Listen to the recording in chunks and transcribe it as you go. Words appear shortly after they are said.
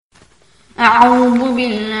أعوذ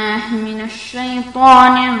بالله من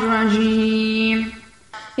الشيطان الرجيم.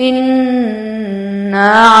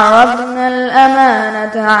 إنا عرضنا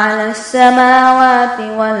الأمانة على السماوات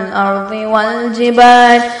والأرض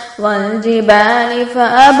والجبال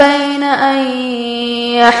فأبين أن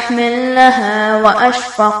يحملنها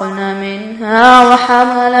وأشفقن منها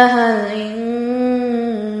وحملها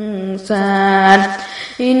الإنسان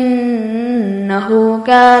إنه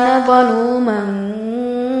كان ظلوما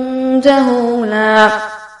جهولا.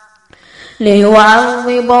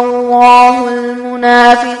 ليعذب الله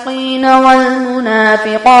المنافقين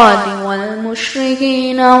والمنافقات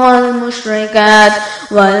والمشركين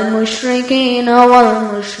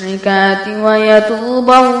والمشركات ويتوب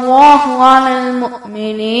الله على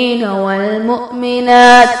المؤمنين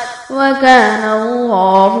والمؤمنات وكان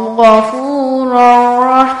الله غفورا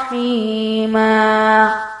رحيما.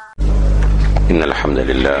 إن الحمد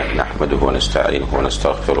لله نحمده ونستعينه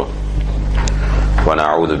ونستغفره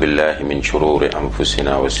ونعوذ بالله من شرور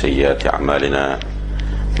أنفسنا وسيئات أعمالنا.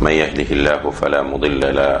 من يهده الله فلا مضل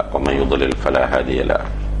له ومن يضلل فلا هادي له.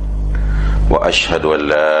 وأشهد أن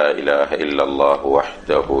لا إله إلا الله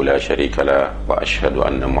وحده لا شريك له وأشهد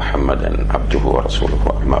أن محمدا عبده ورسوله.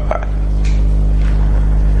 أما بعد.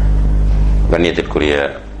 கண்ணியத்திற்குரிய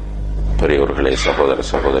பெரியோர்களே, சகோதர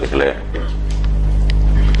சகோதரிகளே,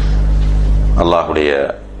 அல்லாஹுடைய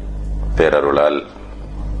பேரருளால்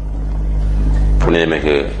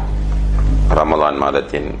புனிதமிகு ரமலான்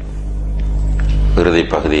மாதத்தின் இறுதி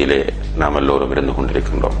பகுதியிலே நாம் எல்லோரும் இருந்து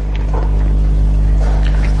கொண்டிருக்கின்றோம்.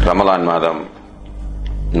 ரமலான் மாதம்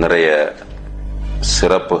நிறைய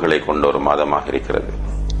சிறப்புகளை கொண்ட ஒரு மாதமாக இருக்கிறது.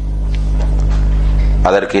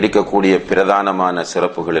 அதற்கு இருக்கக்கூடிய பிரதானமான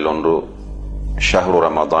சிறப்புகளில் ஒன்று ஷஹ்ரு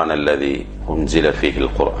ரமதான் அல்லதி உன்சில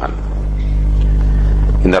ஃபீஹில் குர்ஆன்.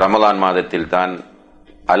 இந்த ரமலான் மாதத்தில் தான்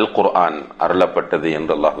அல் குர்ஆன் அருளப்பட்டது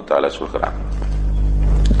என்று அல்லாஹு தஆலா சொல்கிறான்.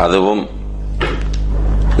 அதுவும்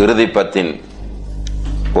இறுதி பத்தின்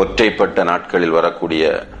ஒற்றைப்பட்ட நாட்களில் வரக்கூடிய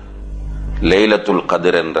லைலத்துல்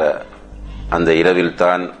கத்ர் என்ற அந்த இரவில்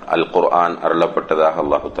தான் அல் குர்ஆன் அருளப்பட்டதாக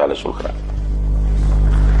அல்லாஹு தஆலா சொல்கிறான்.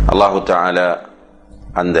 அல்லாஹு தஆலா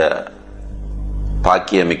அந்த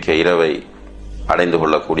பாக்கியமிக்க இரவை அடைந்து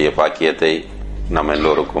கொள்ளக்கூடிய பாக்கியத்தை நம்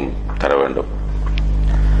எல்லோருக்கும் தர வேண்டும்.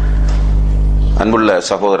 அன்புள்ள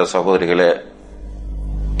சகோதர சகோதரிகளே,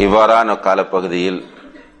 இவ்வாறான காலப்பகுதியில்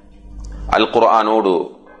அல் குர்ஆனோடு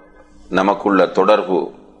நமக்குள்ள தொடர்பு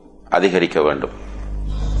அதிகரிக்க வேண்டும்.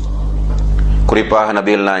 குறிப்பாக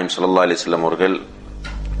நபிகள் நாயகம் ஸல்லல்லாஹு அலைஹி வஸல்லம் அவர்கள்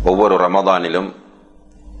ஒவ்வொரு ரமதானிலும்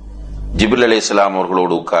ஜிப்ரீல் அலைஹிஸ்ஸலாம்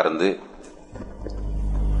அவர்களோடு உட்கார்ந்து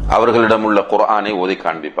அவர்களிடம் உள்ள குர்ஆனை ஓதி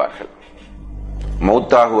காண்பிப்பார்கள்.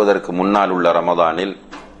 மௌத்தாகுவதற்கு முன்னால் உள்ள ரமதானில்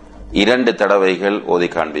 2 தடவைகள் ஓதி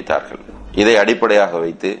காண்பித்தார்கள். இதை அடிப்படையாக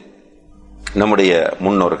வைத்து நம்முடைய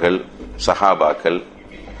முன்னோர்கள் சஹாபாக்கள்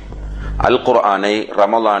அல் குர்ஆனை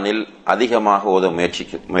ரமலானில் அதிகமாக ஓத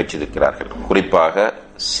முயற்சித்திருக்கிறார்கள். குறிப்பாக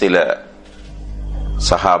சில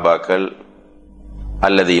சஹாபாக்கள்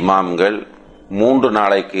அல்லது இமாம்கள் 3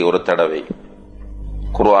 நாளைக்கு ஒரு தடவை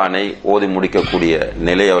குர்ஆனை ஓதி முடிக்கக்கூடிய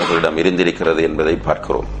நிலை அவர்களிடம் இருந்திருக்கிறது என்பதை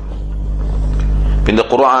பார்க்கிறோம். இந்த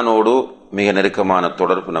குர்ஆனோடு மிக நெருக்கமான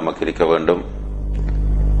தொடர்பு நமக்கு இருக்க வேண்டும்.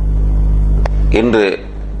 இன்று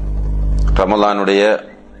ரமலானுடைய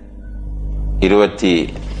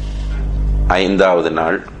 25வது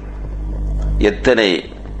நாள். எத்தனை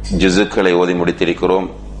ஜுசுக்களை ஓதி முடித்திருக்கிறோம்,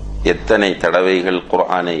 எத்தனை தடவைகள்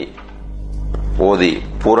குர்ஆனை ஓதி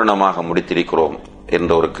பூரணமாக முடித்திருக்கிறோம்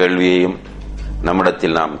என்ற ஒரு கேள்வியையும்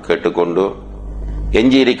நம்மிடத்தில் நாம் கேட்டுக்கொண்டு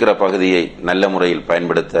எஞ்சியிருக்கிற பகுதியை நல்ல முறையில்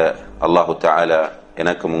பயன்படுத்த அல்லாஹு தஆலா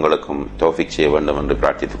எனக்கும் உங்களுக்கும் தௌஃபீக் செய்ய வேண்டும் என்று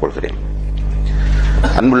பிரார்த்தித்துக் கொள்கிறேன்.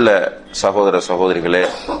 அன்புள்ள சகோதர சகோதரிகளே,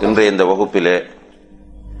 இன்றைய இந்த வகுப்பிலே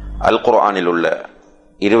அல் குர்ஆனில் உள்ள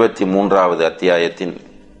 23வது அத்தியாயத்தின்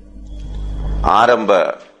ஆரம்ப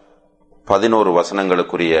 11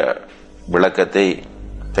 வசனங்களுக்குரிய விளக்கத்தை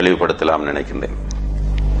தெளிவுபடுத்தலாம் நினைக்கின்றேன்.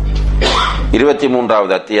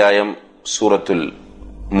 23வது அத்தியாயம் சூரத்துல்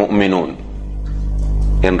முஃமினூன்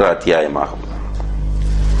என்ற அத்தியாயமாகும்.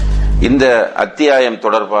 இந்த அத்தியாயம்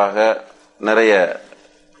தொடர்பாக நிறைய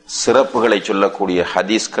சிறப்புகளை சொல்லக்கூடிய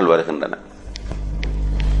ஹதீஸ்கள் வருகின்றன.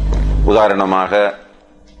 உதாரணமாக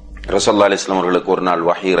ரசூலுல்லாஹி அலைஹி வஸல்லம் அவர்களுக்கு ஒரு நாள்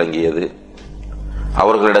வஹி இறங்கியது.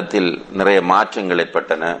 அவர்களிடத்தில் நிறைய மாற்றங்கள்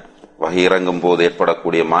ஏற்பட்டன. வஹி இறங்கும் போது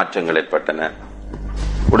ஏற்படக்கூடிய மாற்றங்கள் ஏற்பட்டன.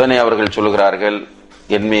 உடனே அவர்கள் சொல்கிறார்கள்,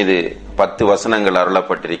 என் மீது 10 வசனங்கள்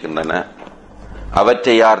அருளப்பட்டிருக்கின்றன,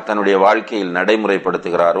 அவற்றை யார் தன்னுடைய வாழ்க்கையில்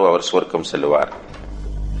நடைமுறைப்படுத்துகிறாரோ அவர் சுவர்க்கம் செல்லுவார்.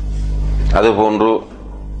 அதுபோன்று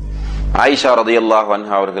ஆயிஷா ரலியல்லாஹு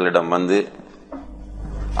அன்ஹா அவர்களிடம் வந்து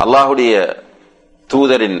அல்லாஹுடைய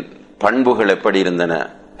தூதரின் பண்புகள் எப்படி இருந்தன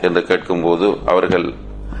என்று கேட்கும்போது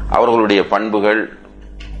அவர்களுடைய பண்புகள்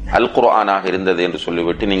அல் குர்ஆனாக இருந்தது என்று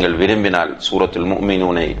சொல்லிவிட்டு, நீங்கள் விரும்பினால் சூரத்துல்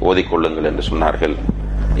முஃமினூனை ஓதிக்கொள்ளுங்கள் என்று சொன்னார்கள்.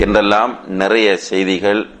 என்றெல்லாம் நிறைய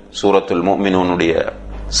செய்திகள் சூரத்துல் முஃமினூனுடைய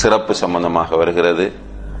சிறப்பு சம்பந்தமாக வருகிறது.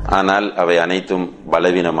 ஆனால் அவை அனைத்தும்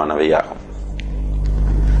பலவீனமானவையாகும்.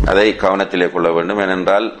 அதை கவனத்திலே கொள்ள வேண்டும்.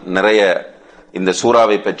 ஏனென்றால் நிறைய இந்த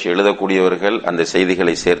சூறாவை பற்றி எழுதக்கூடியவர்கள் அந்த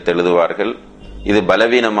செய்திகளை சேர்த்து எழுதுவார்கள். இது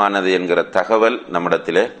பலவீனமானது என்கிற தகவல்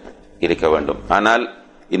நம்மிடத்திலே இருக்க வேண்டும். ஆனால்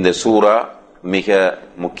இந்த சூரா மிக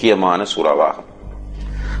முக்கியமான சூறாவாகும்.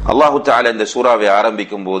 அல்லாஹு தஆலா இந்த சூறாவை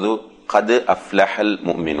ஆரம்பிக்கும் போது கத் அஃப்லஹல்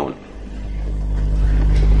முஃமினூன்,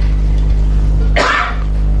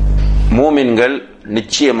 மூமின்கள்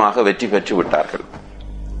நிச்சயமாக வெற்றி பெற்று விட்டார்கள்.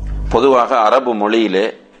 பொதுவாக அரபு மொழியிலே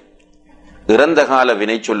இறந்த கால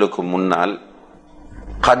வினை சொல்லுக்கு முன்னால்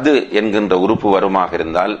கது என்கின்ற உறுப்பு வருமாக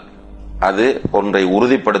இருந்தால் அது ஒன்றை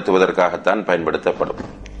உறுதிப்படுத்துவதற்காகத்தான் பயன்படுத்தப்படும்.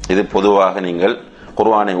 இது பொதுவாக நீங்கள்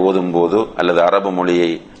குர்ஆனை ஓதும் போது அல்லது அரபு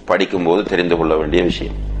மொழியை படிக்கும் போது தெரிந்து கொள்ள வேண்டிய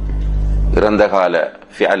விஷயம். இறந்த கால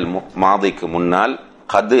ஃபிஅல் மாதிக்கு முன்னால்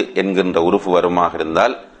கது என்கின்ற உறுப்பு வருமாக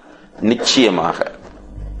இருந்தால் நிச்சயமாக,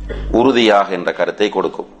 உறுதியாக என்ற கருத்தை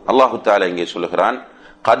கொடுக்கும். அல்லாஹு தஆலா இங்கே சொல்லுகிறான்,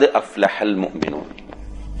 கத் அஃப்லஹல் முஃமினூன்,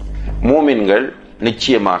 மூமின்கள்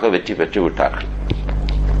நிச்சயமாக வெற்றி பெற்று விட்டார்கள்.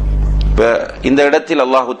 இந்த இடத்தில்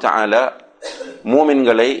அல்லாஹு தஆலா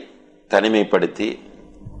மூமின்களை தனிமைப்படுத்தி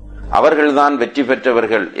அவர்கள்தான் வெற்றி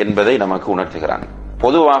பெற்றவர்கள் என்பதை நமக்கு உணர்த்துகிறான்.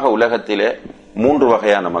 பொதுவாக உலகத்திலே 3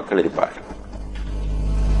 வகையான மக்கள் இருப்பார்கள்.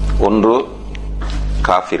 ஒன்று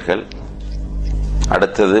காஃபிர்கள்,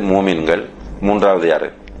 அடுத்தது மூமின்கள், மூன்றாவது யாரு?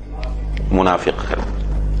 முனாஃபிக்குகள்.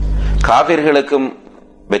 காஃபிர்களுக்கும்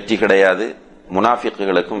வெற்றி கிடையாது,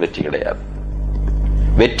 முனாஃபிக்குகளுக்கும் வெற்றி கிடையாது.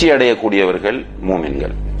 வெற்றி அடையக்கூடியவர்கள்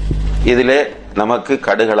மூமின்கள். இதிலே நமக்கு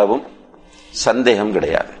கடுகளவும் சந்தேகம்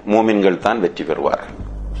கிடையாது, மூமின்கள் தான் வெற்றி பெறுவார்கள்.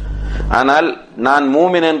 ஆனால் நான்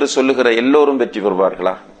மூமின் என்று சொல்லுகிற எல்லோரும் வெற்றி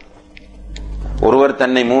பெறுவார்களா? ஒருவர்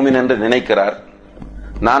தன்னை மூமின் என்று நினைக்கிறார்,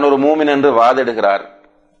 நான் ஒரு மூமின் என்று வாதிடுகிறார்.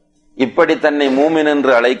 இப்படி தன்னை மூமின்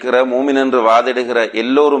என்று அழைக்கிற, மூமின் என்று வாதிடுகிற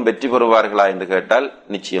எல்லோரும் வெற்றி பெறுவார்களா என்று கேட்டால்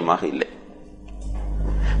நிச்சயமாக இல்லை.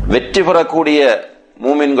 வெற்றி பெறக்கூடிய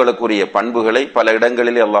மூமின்களுக்குரிய பண்புகளை பல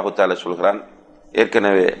இடங்களிலே அல்லாஹு தஆலா சொல்கிறான்.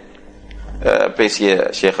 ஏற்கனவே பேசிய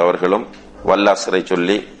ஷேக் அவர்களும் வல்லாசரை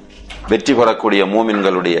சொல்லி வெற்றி பெறக்கூடிய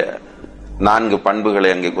மூமின்களுடைய 4 பண்புகளை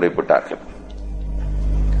அங்கே குறிப்பிட்டார்கள்.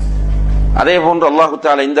 அதே போன்று அல்லாஹு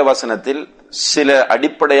தஆலா இந்த வசனத்தில் சில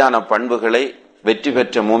அடிப்படையான பண்புகளை வெற்றி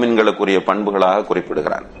பெற்ற மூமின்களுக்குரிய பண்புகளாக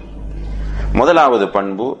குறிப்பிடுகிறான். முதலாவது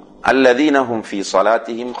பண்பு அல்லதீனஹும் ஃபீ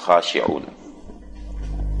ஸலாத்திஹிம் காஷிஊன்.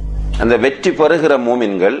 அந்த வெற்றி பெறுகிற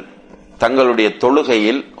மூமின்கள் தங்களுடைய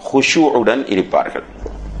தொழுகையில் குஷூஉடன் இருப்பார்கள்.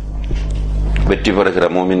 வெற்றி பெறுகிற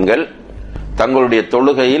மூமின்கள் தங்களுடைய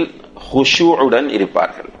தொழுகையில் குஷூஉடன்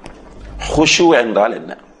இருப்பார்கள். குஷூ என்றால்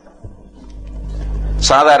என்ன?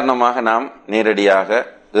 சாதாரணமாக நாம் நேரடியாக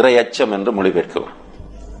இறையச்சம் என்று மொழிபெயர்க்கிறோம்.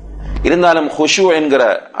 இருந்தாலும் குஷூ என்கிற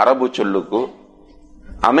அரபு சொல்லுக்கு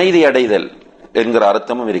அமைதி அடைதல் என்கிற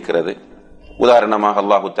அர்த்தமும் இருக்கிறது. உதாரணமாக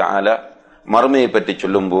அல்லாஹு தஆலா மறுமையை பற்றி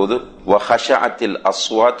சொல்லும் போது வஹஷஅத்தில்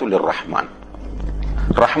அஸ்வாத்து லிர்ரஹ்மான்,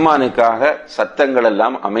 ரஹ்மானுக்காக சத்தங்கள்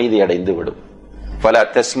எல்லாம் அமைதி அடைந்து விடும். ஃபலா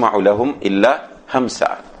தஸ்மஉ லஹும் இல்லா ஹம்ஸா.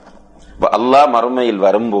 அல்லாஹ் மறுமையில்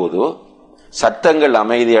வரும்போது சத்தங்கள்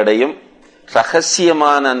அமைதி அடையும்,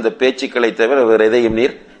 ரகசியமான அந்த பேச்சுக்களை தவிர வேறு எதையும்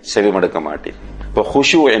நீர் செவிமடுக்க மாட்டீர். இப்போ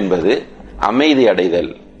குஷூ என்பது அமைதி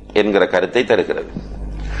அடைதல் என்கிற கருத்தை தருகிறது.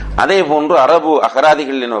 அதே போன்று அரபு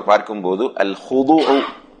அகராதிகள் நம்ம பார்க்கும் போது அல் ஹுதுஉ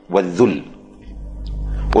வதுல்,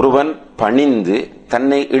 ஒருவன் பணிந்து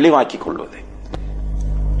தன்னை இழிவாக்கிக் கொள்வது.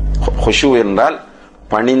 குஷூ என்றால்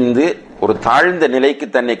பணிந்து ஒரு தாழ்ந்த நிலைக்கு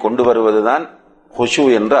தன்னை கொண்டு வருவதுதான் குஷூ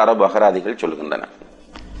என்று அரபு அகராதிகள் சொல்கின்றன.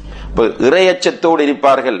 இறையச்சத்தோடு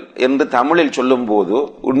இருப்பார்கள் என்று தமிழில் சொல்லும் போது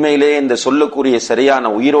உண்மையிலேயே இந்த சொல்லுக்குரிய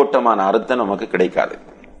சரியான உயிரோட்டமான அர்த்தம் நமக்கு கிடைக்காது.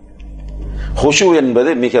 குஷூ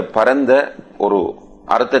என்பது மிக பரந்த ஒரு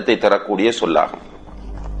அர்த்தத்தை தரக்கூடிய சொல்லாகும்.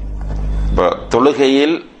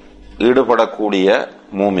 தொழுகையில் ஈடுபடக்கூடிய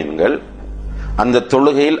மூமின்கள் அந்த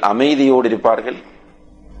தொழுகையில் அமைதியோடு இருப்பார்கள்.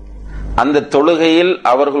 அந்த தொழுகையில்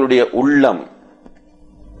அவர்களுடைய உள்ளம்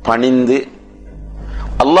பணிந்து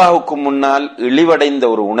அல்லாஹுக்கு முன்னால் இழிவடைந்த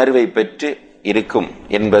ஒரு உணர்வை பெற்று இருக்கும்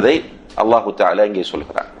என்பதை அல்லாஹு தஆலா இங்கே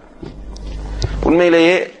சொல்கிறார்.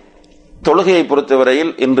 உண்மையிலேயே தொழுகையை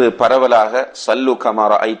பொறுத்தவரையில் இன்று பரவலாக சல்லு கமா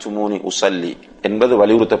ரஅய்துமூனி உஸல்லி என்பது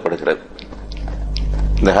வலியுறுத்தப்படுகிறது.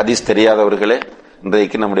 இந்த ஹதீஸ் தெரியாதவர்களே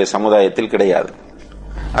இன்றைக்கு நம்முடைய சமுதாயத்தில் கிடையாது.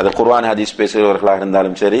 அது குர்ஆன் ஹதீஸ் பேசுகிறவர்களாக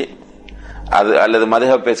இருந்தாலும் சரி, அது அல்லது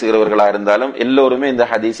மதுஹப் பேசுகிறவர்களாக இருந்தாலும் எல்லோருமே இந்த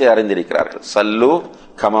ஹதீஸை அறிந்திருக்கிறார்கள். சல்லு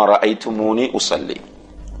கமா ரஅய்துமூனி உஸல்லி,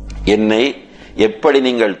 என்னை எப்படி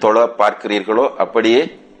நீங்கள் தொழ பார்க்கிறீர்களோ அப்படியே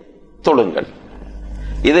தொழுங்கள்.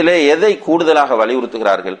 இதிலே எதை கூடுதலாக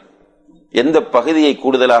வலியுறுத்துகிறார்கள், எந்த பகுதியை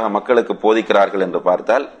கூடுதலாக மக்களுக்கு போதிக்கிறார்கள் என்று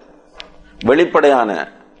பார்த்தால் வெளிப்படையான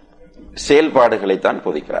செயல்பாடுகளைத்தான்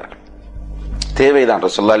போதிக்கிறார்கள். தேவைதான்.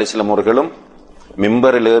 ரசூலுல்லாஹி அலைஹி வஸல்லம் அவர்களும்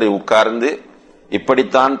மிம்பரில் ஏறி உட்கார்ந்து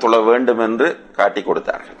இப்படித்தான் தொழ வேண்டும் என்று காட்டிக்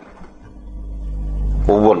கொடுத்தார்கள்.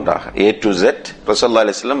 ஒவ்வொன்றாக A to Z ரசூலுல்லாஹி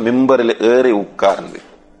அலைஹி வஸல்லம் மிம்பரில் ஏறி உட்கார்ந்து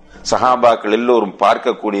சஹாபாக்கள் எல்லோரும்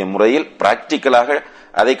பார்க்கக்கூடிய முறையில் பிராக்டிக்கலாக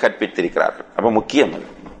அதை கற்பித்திருக்கிறார்கள். அப்ப முக்கியம்.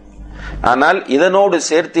 ஆனால் இதனோடு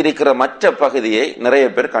சேர்த்திருக்கிற மற்ற பகுதியை நிறைய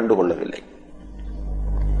பேர் கண்டுகொள்ளவில்லை.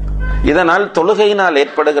 இதனால் தொழுகையினால்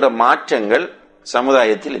ஏற்படுகிற மாற்றங்கள்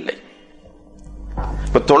சமுதாயத்தில் இல்லை.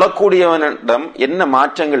 இப்ப தொழக்கூடியவனிடம் என்ன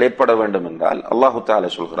மாற்றங்கள் ஏற்பட வேண்டும் என்றால் அல்லாஹு தஆலா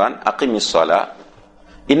சொல்கிறான், அகிமிஸ் ஸலா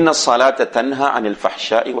இன்ன ஸலாத்த தன்ஹா அனில்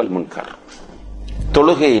ஃபஹ்ஷாஇ வல் முன்கர்.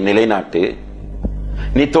 தொழுகையை நிலைநாட்டு.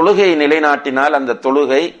 நீ தொழுகையை நிலைநாட்டினால் அந்த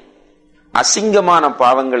தொழுகை அசிங்கமான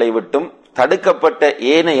பாவங்களை விட்டும் தடுக்கப்பட்ட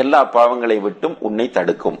ஏனைய எல்லா பாவங்களை விட்டும் உன்னை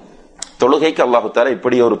தடுக்கும். தொழுகைக்கு அல்லாஹு தஆலா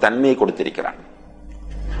இப்படி ஒரு தன்மையை கொடுத்திருக்கிறான்.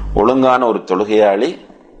 ஒழுங்கான ஒரு தொழுகையாளி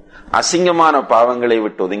அசிங்கமான பாவங்களை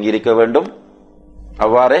விட்டு ஒதுங்கி இருக்க வேண்டும்.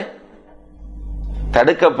 அவ்வாறே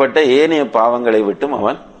தடுக்கப்பட்ட ஏனைய பாவங்களை விட்டும்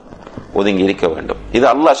அவன் ஒதுங்கி இருக்க வேண்டும். இது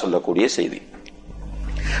அல்லாஹ் சொல்லக்கூடிய செய்தி.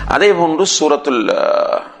 அதே போன்று சூரத்துல்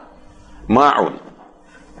மாஊன்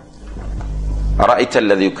அரஐத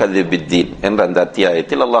அல்லதி யுகذிபு பித்தீன் என்ற அந்த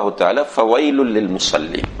அத்தியாயத்தில் அல்லாஹ் தஆலா ஃபவைலுல் லில்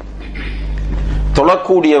முஸல்லீன்,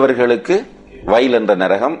 தொழக்கூடியவர்களுக்கு வயல் என்ற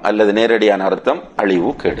நரகம் அல்லது நேரடியான அர்த்தம்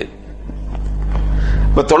அழிவு, கேடு.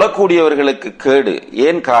 இப்ப தொழக்கூடியவர்களுக்கு கேடு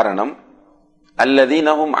ஏன் காரணம்?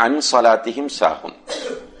 அல்லதீனஹும் அன் ஸலாத்திஹிம் சாஹுன்,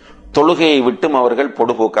 தொழுகையை விட்டும் அவர்கள்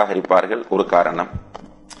பொடுபோக்காக இருப்பார்கள். ஒரு காரணம்.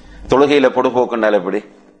 தொழுகையில பொடுபோக்குனால் எப்படி?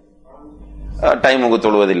 டைமுக்கு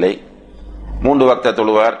தொழுவதில்லை, 3 வக்த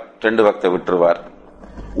தொழுவார், 2 வக்த விட்டுருவார்.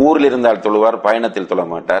 ஊரில் இருந்தால் தொழுவார், பயணத்தில் தொழ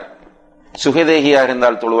மாட்டார். சுகதேகியாக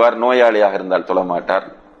இருந்தால் தொழுவார், நோயாளியாக இருந்தால் தொழ மாட்டார்.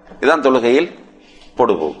 இதுதான் தொழுகையில்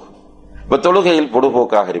பொடுபோக்கு. இப்ப தொழுகையில்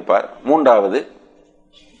பொடுபோக்காக இருப்பார். 3வது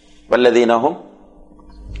வல்லதீனஹும்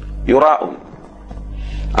யுராஉன்,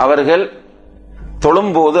 அவர்கள்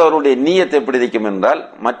தொழும்போது அவருடைய நியத் எப்படி இருக்கும் என்றால்,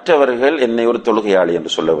 மற்றவர்கள் என்னை ஒரு தொழுகையாளி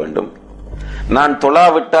என்று சொல்ல வேண்டும், நான்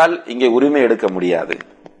தொழாவிட்டால் இங்கே உரிமை எடுக்க முடியாது,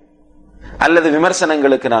 அல்லது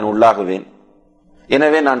விமர்சனங்களுக்கு நான் உள்ளாகுவேன்,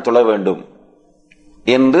 எனவே நான் தொழ வேண்டும்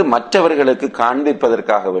என்று மற்றவர்களுக்கு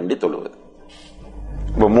காண்பிப்பதற்காக வேண்டி தொழுவது.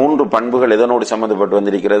 இப்ப 3 பண்புகள் எதனோடு சம்பந்தப்பட்டு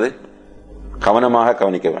வந்திருக்கிறது? கவனமாக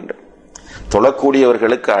கவனிக்க வேண்டும்.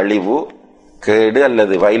 தொழக்கூடியவர்களுக்கு அழிவு, கேடு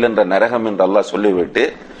அல்லது வயல் என்ற நரகம் என்று அல்லாஹ் சொல்லிவிட்டு,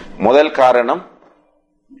 முதல் காரணம்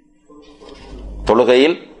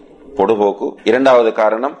தொழுகையில் பொடுபோக்கு, 2வது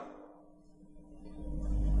காரணம்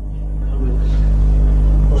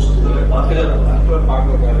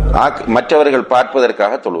மற்றவர்கள்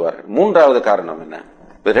பார்ப்பதற்காக தொழுவார்கள். 3வது காரணம் என்ன?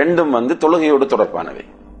 ரெண்டும் தொழுகையோடு தொடர்பானவை.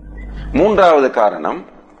 3வது காரணம்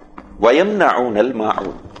வயம்னஊனல்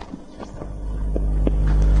மாஊன்.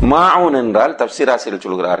 மாஊன் என்றால் தஃப்சீர் ஆசிரியர்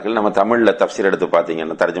சொல்கிறார்கள், நம்ம தமிழ்ல தஃப்சீர் எடுத்து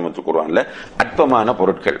பாத்தீங்கன்னா தர்ஜுமத்துல் குர்ஆன்ல அற்பமான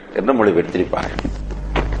பொருட்கள் என்று மொழிபெயர்த்திருப்பார்கள்.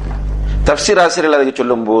 தஃப்சீர் ஆசிரியர் அதுக்கு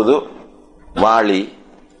சொல்லும் போது வாளி,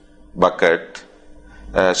 பக்கெட்,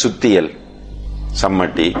 சுத்தியல்,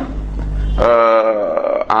 சம்மட்டி,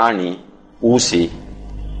 ஆணி, ஊசி,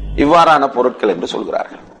 இவ்வாறான பொருட்கள் என்று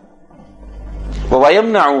சொல்கிறார்கள்.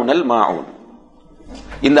 வயம்னஊனல் மாஊன்,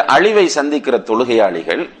 இந்த அழிவை சந்திக்கிற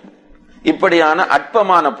தொழுகையாளிகள் இப்படியான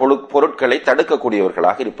அற்பமான பொருட்களை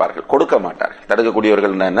தடுக்கக்கூடியவர்களாக இருப்பார்கள், கொடுக்க மாட்டார்கள்.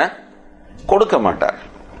 தடுக்கக்கூடியவர்கள் என்ன? கொடுக்க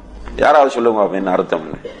மாட்டார்கள். யாராவது சொல்லுங்க என்ன அர்த்தம்?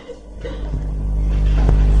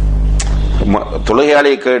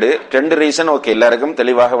 தொழுகையாளிய கேடு 2 ரீசன் ஓகே, எல்லாருக்கும்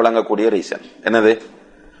தெளிவாக விளங்கக்கூடிய ரீசன் என்னது?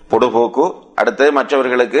 பொடுபோக்கு, அடுத்தது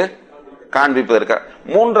மற்றவர்களுக்கு காண்பிப்பதற்கு.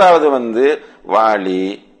 3வது வாளி,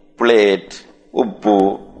 பிளேட், உப்பு,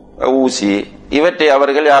 ஊசி, இவற்றை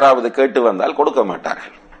அவர்கள் யாராவது கேட்டு வந்தால் கொடுக்க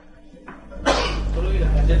மாட்டார்கள்.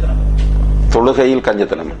 தொழுகையில்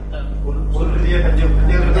கஞ்சத்தனம்,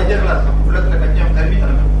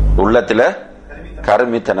 உள்ளத்துல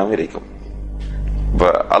கருமித்தனம் இருக்கும்.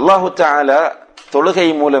 அல்லாஹு தஆலா தொழுகை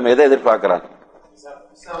மூலம் எதை எதிர்பார்க்கிறான்?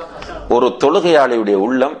 ஒரு தொழுகையாளியுடைய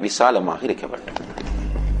உள்ளம் விசாலமாக இருக்க வேண்டும்.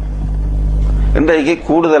 இன்றைக்கு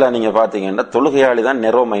கூடுதலா நீங்க பாத்தீங்கன்னா தொழுகையாளி தான்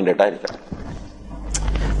நெரோ மைண்டடா இருக்க,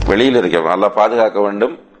 வெளியில் இருக்க. அல்லாஹ் பாதுகாக்க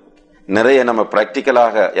வேண்டும். நிறைய நம்ம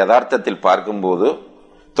பிராக்டிக்கலாக யதார்த்தத்தில் பார்க்கும் போது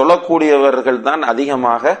தொழக்கூடியவர்கள் தான்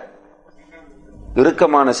அதிகமாக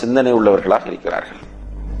இறுக்கமான சிந்தனை உள்ளவர்களாக இருக்கிறார்கள்.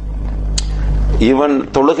 இவன்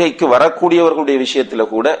தொழுகைக்கு வரக்கூடியவர்களுடைய விஷயத்துல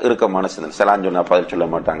கூட இறுக்கமான சிந்தனை. சலான் சொன்னா பதில் சொல்ல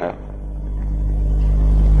மாட்டாங்க,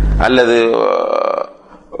 அல்லது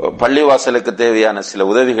பள்ளிவாசலுக்கு தேவையான சில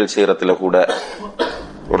உதவிகள் செய்யறதுல கூட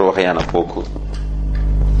ஒரு வகையான போக்கு.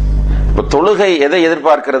 இப்ப தொழுகை எதை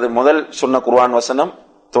எதிர்பார்க்கிறது? முதல் சொன்ன குர்ஆன் வசனம்,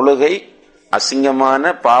 தொழுகை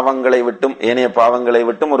அசிங்கமான பாவங்களை விட்டும் ஏனைய பாவங்களை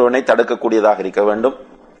விட்டும் ஒருவனை தடுக்கக்கூடியதாக இருக்க வேண்டும்.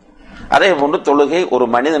 அதே போன்று தொழுகை ஒரு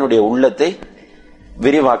மனிதனுடைய உள்ளத்தை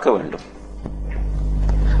விரிவாக்க வேண்டும்.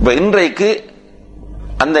 இப்ப இன்றைக்கு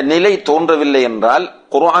அந்த நிலை தோன்றவில்லை என்றால்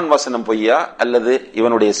குர்ஆன் வசனம் பொய்யா அல்லது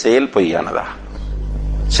இவனுடைய செயல் பொய்யானதா?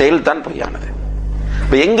 செயல்தான் பொய்யானது.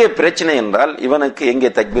 இப்ப எங்கே பிரச்சனை என்றால் இவனுக்கு எங்கே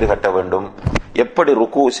தக்பீர் கட்ட வேண்டும், எப்படி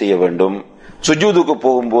ருக்கு செய்ய வேண்டும், சுஜூதுக்கு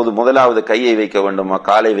போகும்போது முதலாவது கையை வைக்க வேண்டுமா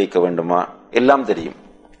காலை வைக்க வேண்டுமா எல்லாம் தெரியும்.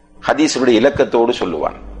 ஹதீஸுடைய இலக்கத்தோடு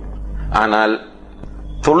சொல்லுவான். ஆனால்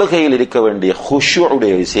தொழுகையில் இருக்க வேண்டிய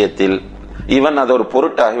ஹுஷூஉடைய விஷயத்தில் இவன் அதை ஒரு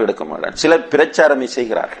பொருட்டாக எடுக்க மாட்டான். சிலர் பிரச்சாரமே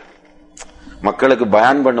செய்கிறார்கள். மக்களுக்கு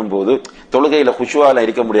பயான் பண்ணும் போது தொழுகையில ஹுஷூஆல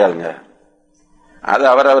இருக்க முடியாதுங்க, அது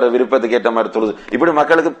அவரவர விருப்பத்துக்கு ஏற்ற மாதிரி தொழுது, இப்படி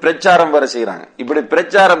மக்களுக்கு பிரச்சாரம் வர செய்யறாங்க. இப்படி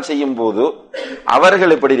பிரச்சாரம் செய்யும் போது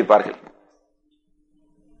அவர்கள் எப்படி இருப்பார்கள்?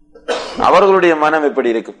 அவர்களுடைய மனம் எப்படி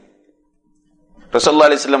இருக்கும்? ரசூலுல்லாஹி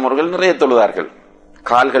அலைஹி வஸல்லம் அவர்கள் நிறைய தொழுவார்கள்,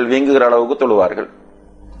 கால்கள் வீங்குகிற அளவுக்கு தொழுவார்கள்.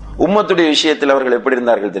 உம்மத்துடைய விஷயத்தில் அவர்கள் எப்படி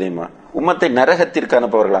இருந்தார்கள் தெரியுமா? உம்மத்தை நரகத்திற்கு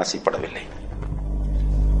அனுப்பவர்கள் ஆசைப்படவில்லை.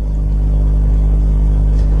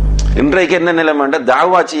 இன்றைக்கு என்ன நிலைமை?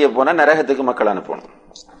 தாவா செய்ய போனா நரகத்துக்கு மக்கள் அனுப்பணும்.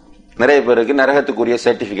 நிறைய பேருக்கு நரகத்துக்குரிய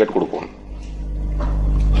சர்டிபிகேட் கொடுக்கணும்.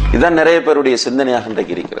 இதுதான் நிறைய பேருடைய சிந்தனையாக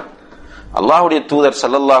இன்றைக்கு இருக்கிறது. அல்லாஹ்வுடைய தூதர்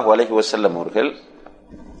ஸல்லல்லாஹு அலைஹி வஸல்லம் அவர்கள்,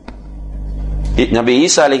 நபி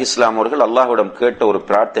ஈசா அலைஹிஸ்ஸலாம் அவர்கள் அல்லாஹ்விடம் கேட்ட ஒரு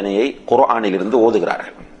பிரார்த்தனையை குர்ஆனில் இருந்து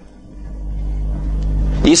ஓதுகிறார்கள்.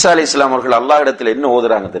 ஈசா அலைஹிஸ்ஸலாம் அவர்கள் அல்லாஹ்விடத்தில் என்ன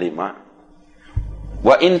ஓதுறாங்க தெரியுமா?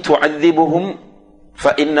 வ இன் துஅذிபுஹும்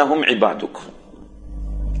ஃபஇன்னஹும் இபாதுக்,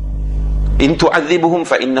 இன் துஅذிபுஹும்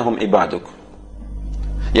ஃபஇன்னஹும் இபாதுக்.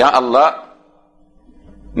 யா அல்லாஹ்,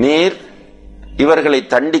 நீர் இவர்களை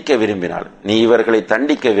தண்டிக்க விரும்பினால், நீ இவர்களை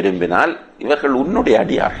தண்டிக்க விரும்பினால் இவர்கள் உன்னுடைய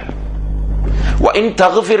அடியார்கள். வ இன்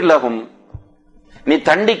தக்ஃபிர் லஹும், நீ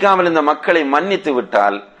தண்டிக்காமல் இந்த மக்களை மன்னித்து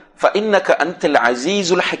விட்டால் ஃபஇன்னக அன்தல்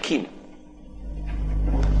அஸீஸுல் ஹக்கீம்,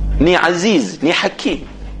 நீ அஸீஸ், நீ ஹக்கீம்.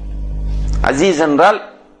 அஸீஸ் என்றால்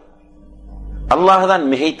அல்லாஹ் தான்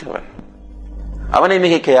மிகைத்தவன், அவனை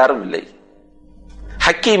மிகைக்க யாரும் இல்லை.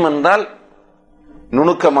 ஹக்கீம் என்றால்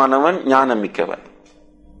நுணுக்கமானவன், ஞானம் மிக்கவன்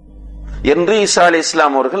என்று ஈசா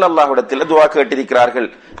அலைஹிஸ்ஸலாம் அவர்கள் அல்லாஹ்விடத்தில் துஆ கேட்டிருக்கிறார்கள்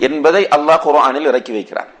என்பதை அல்லாஹ் குர்ஆனில் இறக்கி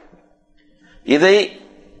வைக்கிறார். இதை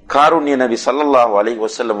காருண்ய நபி ஸல்லல்லாஹு அலைஹி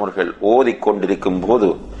வஸல்லம் அவர்கள் ஓதிக்கொண்டிருக்கும் போது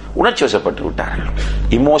உணர்ச்சி வசப்பட்டு விட்டார்கள்,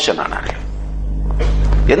 இமோஷன் ஆனார்கள்.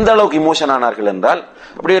 எந்த அளவுக்கு இமோஷன் ஆனார்கள் என்றால்,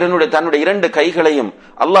 அப்படியே தன்னுடைய இரண்டு கைகளையும்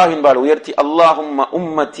அல்லாஹ்வின்பால் உயர்த்தி அல்லாஹும்ம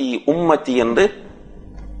உம்மதி உம்மதி என்று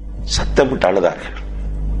சத்தமிட்டு அழுதார்கள்.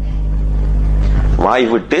 வாய்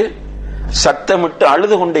விட்டு சத்தமிட்டு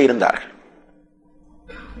அழுது கொண்டே இருந்தார்கள்.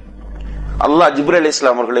 அல்லாஹ் ஜிப்ரீல்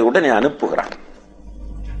அலைஹிஸ்ஸலாம் அவர்களை உடனே அனுப்புகிறார்.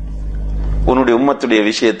 உன்னுடைய உம்மத்துடைய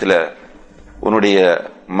விஷயத்துல உன்னுடைய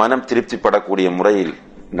மனம் திருப்திப்படக்கூடிய முறையில்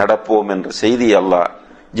நடப்போம் என்ற செய்தியை அல்லாஹ்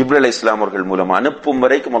ஜிப்ரீல் அலைஹிஸ்ஸலாம் அவர்கள் மூலம் அனுப்பும்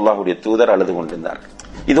வரைக்கும் அல்லாஹ்வுடைய தூதர் அழுது கொண்டிருந்தார்கள்.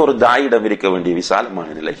 இது ஒரு தாயிடம் இருக்க வேண்டிய விசாலமான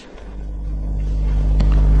நிலை.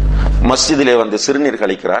 மஸ்ஜிதிலே வந்து சிறுநீர்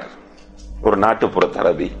கழிக்கிறார் ஒரு நாட்டுப்புற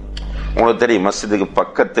அரபி. உங்களுக்கு தெரியும், மஸ்ஜிதுக்கு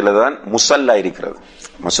பக்கத்துல தான் முசல்லா இருக்கிறது.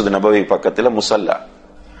 மஸ்ஜித் நபவி பக்கத்துல முசல்லா.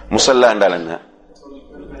 முசல்லா என்றால் என்ன?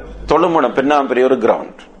 தொழுமுனம், பெரிய ஒரு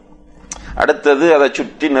கிரவுண்ட். அடுத்தது அதை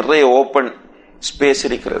சுற்றி நிறைய ஓபன் ஸ்பேஸ்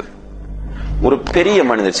இருக்கிறது. ஒரு பெரிய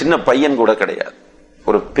மனிதர், சின்ன பையன் கூட கிடையாது,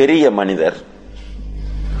 ஒரு பெரிய மனிதர்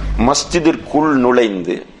மஸ்ஜிதிற்குள்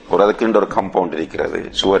நுழைந்து, அதுக்கு ஒரு காம்பவுண்ட் இருக்கிறது,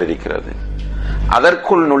 சுவர் இருக்கிறது,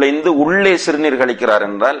 அதற்குள் நுழைந்து உள்ளே சிறுநீர் கழிக்கிறார்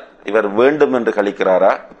என்றால் இவர் வேண்டும் என்று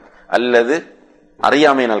கழிக்கிறாரா அல்லது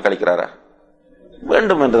அறியாமையினால் கழிக்கிறாரா?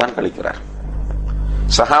 வேண்டும் என்றுதான் கழிக்கிறார்.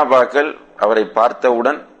 சஹாபாக்கள் அவரை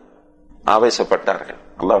பார்த்தவுடன் ஆவேசப்பட்டார்கள்.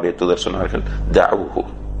 அல்லாஹ்வுடைய தூதர் சொன்னார்கள், தஅவுஹு,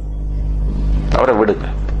 அவரை விடுங்க.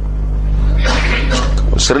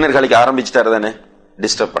 சிறுநீர் கழிக்க ஆரம்பிச்சிட்டாரு தானே,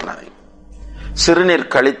 டிஸ்டர்ப் பண்ணாதீங்க. சிறுநீர்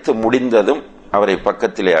கழித்து முடிந்ததும் அவரை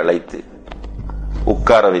பக்கத்திலே அழைத்து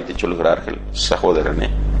உட்கார வைத்து சொல்கிறார்கள், சகோதரனே,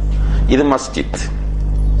 இது மஸ்ஜித்,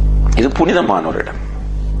 இது புனிதமான ஒரு இடம்.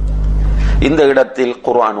 இந்த இடத்தில்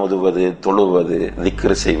குர்ஆன் ஓதுவது, தொழுவது,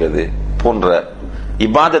 திக்ர் செய்வது போன்ற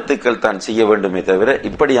இபாதத்துக்கள் தான் செய்ய வேண்டுமே தவிர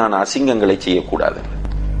இப்படியான அசிங்கங்களை செய்யக்கூடாது.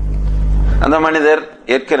 அந்த மனிதர்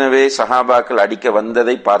ஏற்கனவே சஹாபாக்கள் அடிக்க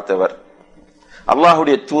வந்ததை பார்த்தவர்,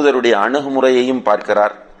 அல்லாஹ்வுடைய தூதருடைய அணுகுமுறையையும்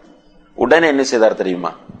பார்க்கிறார். உடனே என்ன செய்தார்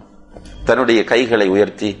தெரியுமா? தன்னுடைய கைகளை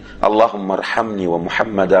உயர்த்தி அல்லாஹும்ம அர்ஹம்னி வ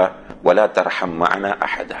முஹம்மதா வலா தர்ஹம் மஅனா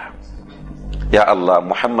அஹதா, யா அல்லாஹ்,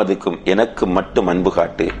 முஹம்மதுக்கும் எனக்கு மட்டும் அன்பு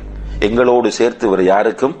காட்டு, எங்களோடு சேர்த்து வர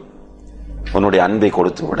யாருக்கும் உன்னுடைய அன்பை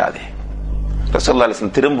கொடுத்து விடாதே. ரசூலுல்லாஹி அலைஹி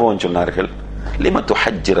வஸல்லம் திரும்பவும் சொன்னார்கள், லிம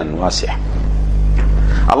துஹஜ்ஜிரன் வாசிஅ,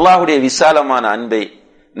 அல்லாஹ்வுடைய விசாலமான அன்பை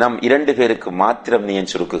நம் 2 பேருக்கு மாத்திரம் நீ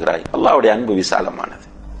ஏன் சுருக்குகிறாய்? அல்லாஹ்வுடைய அன்பு விசாலமானது.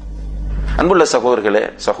 அன்புள்ள சகோதரர்களே,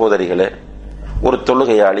 சகோதரிகளே, ஒரு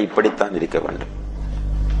தொழுகையாளி இப்படித்தான் இருக்க வேண்டும்.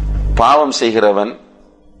 பாவம் செய்கிறவன்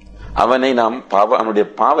அவனை நாம் அவனுடைய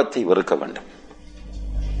பாவத்தை வெறுக்க வேண்டும்.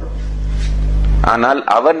 ஆனால்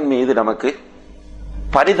அவன் மீது நமக்கு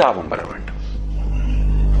பரிதாபம் வர வேண்டும்.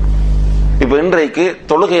 இப்ப இன்றைக்கு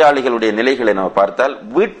தொழுகையாளிகளுடைய நிலைகளை நாம் பார்த்தால்,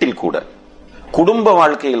 வீட்டில் கூட, குடும்ப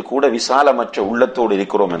வாழ்க்கையில் கூட விசாலமற்ற உள்ளத்தோடு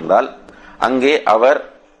இருக்கிறோம் என்றால், அங்கே அவர்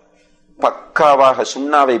பக்காவாக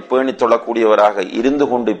சுண்ணாவை பேணி தொழக்கூடியவராக இருந்து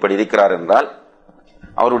கொண்டு இப்படி இருக்கிறார் என்றால்,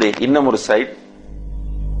 அவருடைய இன்னும் ஒரு சைட்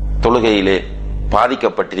தொழுகையிலே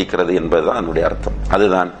பாதிக்கப்பட்டிருக்கிறது என்பதுதான் என்னுடைய அர்த்தம்.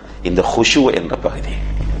 அதுதான் இந்த ஹுஷு என்ற பகுதி.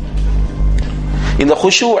 இந்த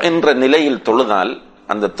ஹுஷு என்ற நிலையில் தொழுதால்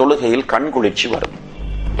அந்த தொழுகையில் கண்குளிர்ச்சி வரும்,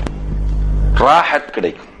 ராஹத்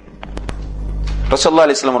கிடைக்கும். ரசூலுல்லாஹி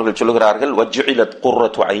அலைஹி வஸல்லம் அவர்கள் சொல்கிறார்கள், வஜ்இலத்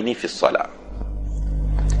குர்ரத்து ஐனி ஃபிஸ் ஸலா,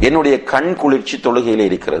 என்னுடைய கண் குளிர்ச்சி தொழுகையிலே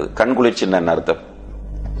இருக்கிறது. கண் குளிர்ச்சி என்ன அர்த்தம்?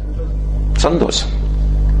 சந்தோஷம்,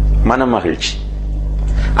 மனமகிழ்ச்சி.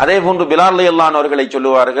 அதே போன்று பிலால் ரலியல்லாஹு அன்ஹு அவர்களை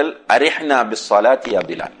சொல்லுவார்கள், அரிஹ்னா பிஸ் ஸலாத்தி யா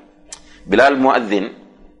பிலால். பிலால்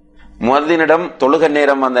முஅத்தினிடம் தொழுகை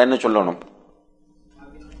நேரம் அந்த என்ன சொல்லணும்?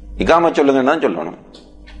 இகாமத் சொல்லுங்கன்னு தான் சொல்லணும்.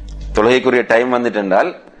 தொழுகைக்குரிய டைம் வந்துட்டு என்றால்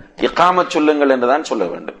இகாமத் சொல்லுங்கள் என்றுதான் சொல்ல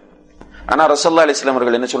வேண்டும். ஆனா ரசூலுல்லாஹி அலைஹி வஸல்லம்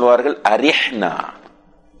அவர்கள் என்ன சொல்வார்கள்? அரிஹ்னா.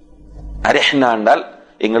 அரிஹ்னா என்றால்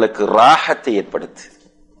எங்களுக்கு ராஹத்தை ஏற்படுத்து.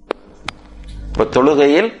 இப்ப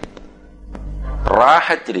தொழுகையில்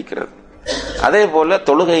ராஹத் இருக்கிறது, அதே போல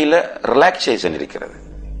தொழுகையில ரிலாக்ஸேஷன் இருக்கிறது.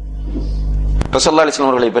 ரசூலுல்லாஹி அலைஹி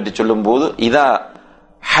வஸல்லம் அவர்களை பற்றி சொல்லும் போது, இதா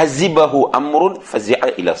ஹஸிபஹு அம்ருன் ஃபஸிஅ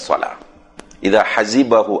இலா ஸலா, இதா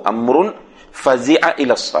ஹஸிபஹு அம்ருன் ஃபஸிஅ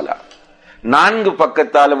இலா ஸலா, 4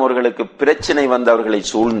 பக்கத்தாலும் அவர்களுக்கு பிரச்சனை வந்து அவர்களை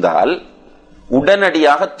சூழ்ந்தால்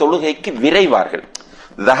உடனடியாக தொழுகைக்கு விரைவார்கள்.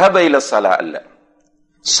 ذهب الى الصلاه அல்ல,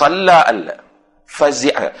 ஸல்லா அல்ல,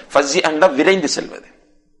 ஃபஸிஅ. ஃபஸிஅ என்றால் விரைந்து செல்வது.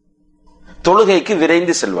 தொழுகைக்கு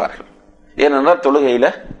விரைந்து செல்வார்கள். ஏனென்றால் தொழுகையில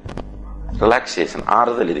ரிலாக்ஸேஷன்,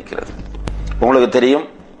 ஆறுதல் இருக்கிறது. உங்களுக்கு தெரியும்,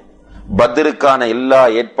 பத்ருக்கான எல்லா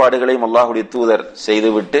ஏற்பாடுகளையும் அல்லாஹ்வுடைய தூதர்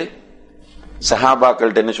செய்துவிட்டு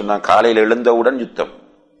சஹாபாக்கள் என்ன சொன்னாங்க? காலையில் எழுந்தவுடன் யுத்தம்.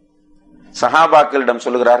 சஹாபாக்களிடம்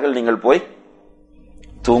சொல்லுகிறார்கள், நீங்கள் போய்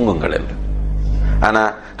தூங்குங்கள் என்று. ஆனா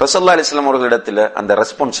ரசூலுல்லாஹி அலைஹி வஸல்லம் அவர்களிடத்தில் அந்த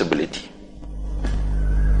ரெஸ்பான்சிபிலிட்டி,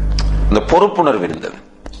 அந்த பொறுப்புணர்வு இருந்தது.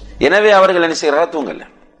 எனவே அவர்கள் என்ன செய்கிறார்கள்? தூங்கல.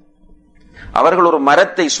 அவர்கள் ஒரு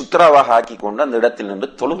மரத்தை சுத்ராவாக ஆக்கி கொண்டு அந்த இடத்தில் நின்று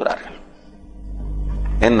தொழுகிறார்கள்.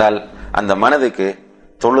 என்றால் அந்த மனதுக்கு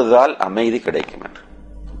தொழுதால் அமைதி கிடைக்கும் என்று.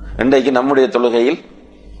 இன்றைக்கு நம்முடைய தொழுகையில்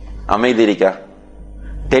அமைதி இருக்கா?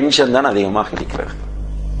 டென்ஷன் தான் அதிகமாக இருக்கிறது.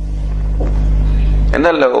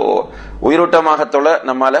 என்றால் உயிரோட்டமாக தொழ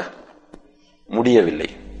நம்மால முடியவில்லை.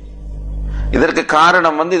 இதற்கு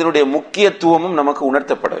காரணம் இதனுடைய முக்கியத்துவமும் நமக்கு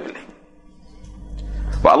உணர்த்தப்படவில்லை.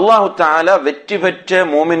 அல்லாஹ் தஆலா வெற்றி பெற்ற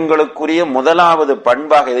மூமின்களுக்குரிய முதலாவது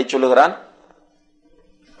பண்பாக இதை சொல்லுகிறான்,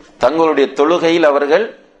 தங்களுடைய தொழுகையில் அவர்கள்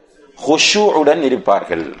ஹுஷூஉடன்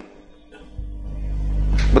இருப்பார்கள்.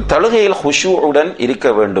 தொழுகையில் ஹுஷூஉடன் இருக்க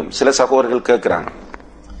வேண்டும். சில சகோதரர்கள் கேட்கிறாங்க,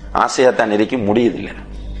 ஆசையா தான் இருக்க முடியதில்லை,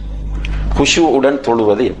 ஹுஷூஉடன்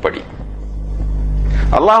தொழுவது எப்படி?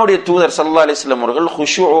 அல்லாஹ்வுடைய தூதர் ஸல்லல்லாஹு அலைஹி வஸல்லம் அவர்கள்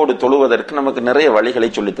ஹுஷூஓடு தொழுவதற்கு நமக்கு நிறைய வழிகளை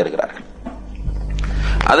சொல்லித் தருகிறார்கள்.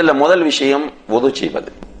 அதுல முதல் விஷயம் வுது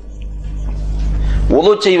செய்வது.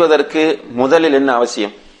 வுது செய்வதற்கு முதலில் என்ன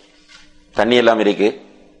அவசியம்? தண்ணி எல்லாம் இருக்கு,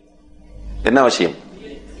 என்ன அவசியம்?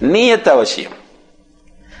 நியத் அவசியம்.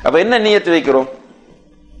 அப்ப என்ன நியத் வைக்கிறோம்?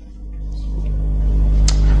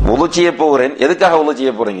 வுது செய்ய போகிறேன். எதுக்காக வுது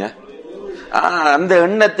செய்ய போறீங்க? அந்த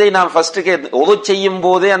எண்ணத்தை நான் ஃபர்ஸ்டுக்கே வுது செய்யும்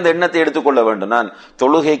போதே அந்த எண்ணத்தை எடுத்துக்கொள்ள வேண்டும். நான்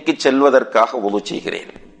தொழுகைக்கு செல்வதற்காக வுது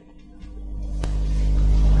செய்கிறேன்.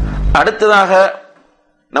 அடுத்ததாக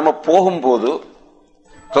நம்ம போகும்போது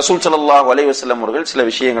ரசூல் ஸல்லல்லாஹு அலைஹி வஸல்லம் அவர்கள் சில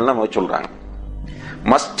விஷயங்கள் நம்ம சொல்றாங்க.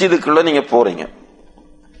 மஸ்ஜிதுக்குள்ள நீங்க போறீங்க,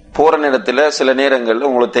 போற நேரத்தில் சில நேரங்கள்ல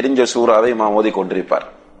உங்களுக்கு தெரிஞ்ச சூறாவை இமாம் ஓதி கொண்டிருப்பார்.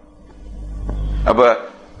 அப்ப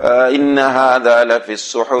இன்ன ஹாதா லஃபி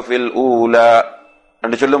ஸுஹுஃபில் ஊலா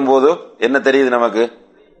என்று சொல்லும் போது என்ன தெரியுது? நமக்கு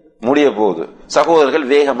முடிய போகுது. சகோதரர்கள்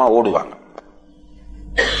வேகமா ஓடுவாங்க,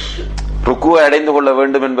 ருக்குவை அடைந்து கொள்ள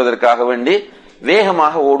வேண்டும் என்பதற்காக வேண்டி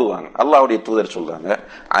வேகமாக ஓடுவாங்க. அல்லாஹ்வுடைய தூதர் சொல்றாங்க,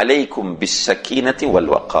 அலைக்கும் பிஸ்ஸகீனத்தி வல்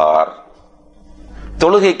வகார்,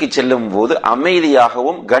 தொழுகைக்கு செல்லும் போது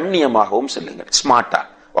அமைதியாகவும் கண்ணியமாகவும் செல்லுங்கள். ஸ்மார்ட்டா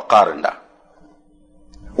வகாருண்டா,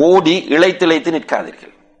 ஓடி இளைத்து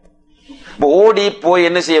நிற்காதீர்கள். ஓடி போய்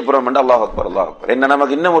என்ன செய்ய போறோம்? அல்லாஹ் அக்பர் அல்லாஹ் அக்பர். என்ன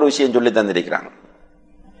நமக்கு இன்னும் ஒரு விஷயம் சொல்லி தந்திருக்கிறாங்க.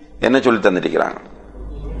 என்ன சொல்லி தந்திருக்கிறாங்க?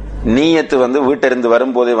 நீயத்து வீட்டிலிருந்து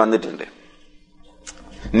வரும்போதே வந்துட்டு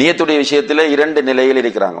நியத்துடைய விஷயத்துல 2 நிலையில்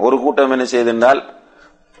இருக்கிறாங்க. ஒரு கூட்டம் என்ன செய்தால்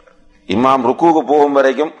இமாம் ருக்குவுக்கு போகும்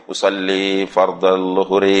வரைக்கும் உஸல்லி ஃபர்தல்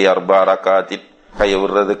லுஹ்ரி 4 ரகாத்தின் கையை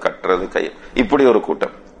விடுறது கட்டுறது கை, இப்படி ஒரு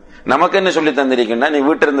கூட்டம். நமக்கு என்ன சொல்லி தந்திருக்குன்னா நீ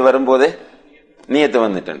வீட்டிலிருந்து வரும்போதே நியத்து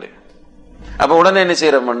வந்துட்டு. அப்ப உடனே என்ன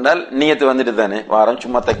செய்யறோம் என்றால் நியத்து வந்துட்டு தானே வாரம்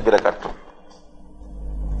சும்மா தக்பீரை கட்டுறோம்.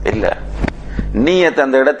 இல்ல, நியத்து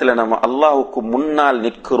அந்த இடத்துல நம்ம அல்லாஹ்வுக்கு முன்னால்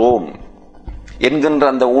நிற்கிறோம் என்கின்ற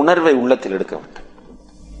அந்த உணர்வை உள்ளத்தில் எடுக்க வேண்டும்.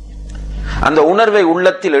 அந்த உணர்வை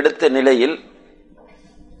உள்ளத்தில் எடுத்த நிலையில்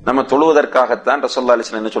நம்ம தொழுவதற்காகத்தான் ரசூலுல்லாஹி அலைஹி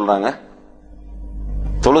வஸல்லம் என்ன சொல்றாங்க,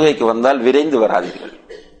 தொழுகைக்கு வந்தால் விரைந்து வராதீர்கள்,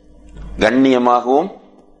 கண்ணியமாகவும்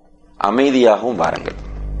அமைதியாகவும் வாருங்கள்.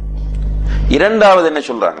 இரண்டாவது என்ன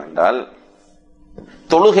சொல்றாங்க என்றால்,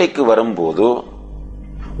 தொழுகைக்கு வரும்போது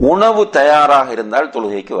உணவு தயாராக இருந்தால்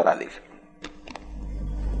தொழுகைக்கு வராதீர்கள்.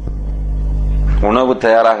 உணவு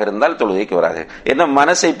தயாராக இருந்தால் தொழுகைக்கு வராதீர்கள். என்ன,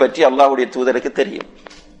 மனசை பற்றி அல்லாஹ்வுடைய தூதருக்கு தெரியும்.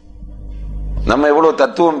 நம்ம எவ்வளவு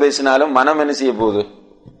தத்துவம் பேசினாலும் மனம் என்ன செய்ய போகுது?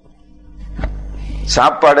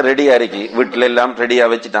 சாப்பாடு ரெடியா இருக்கு, வீட்டுல எல்லாம் ரெடியா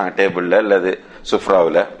வச்சுட்டாங்க, டேபிள்ல அல்லது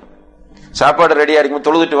சுப்ராவில சாப்பாடு ரெடியா இருக்கும்.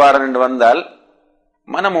 தொழுதுட்டு வாரன்னு வந்தால்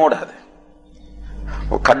மனம் ஓடாது.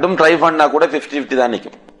 கடும் ட்ரை பண்ணா கூட 50-50 தான்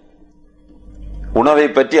நிற்கும். உணவை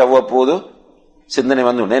பற்றி அவ்வப்போது சிந்தனை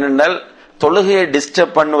வந்து, ஏனென்றால் தொழுகையை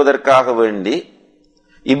டிஸ்டர்ப் பண்ணுவதற்காக வேண்டி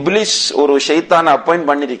இப்லிஸ் ஒரு ஷைத்தானை அப்பாயிண்ட்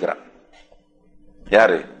பண்ணிருக்கிறான்.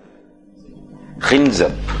 யாரு?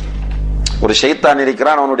 ஹின்சப். ஒரு ஷைத்தான்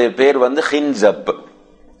இருக்கிறான், அவனுடைய பேர் வந்து ஹின்சப்.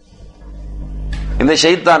 இந்த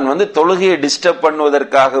ஷைத்தான் வந்து தொழுகையை டிஸ்டர்ப்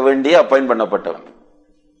பண்ணுவதற்காக வேண்டிய அப்பாயிண்ட் பண்ணப்பட்டவன்.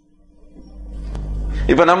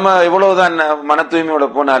 இப்ப நம்ம எவ்வளவுதான் மன தூய்மையோட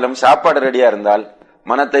போனாலும் சாப்பாடு ரெடியா இருந்தால்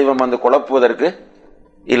மனத்தைவம் வந்து குழப்புவதற்கு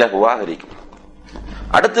இலகுவாக இருக்கும்.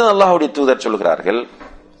 அடுத்து அல்லாஹ்வுடைய தூதர் சொல்கிறார்கள்,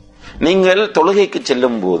 நீங்கள் தொழுகைக்கு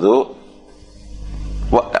செல்லும் போது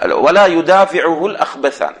வலா யுதாஃபிஉல்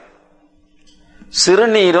அஹ்பஸான்,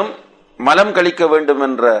 சிறுநீரும் மலம் கழிக்க வேண்டும்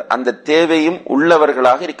என்ற அந்த தேவையும்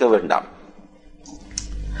உள்ளவர்களாக இருக்க வேண்டாம்.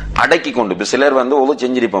 அடக்கி கொண்டு, இப்ப சிலர் வந்து ஒழு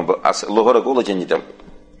செஞ்சிருப்போம், லுஹருக்கு ஒழு செஞ்சிட்டோம்,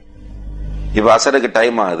 இப்ப அசருக்கு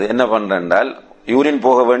டைம் ஆகுது, என்ன பண்றால் யூரின்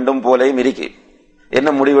போக வேண்டும் போலையும் இருக்கு, என்ன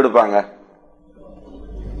முடிவெடுப்பாங்க?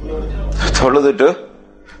 தொழுதுட்டு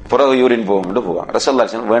பிறகு யூரின் போக போவாங்க.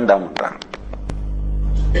 ரசூலுல்லாஹி வேண்டாம்ன்றாங்க.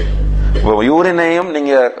 யூரினையும்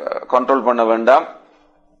நீங்க கண்ட்ரோல் பண்ண வேண்டாம்,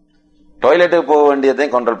 டாய்லெட்டுக்கு போக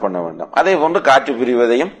வேண்டியதையும் கண்ட்ரோல் பண்ண வேண்டாம், அதே போன்று காற்று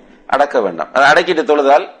பிரிவதையும் அடக்க வேண்டாம். அதை அடக்கிட்டு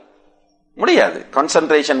தொழுதால் முடியாது.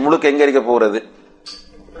 கான்சென்ட்ரேஷன் முழுக்க எங்க இருக்க போறது?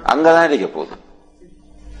 அங்கதான் இருக்க போகுது.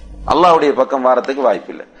 அல்லாஹ்வுடைய பக்கம் வாரத்துக்கு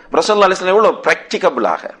வாய்ப்பில்லை. ரசூலுல்லாஹி அலைஹி வஸல்லம் எவ்வளவு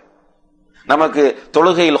பிராக்டிகபிளாக நமக்கு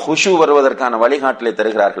தொழுகையில் ஹுஷு வருவதற்கான வழிகாட்டலை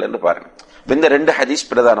தருகிறார்கள் என்று பாருங்க. இந்த 2 ஹதீஸ்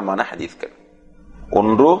பிரதானமான ஹதீஸ்கள்.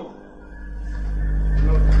 ஒன்று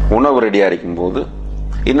உணவு ரெடியா இருக்கும் போது,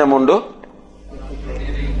 இன்னும் ஒன்று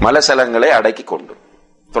மலசலங்களை அடக்கி கொண்டு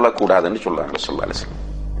தொழக்கூடாதுன்னு சொல்றாங்க ரசூலுல்லாஹி அலைஹி வஸல்லம்.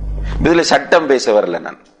 இதுல சட்டம் பேச வரல,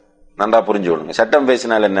 நான் நன்றா புரிஞ்சு கொள்ளுங்க. சட்டம்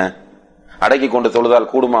பேசினால் என்ன? அடக்கி கொண்டு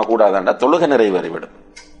தொழுதால் கூடுமா கூடாதாண்டா, தொழுகை நிறைவேறிவிடும்.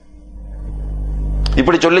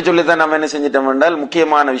 இப்படி சொல்லி சொல்லித்தான் நம்ம என்ன செஞ்சிட்டோம் என்றால்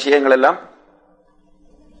முக்கியமான விஷயங்கள் எல்லாம்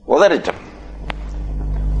உதறிட்டோம்.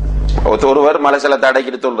 ஒருவர் மலசலத்தை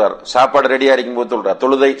அடக்கிட்டு சொல்றார், சாப்பாடு ரெடியா இருக்கும் போது சொல்றார்,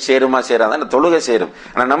 தொழுகை சேருமா சேராத? தொழுகை சேரும்.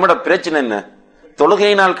 ஆனா நம்மட பிரச்சனை என்ன?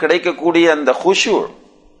 தொழுகையினால் கிடைக்கக்கூடிய அந்த ஹுஷு,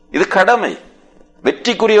 இது கடமை,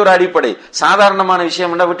 வெற்றிக்குரிய ஒரு அடிப்படை. சாதாரணமான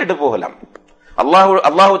விஷயம் விட்டுட்டு போகலாம்.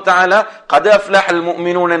 அல்லாஹு தஆலா கத் அஃப்லஹல்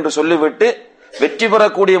முஃமினூன் என்று சொல்லிவிட்டு வெற்றி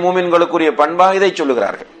பெறக்கூடிய மூமின்களுக்குரிய பண்பாக இதை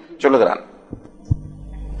சொல்லுகிறான்.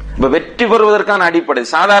 வெற்றி பெறுவதற்கான அடிப்படை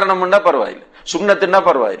சாதாரணம் பரவாயில்லை, சுன்னத்துன்னா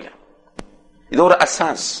பரவாயில்லை, இது ஒரு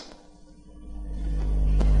அசாஸ்.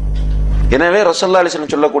 எனவே ரசூலுல்லாஹி அலைஹி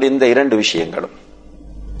வஸல்லம் சொல்லக்கூடிய இந்த 2 விஷயங்களும்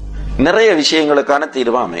நிறைய விஷயங்களுக்கான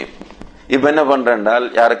தீர்வு அமையும். இப்ப என்ன பண்றால்,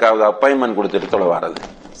 யாருக்காவது அப்பாயின்மெண்ட் கொடுத்துட்டு தொலை வராது,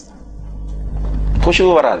 குஷு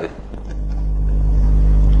வராது.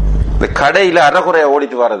 இந்த கடையில அறகுறையா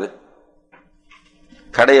ஓடிட்டு வர்றது,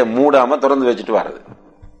 கடையை மூடாம திறந்து வச்சுட்டு வர்றது,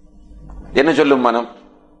 என்ன சொல்லும் மனம்?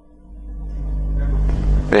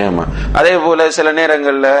 வேகமா. அதே போல சில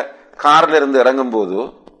நேரங்கள்ல கார்ல இருந்து இறங்கும் போது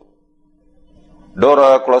டோரை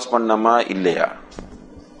க்ளோஸ் பண்ணமா இல்லையா?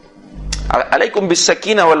 அலைக்கும்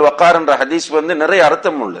பிஸ்ஸக்கீன வல் வக்கார் என்ற ஹதீஸ் வந்து நிறைய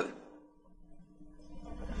அர்த்தம் உள்ளது.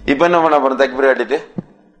 இப்ப என்ன பண்ண போறோம்? தக்பீர் கட்டிட்டு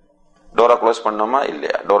டோரை க்ளோஸ் பண்ணோமா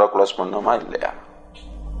இல்லையா, டோரை க்ளோஸ் பண்ணோமா இல்லையா?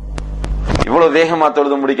 இவ்வளவு வேகமா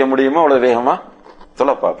தொழுது முடிக்க முடியுமோ அவ்வளவு வேகமா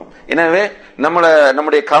தொலை பார்ப்போம். எனவே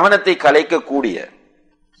நம்முடைய கவனத்தை கலைக்கக்கூடிய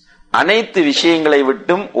அனைத்து விஷயங்களை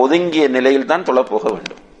விட்டும் ஒதுங்கிய நிலையில் தான் தொலை போக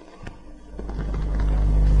வேண்டும்.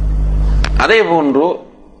 அதே போன்று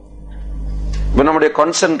நம்முடைய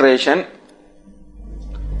கான்சென்ட்ரேஷன்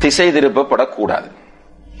திசை திருப்பப்படக்கூடாது.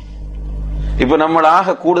 இப்ப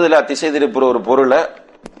நம்மளாக கூடுதலா திசை திருப்புற ஒரு பொருளை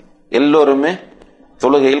எல்லோருமே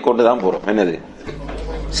தொழுகையில் கொண்டுதான் போறோம். என்னது?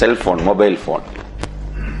 Cellphone, mobile phone.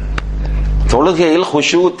 தொழுகையில்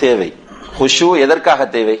ஹுஷூ தேவை. ஹுஷூ எதற்காக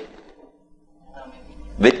தேவை?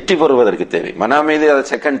 வெற்றி பெறுவதற்கு தேவை. மனமீது அது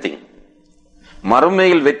செகண்ட் திங்.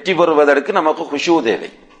 மறுமையில் வெற்றி பெறுவதற்கு நமக்கு ஹுஷூ தேவை.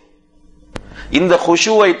 இந்த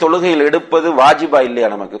ஹுஷூவை தொழுகையில் எடுப்பது வாஜிபா இல்லையா?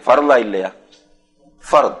 நமக்கு ஃபர்லா இல்லையா?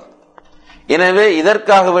 ஃபர்த். எனவே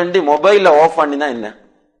இதற்காக வேண்டி மொபைல ஆஃப் பண்ணினா என்ன?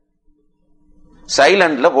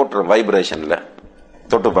 சைலண்ட்ல போட்டுரும், வைப்ரேஷன்ல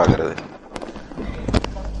தொட்டு பார்க்கிறது.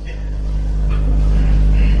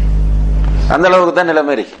 அந்த அளவுக்கு தான்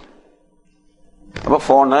நிலைமை. அப்ப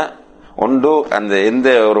போன ஒன்று அந்த எந்த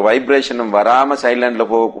ஒரு வைப்ரேஷனும் வராம சைலண்ட்ல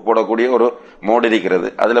போடக்கூடிய ஒரு மோடு இருக்கிறது,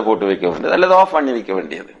 அதுல போட்டு வைக்க வேண்டியது, அல்லது ஆஃப் பண்ணி வைக்க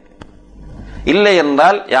வேண்டியது. இல்லை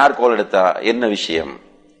என்றால் யார் கோல் எடுத்தா, என்ன விஷயம்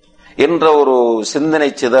என்ற ஒரு சிந்தனை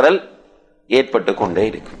சிதறல் ஏற்பட்டு கொண்டே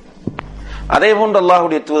இருக்கும். அதே போன்று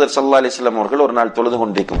அல்லாஹ்வுடைய தூதர் ஸல்லல்லாஹு அலைஹி வஸல்லம் அவர்கள் ஒரு நாள் தொழுது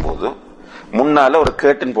கொண்டிருக்கும் போது முன்னால ஒரு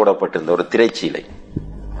கேர்டன் போடப்பட்டிருந்த ஒரு திரைச்சீலை.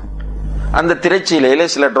 அந்த திரைச்சீலையில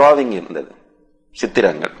சில டிராவிங் இருந்தது,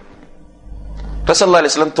 சித்திரங்கள். ஸல்லல்லாஹு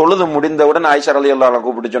அலைஹி வஸல்லம் தொழுது முடிந்தவுடன் ஆயிஷா ரலியல்லாஹு அன்ஹா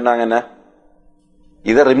கூப்பிட்டு சொன்னாங்க, என்ன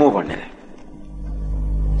இதை ரிமூவ் பண்ணிடு,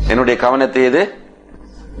 என்னுடைய கவனத்தை இது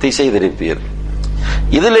திசை திருப்பியது.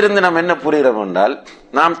 இதிலிருந்து நாம் என்ன புரிகிறோம் என்றால்,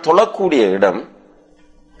 நாம் தொழக்கூடிய இடம்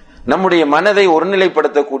நம்முடைய மனதை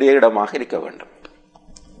ஒருநிலைப்படுத்தக்கூடிய இடமாக இருக்க வேண்டும்.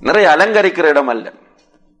 நிறைய அலங்கரிக்கிற இடம் அல்ல.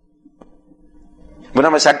 இப்ப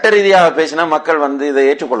நம்ம சட்ட ரீதியாக பேசினா மக்கள் இதை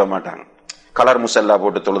ஏற்றுக்கொள்ள மாட்டாங்க. கலர் முசல்லா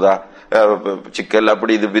போட்டு தொழுதா சிக்கல்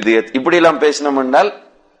அப்படி இது இப்படி எல்லாம் பேசினோம் என்றால்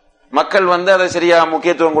மக்கள் அதை சரியா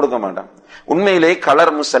முக்கியத்துவம் கொடுக்க மாட்டாங்க. உண்மையிலே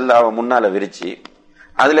கலர் முசல்லாவை முன்னால விரிச்சு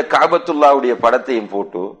அதுல காபத்துல்லாவுடைய படத்தையும்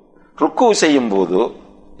போட்டு ருக்கு செய்யும் போது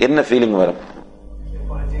என்ன ஃபீலிங் வரும்?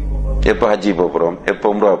 எப்ப ஹஜ்ஜி போறோம், எப்ப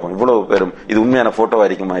உம்ரா போறோம், இவ்வளவு பேரும் இது உண்மையான போட்டோவா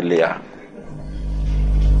இருக்குமா இல்லையா?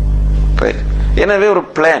 எனவே ஒரு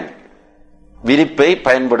பிளான், விரிப்பை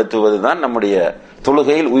பயன்படுத்துவதுதான் நம்முடைய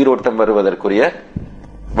தொழுகையில் உயிரோட்டம் வருவதற்குரிய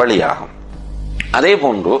வழியாகும். அதே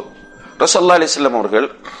போன்று ரசூலுல்லாஹி அலைஹி வஸல்லம் அவர்கள்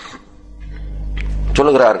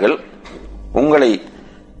சொல்லுகிறார்கள், உங்களை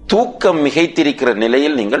தூக்கம் மிகைத்திருக்கிற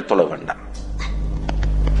நிலையில் நீங்கள் தொழ வேண்டாம்.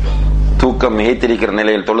 தூக்கம் மிகைத்திருக்கிற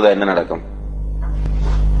நிலையில் தொழுதா என்ன நடக்கும்?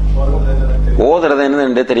 ஓதுறது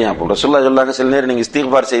என்னன்னு தெரியும். ரசூலுல்லாஹி சொல்லாங்க, சில நேரம் நீங்க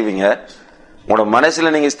இஸ்திக்பார் செய்வீங்க, உங்களோட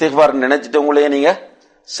மனசுல நீங்க இஸ்திக்பார் நினைச்சிட்டு உங்களையே நீங்க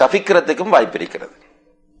சபிக்கிறதுக்கும் வாய்ப்பு இருக்கிறது.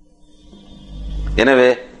 எனவே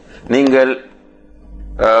நீங்கள்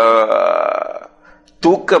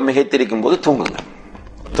தூக்கம் மிகைத்திருக்கும் போது தூங்குங்க,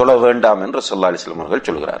 தொழ வேண்டாம் என்று ஸல்லல்லாஹு அலைஹி வஸல்லம் அவர்கள்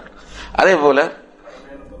சொல்கிறார்கள். அதே போல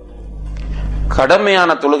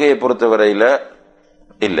கடமையான தொழுகையை பொறுத்தவரையில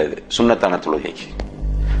இல்லை, இது சுன்னத்தான தொழுகைக்கு.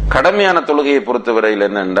 கடமையான தொழுகையை பொறுத்தவரையில்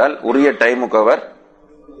என்னென்றால் உரிய டைமுக்கு அவர்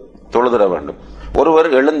தொழுதிட வேண்டும். ஒருவர்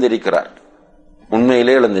எழுந்திருக்கிறார்,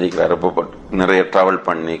 உண்மையிலே எழுந்திருக்கிறார், நிறைய டிராவல்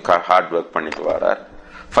பண்ணி ஹார்ட் ஒர்க் பண்ணிட்டு வரார்,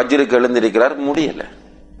 ஃபஜ்ருக்கு எழுந்திருக்கிறார், முடியல.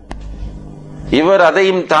 இவர்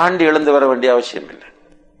அதையும் தாண்டி எழுந்து வர வேண்டிய அவசியம் இல்லை.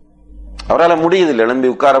 அவரால் முடியுதில்லை, எழும்பி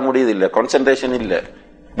உட்கார முடியுதில்லை, கான்சென்ட்ரேஷன் இல்லை,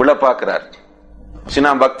 விழ பார்க்கிறார்.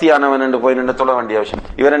 சினா பக்தியானவன் என்று போய் நின்று தொழ வேண்டிய அவசியம்.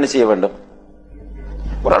 இவர் என்ன செய்ய வேண்டும்?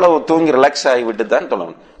 ஓரளவு தூங்கி ரிலாக்ஸ் ஆகிவிட்டு தான்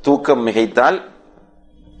தொழணும். தூக்கம் மிகைத்தால்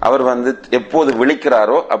அவர் எப்போது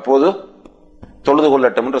விழிக்கிறாரோ அப்போது தொழுது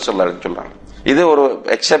கொள்ளட்டும் என்று சொல்றாங்க. இது ஒரு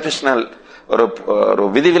எக்ஸெப்ஷனல், ஒரு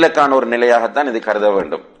விதிவிலக்கான ஒரு நிலையாகத்தான் இது கருத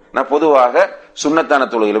வேண்டும். நான் பொதுவாக சுன்னத்தான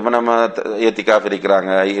தொழுகையில், இப்ப நம்ம ஏத்திகாஃப்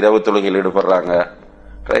இருக்கிறாங்க, இரவு தொழுகையில் ஈடுபடுறாங்க,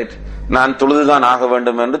 ரைட், நான் தொழுதுதான் ஆக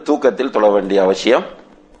வேண்டும் என்று தூக்கத்தில் தொழ வேண்டிய அவசியம்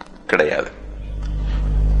கிடையாது.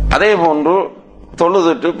 அதே போன்று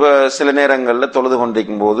தொழுதுட்டு இப்ப சில நேரங்கள்ல தொழுது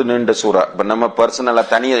கொண்டிருக்கும் போது நீண்ட சூறா, இப்ப நம்ம பர்சனலா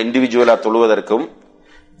தனியா இண்டிவிஜுவலா தொழுவதற்கும்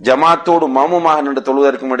ஜமாத்தோடு மௌமுமாக நின்று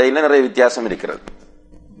தொழுவதற்கும் இடையில நிறைய வித்தியாசம் இருக்கிறது.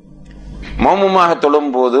 மௌமுமாக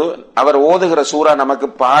தொழும் போது அவர் ஓதுகிற சூறா நமக்கு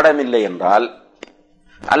பாடம் இல்லை என்றால்,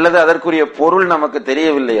 அல்லது அதற்குரிய பொருள் நமக்கு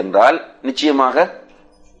தெரியவில்லை என்றால் நிச்சயமாக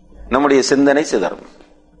நம்முடைய சிந்தனை சிதறும்.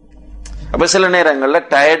 அப்ப சில நேரங்கள்ல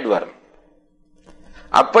டயர்ட் வரும்.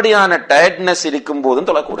 அப்படியான டயர்ட்னஸ் இருக்கும் போதும்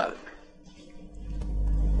தொழக்கூடாது.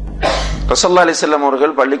 ரசூலுல்லாஹி அலைஹி வஸல்லம்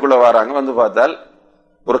அவர்கள் பள்ளிக்குள்ள வராங்க, பார்த்தால்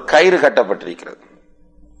ஒரு கயிறு கட்டப்பட்டிருக்கிறது.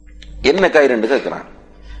 என்ன கயிறு என்று கேட்கிறாங்க.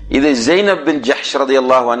 இது ஜைனப் பின் ஜஹ்ஷ்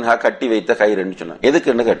ரலியல்லாஹு அன்ஹா கட்டி வைத்த கயிறு என்று சொன்னாங்க.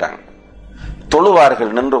 எதுக்குன்னு கேட்டாங்க.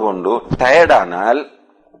 தொழுவார்கள் நின்று கொண்டு, டயர்டானால்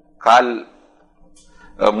கால்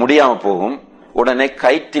முடியாம போகும், உடனே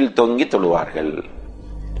கயிற்றில் தொங்கி தொழுவார்கள்.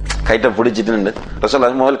 கயிற்றை பிடிச்சிட்டு நின்று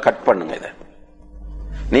ரசூலுல்லாஹி முதல் கட் பண்ணுங்க. இதை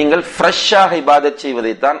நீங்கள் ஃப்ரெஷ்ஷாக இபாதத்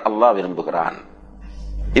செய்வதைத்தான் அல்லாஹ் விரும்புகிறான்.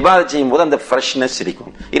 இபாதத் செய்யும் போது அந்த ஃப்ரெஷ்னஸ்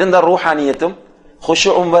இருக்கும், இருந்தா ரூஹானியத்தும்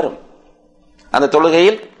ஹுஷூவும் வரும், அந்த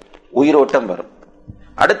தொழுகையில் உயிரோட்டம் வரும்.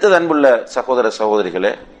 அடுத்தது அன்புள்ள சகோதர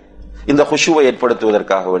சகோதரிகளே, இந்த குஷுவை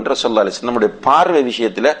ஏற்படுத்துவதற்காக என்று ரசூலுல்லாஹி அலைஹி வஸல்லம் நம்முடைய பார்வை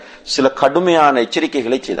விஷயத்துல சில கடுமையான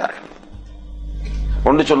எச்சரிக்கைகளை செய்தார்கள்.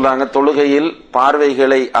 ஒன்று சொல்றாங்க, தொழுகையில்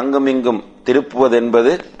பார்வைகளை அங்குமிங்கும் திருப்புவது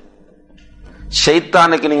என்பது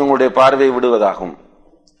ஷைத்தானுக்கு நீங்க உங்களுடைய பார்வையை விடுவதாகும்.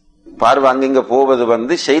 பார்வை அங்கிங்க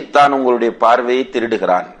போவது ஷைத்தான் உங்களுடைய பார்வையை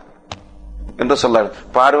திருடுகிறான் என்று சொல்றாரு.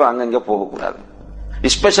 பார்வை அங்கங்க போகக்கூடாது,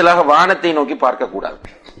 ஸ்பெஷலாக வானத்தை நோக்கி பார்க்க கூடாது.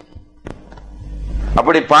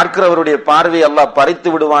 அப்படி பார்க்கிறவருடைய பார்வை அல்லாஹ் பறித்து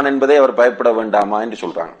விடுவான் என்பதை அவர் பயப்பட வேண்டாமா என்று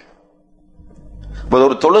சொல்றாங்க.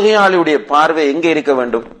 ஒரு தொழுகையாளியுடைய பார்வை எங்க இருக்க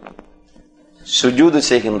வேண்டும்? சுஜூது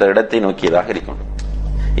செய்கின்ற இடத்தை நோக்கியதாக இருக்கும்.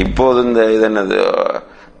 இப்போது இந்த இதனது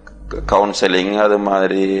கவுன்சிலிங் அது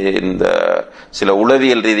மாதிரி இந்த சில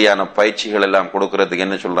உளவியல் ரீதியான பயிற்சிகள் எல்லாம் கொடுக்கறதுக்கு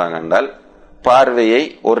என்ன சொல்றாங்க என்றால், பார்வையை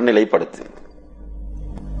ஒருநிலைப்படுத்து.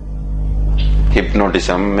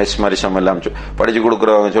 ஹிப்னோட்டிசம், மெஸ்மரிசம் எல்லாம் படிச்சு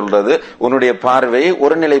கொடுக்கிறவங்க சொல்றது, உன்னுடைய பார்வையை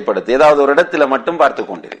ஒருநிலைப்படுத்து, ஏதாவது ஒரு இடத்துல மட்டும் பார்த்து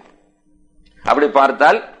கொண்டிரு. அப்படி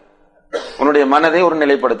பார்த்தால் உன்னுடைய மனதை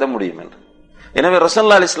ஒருநிலைப்படுத்த முடியும் என்று. எனவே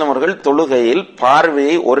ரசூலுல்லாஹி அலைஹி வஸல்லம் அவர்கள் தொழுகையில்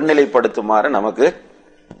பார்வையை ஒருநிலைப்படுத்துமாறு நமக்கு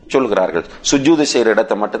சொல்கிறார்கள். சுஜூது செய்யற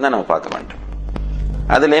இடத்தை மட்டும்தான் நம்ம பார்க்க வேண்டும்.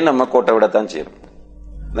 அதுல நம்ம கோட்டை விடத்தான் செய்யணும்.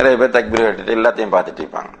 நிறைய பேர் தக்பீர் கட்டிட்டு எல்லாத்தையும் பார்த்துட்டு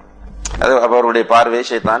இருப்பாங்க. அது அவருடைய பார்வையை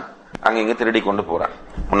ஷைத்தான் அங்க திருடி கொண்டு போறான்.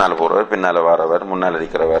 முன்னால போறவர், பின்னால வாரவர், முன்னால்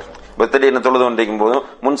இருக்கிறவர். திடீர்னு தொழுது கொண்டிருக்கும் போதும்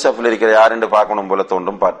முன்சஃபில் இருக்கிற யாருன்னு பார்க்கணும் போல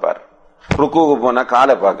தோன்றும் பார்ப்பார். ருக்குவுக்கு போனா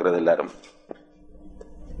காலை பார்க்கறது எல்லாரும்.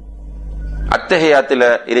 அத்தஹியாத்துல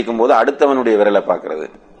இருக்கும் போது அடுத்தவனுடைய விரலை பார்க்கிறது.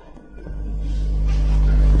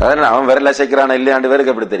 அவன் விரல சேர்க்கிறான இல்லையாண்டு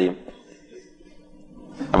பேருக்கு எப்படி தெரியும்?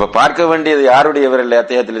 அப்ப பார்க்க வேண்டியது யாருடைய விரல்?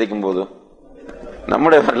 அத்தஹியாத்தில் இருக்கும் போது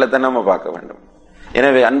நம்முடைய விரலை தான் நம்ம பார்க்க வேண்டும்.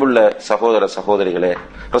 எனவே அன்புள்ள சகோதர சகோதரிகளே,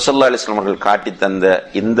 ரசூலுல்லாஹி அலைஹி வஸல்லம் அவர்கள் காட்டி தந்த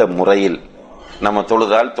இந்த முறையில் நம்ம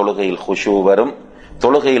தொழுதால் தொழுகையில் குஷூ வரும்.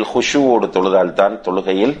 தொழுகையில் குஷூவோடு தொழுதால் தான்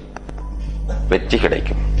தொழுகையில் வெற்றி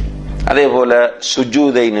கிடைக்கும். அதே போல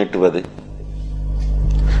சுஜூதை நீட்டுவது,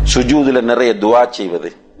 சுஜூதுல நிறைய துஆ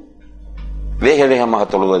செய்வது, வேக வேகமாக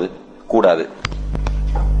தொழுவது கூடாது.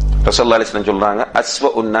 ரசூலுல்லாஹி அலைஹி வஸல்லம் சொல்றாங்க,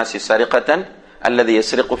 அஸ்வஉன் நாஸி ஸரிகத்தன் அல்லதி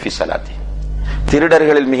யஸ்ரிகு ஃபீ ஸலாத்தி.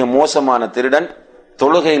 திருடர்களில் மிக மோசமான திருடன்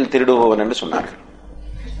தொழுகையில் திருடுபவன் என்று சொன்னார்கள்.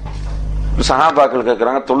 சஹாபாக்கள்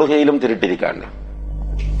கேட்கிறாங்க, தொழுகையிலும் திருட்டிருக்காங்க.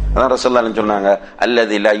 அதான் ரசூலுல்லாஹி அலைஹி சொன்னாங்க,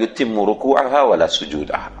 அல்லதி லா யுத்திம்மு ருகூஅஹா வலா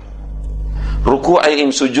சுஜூதஹா.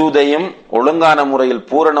 ருகூஅையும் சுஜூதையும் ஒழுங்கான முறையில்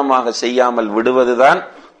பூரணமாக செய்யாமல் விடுவதுதான்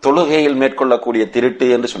தொழுகையில் மேற்கொள்ளக்கூடிய திருட்டு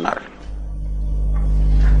என்று சொன்னார்கள்.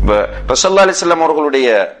 ரசூலுல்லாஹி அலைஹி வஸல்லம் அவர்களுடைய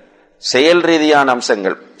செயல் ரீதியான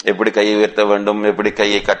அம்சங்கள், எப்படி கையை உயர்த்த வேண்டும், எப்படி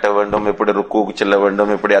கையை கட்ட வேண்டும், எப்படி ருக்குவுக்கு செல்ல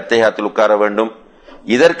வேண்டும், எப்படி அத்தஹியாத்தில் உட்கார வேண்டும்,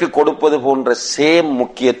 இதற்கு கொடுப்பது போன்ற சேம்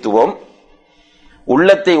முக்கியத்துவம்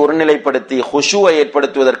உள்ளத்தை ஒருநிலைப்படுத்தி ஹுஷூவை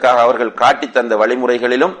ஏற்படுத்துவதற்காக அவர்கள் காட்டி தந்த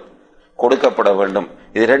வழிமுறைகளிலும் கொடுக்கப்பட வேண்டும்.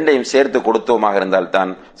 இது ரெண்டையும் சேர்த்து கொடுத்தோமாக இருந்தால்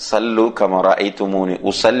தான் சல்லு கமரா ஐதுமூனி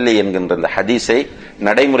உசல்லி என்கின்ற இந்த ஹதீஸை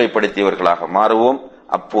நடைமுறைப்படுத்தியவர்களாக மாறுவோம்.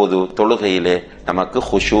 அப்போது தொழுகையிலே நமக்கு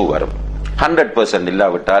ஹுஷூ வரும். 100%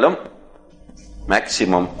 இல்லாவிட்டாலும்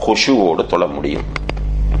மேக்சிமம் ஹுஷூவோடு தொழ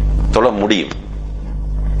முடியும்.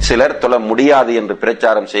 சிலர் தொழ முடியாது என்று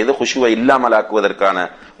பிரச்சாரம் செய்து ஹுஷூவை இல்லாமல் ஆக்குவதற்கான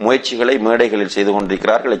முயற்சிகளை மேடைகளில் செய்து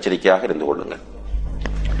கொண்டிருக்கிறார்கள். எச்சரிக்கையாக இருந்து கொள்ளுங்கள்.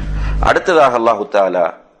 அடுத்ததாக அல்லாஹு தஆலா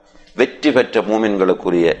வெற்றி பெற்ற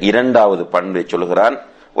மூமின்களுக்குரிய இரண்டாவது பண்பை சொல்கிறான்,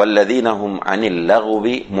 வல்லதீனஹும் அனில்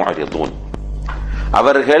லகுவி முஅரிதூன்.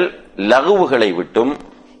 அவர்கள் லகுவுகளை விட்டும்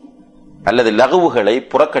அல்லது லகுவுகளை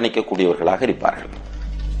புறக்கணிக்கக்கூடியவர்களாக இருப்பார்கள்.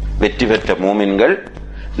 வெற்றி பெற்ற மூமின்கள்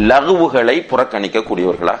லகுவுகளை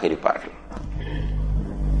புறக்கணிக்கக்கூடியவர்களாக இருப்பார்கள்.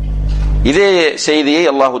 இதே செய்தியை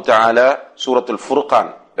அல்லாஹு தஆலா சூரத்துல் ஃபுர்கான்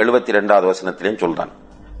 72வது வசனத்திலும் சொல்றான்.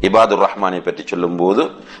 இபாதுர் ரஹ்மானை பற்றி சொல்லும் போது,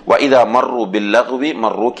 வஇதா மர்ரு பில் லகுவி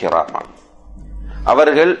மர்ரு கிராமா.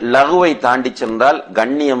 அவர்கள் லகுவை தாண்டி சென்றால்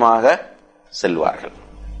கண்ணியமாக செல்வார்கள்.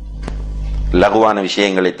 லகுவான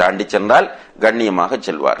விஷயங்களை தாண்டி சென்றால் கண்ணியமாக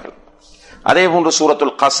செல்வார்கள். அதே போன்று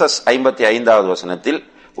சூரத்துல் கஸஸ் 55வது வசனத்தில்,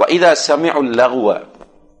 வஇதா சமிஉல் லகுவ,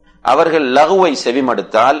 அவர்கள் லகுவை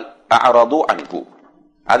செவிமடுத்தால் அஅரது அன்ஹு,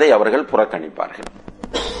 அதை அவர்கள் புறக்கணிப்பார்கள்.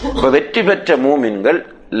 வெற்றி பெற்ற மூமின்கள்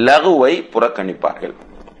லகுவை புறக்கணிப்பார்கள்.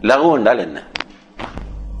 லகு என்றால் என்ன?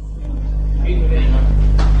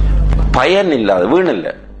 பயன் இல்லாத, வீண் இல்ல,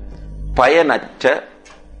 பயனற்ற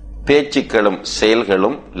பேச்சுக்களும்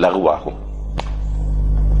செயல்களும் லகுவாகும்.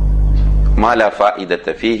 மா லா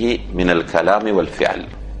ஃபாயிதத ஃபீஹி மினல் கலாமி வல் ஃபிஅல்.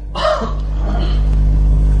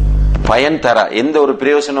 பயன் தர எந்த ஒரு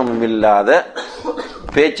பிரயோஜனமும் இல்லாத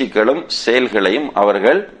பேச்சுக்களும் செயல்களையும்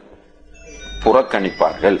அவர்கள்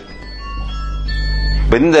புறக்கணிப்பார்கள்.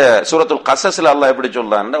 இந்த சூரத்துல் கஸஸ்ல அல்லாஹ் எப்படி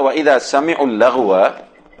சொல்றான்னா, வஇதா சமிஉல் லகுவ,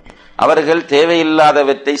 அவர்கள்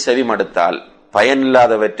தேவையில்லாதவற்றை செவிமடுத்தால்,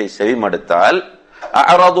 பயனில்லாதவற்றை செவிமடுத்தால்,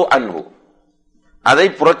 அஅரது அன்ஹு, அதை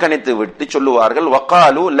புறக்கணித்து விட்டு சொல்லுவார்கள்,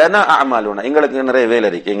 வகாலு லனா அஅமாலுனா, எங்களுக்கு நிறைய வேலை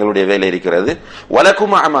இருக்கு, எங்களுடைய வேலை இருக்கிறது,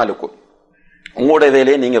 வலக்கும் அஅமாலுக்கும், உங்களுடைய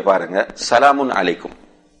வேலையை நீங்க பாருங்க, சலாமுன் அலைக்கும்,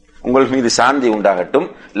 உங்கள் மீது சாந்தி உண்டாகட்டும்,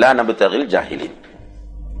 லா நபுதகில் ஜாஹிலின்,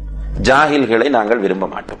 ஜாஹில்களை நாங்கள் விரும்ப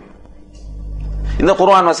மாட்டோம். இந்த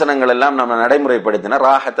குர்ஆன் வசனங்கள் எல்லாம் நம்ம நடைமுறைப்படுத்தின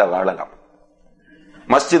ராஹத்தை வாழலாம்.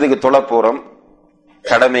 மஸ்ஜிதுக்கு தொழப்போறோம்,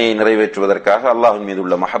 கடமையை நிறைவேற்றுவதற்காக, அல்லாஹ்வின் மீது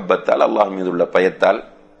உள்ள மஹப்பத்தால், அல்லாஹ்வின் மீது உள்ள பயத்தால்.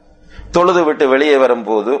 தொழுது விட்டு வெளியே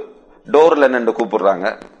வரும்போது டோர்ல நின்று கூப்பிடுறாங்க,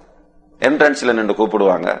 என்ட்ரன்ஸ்ல நின்று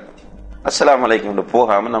கூப்பிடுவாங்க, அஸ்ஸலாமு அலைக்கும்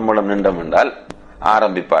போகாம நம்மளும் நின்றோம் என்றால்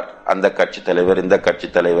ஆரம்பிப்பார் அந்த கட்சி தலைவர் இந்த கட்சி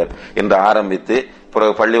தலைவர் என்று ஆரம்பித்து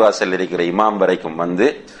பிறகு பள்ளிவாசல் இருக்கிற இமாம் வரைக்கும் வந்து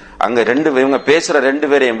அங்க இவங்க பேசுற 2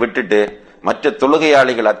 பேரையும் விட்டுட்டு மற்ற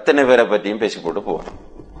தொழுகையாளிகள் அத்தனை பேரை பற்றியும் பேசி போட்டு போவாங்க.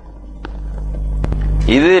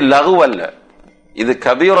 இது லகு அல்ல, இது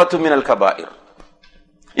கபீரத்து மினல் கபாயிர்,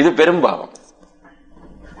 இது பெரும்பாவம்.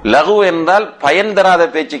 லகு என்றால் பயன் தராத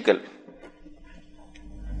பேச்சுக்கள்,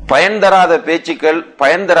 பயன் தராத பேச்சுக்கள்,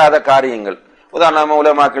 பயன் தராத காரியங்கள். உதாரணமா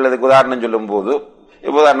உலமாக்கள் அதுக்கு உதாரணம் சொல்லும் போது,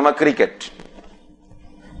 உதாரணமா கிரிக்கெட்,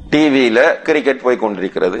 டிவியில கிரிக்கெட் போய்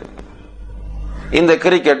கொண்டிருக்கிறது, இந்த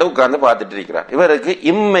கிரிக்கெட்டை உட்கார்ந்து பார்த்துட்டு இருக்கிறார். இவருக்கு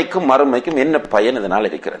இம்மைக்கும் மறுமைக்கும் என்ன பயன் இதனால்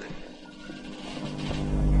இருக்கிறது?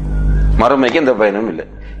 மறுமைக்கு எந்த பயனும் இல்லை.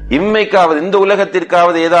 இம்மைக்காவது இந்த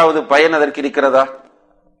உலகத்திற்காவது ஏதாவது பயன் அதற்கு இருக்கிறதா?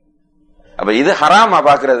 அப்ப இது ஹராமா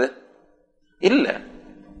பாக்குறது இல்ல,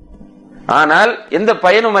 ஆனால் எந்த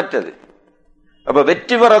பயனும் அற்றது. அப்ப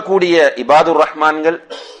வெற்றி பெறக்கூடிய இபாதுர் ரஹ்மான்கள்,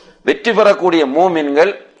 வெற்றி பெறக்கூடிய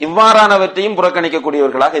மூமின்கள் இவ்வாறானவற்றையும்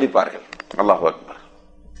புறக்கணிக்கக்கூடியவர்களாக இருப்பார்கள். அல்லாஹு அக்பர்.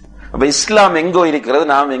 அப்ப இஸ்லாம் எங்கோ இருக்கிறது,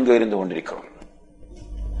 நாம் எங்கோ இருந்து கொண்டிருக்கிறோம்.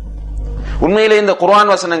 உண்மையிலே இந்த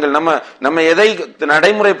குர்ஆன் வசனங்கள் நம்ம எதை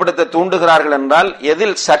நடைமுறைப்படுத்த தூண்டுகிறார்கள் என்றால்,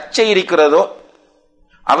 எதில் சர்ச்சை இருக்கிறதோ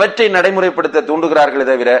அவற்றை நடைமுறைப்படுத்த தூண்டுகிறார்களே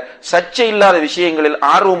தவிர சர்ச்சை இல்லாத விஷயங்களில்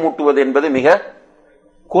ஆர்வம் ஊட்டுவது என்பது மிக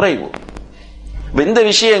குறைவு. இந்த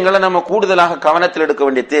விஷயங்களை நம்ம கூடுதலாக கவனத்தில் எடுக்க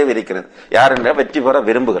வேண்டிய தேவை இருக்கிறது. யார் என்ற வெற்றி பெற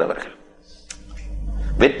விரும்புகிறவர்கள்.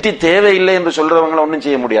 வெற்றி தேவையில்லை என்று சொல்றவங்களை ஒன்றும்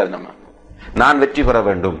செய்ய முடியாது. நான் வெற்றி பெற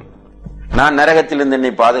வேண்டும், நான் நரகத்திலிருந்து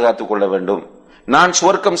என்னை பாதுகாத்துக் கொள்ள வேண்டும், நான்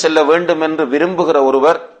சுவர்க்கம் செல்ல வேண்டும் என்று விரும்புகிற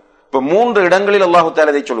ஒருவர் இப்ப 3 இடங்களில் அல்லாஹு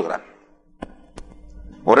தஆலா இதை சொல்கிறான்.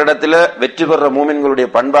 ஒரு இடத்துல வெற்றி பெற மூமின்களுடைய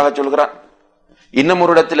பண்பாக சொல்கிறான், இன்னும்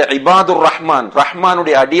ஒரு இடத்துல இபாதுர் ரஹ்மான்,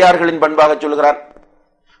 ரஹ்மானுடைய அடியார்களின் பண்பாக சொல்கிறான்.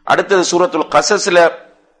 அடுத்தது சூரத்துல் கஸஸ்ல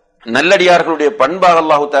நல்லடியார்களுடைய பண்பாக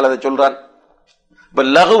அல்லாஹு தஆலா அதை சொல்றான். இப்ப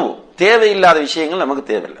லகு தேவையில்லாத விஷயங்கள் நமக்கு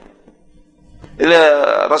தேவையில்லை. இதுல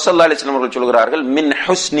ரசூலுல்லாஹி அலைஹி வஸல்லம் அவர்கள் சொல்கிறார்கள், மின்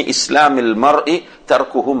ஹுஸ்னி இஸ்லாமில் மர்இ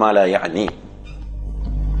தர்குஹு மா லா யஅனி.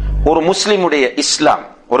 ஒரு முஸ்லிமுடைய இஸ்லாம்,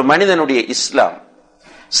 ஒரு மனிதனுடைய இஸ்லாம்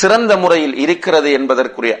சிறந்த முறையில் இருக்கிறது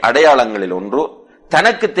என்பதற்குரிய அடையாளங்களில் ஒன்று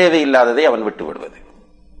தனக்கு தேவையில்லாததை அவன் விட்டு விடுவது.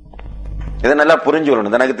 இதை நல்லா புரிஞ்சு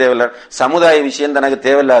கொள்ளணும். தனக்கு தேவையில்ல சமுதாய விஷயம் தனக்கு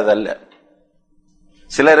தேவையில்லாத அல்ல.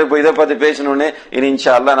 சிலர் இப்ப இதை பத்தி பேசணும்னு இனி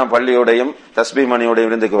இன்ஷா அல்லாஹ் நான் பள்ளியோடையும் தஸ்பீஹ் மணியோடையும்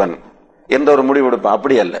இருந்துக்குவேன் என்ற ஒரு முடிவு எடுப்பேன்.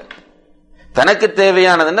 அப்படி அல்ல. தனக்கு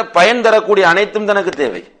தேவையானது என்ன, பயன் தரக்கூடிய அனைத்தும் தனக்கு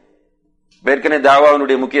தேவை. ஏற்கனவே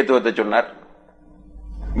தாவாவினுடைய முக்கியத்துவத்தை சொன்னார்.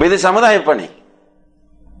 இது சமுதாய பணி.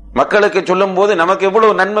 மக்களுக்கு சொல்லும் போது நமக்கு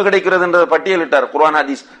எவ்வளவு நன்மை கிடைக்கிறது என்ற பட்டியலிட்டார் குர்ஆன்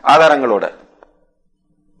ஹதீஸ் ஆதாரங்களோட.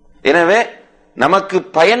 எனவே நமக்கு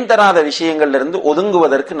பயன் தராத விஷயங்கள்ல இருந்து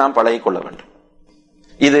ஒதுங்குவதற்கு நாம் பழகிக் கொள்ள வேண்டும்.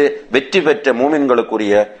 இது வெற்றி பெற்ற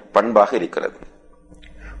மூமின்களுக்குரிய பண்பாக இருக்கிறது.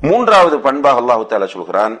 3வது பண்பாக அல்லாஹு தஆலா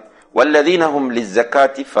சொல்கிறான், வல்லதீனஹும்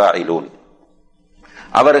லிஸ்ஸகாத்தி ஃபாயிலூன்.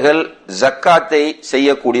 அவர்கள் ஜக்காத்தை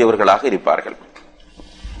செய்யக்கூடியவர்களாக இருப்பார்கள்.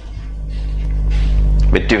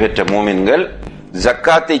 வெற்றி பெற்ற மூமின்கள்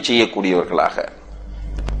ஜக்காத்தை செய்யக்கூடியவர்களாக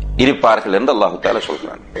இருப்பார்கள் என்று அல்லாஹு தஆலா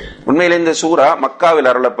சொல்கிறான். உண்மையிலே இந்த சூரா மக்காவில்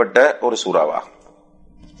அருளப்பட்ட ஒரு சூறாவாகும்.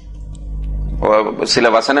 சில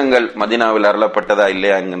வசனங்கள் மதீனாவில் அருளப்பட்டதா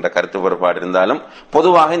இல்லையா என்கின்ற கருத்து வேறுபாடு இருந்தாலும்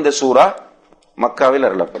பொதுவாக இந்த சூரா மக்காவில்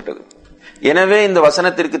அருளப்பட்டது. எனவே இந்த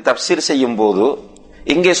வசனத்திற்கு தப்சீர் செய்யும் போது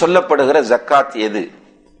இங்கே சொல்லப்படுகிற ஜக்காத் எது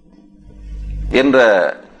என்ற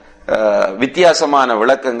வித்தியாசமான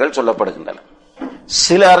விளக்கங்கள் சொல்லப்படுகின்றன.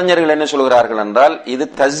 சில அறிஞர்கள் என்ன சொல்கிறார்கள் என்றால், இது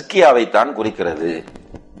தஸ்கியாவை தான் குறிக்கிறது.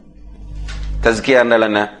 தஸ்கியா என்றால்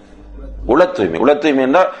என்ன? உள தூய்மை. உள தூய்மை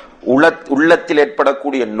என்றால் உள்ளத்தில்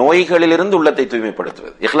ஏற்படக்கூடிய நோய்களிலிருந்து உள்ளத்தை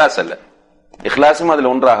தூய்மைப்படுத்துவது. இஹ்லாஸ் அல்ல, இஹ்லாஸும்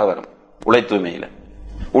அதில் ஒன்றாக வரும். உள தூய்மையில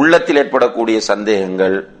உள்ளத்தில் ஏற்படக்கூடிய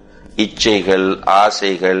சந்தேகங்கள், இச்சைகள்,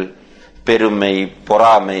 ஆசைகள், பெருமை,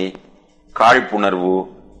 பொறாமை, காழ்ப்புணர்வு,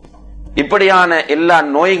 இப்படியான எல்லா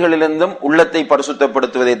நோய்களிலிருந்தும் உள்ளத்தை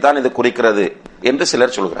பரிசுத்தப்படுத்துவதைத்தான் இது குறிக்கிறது என்று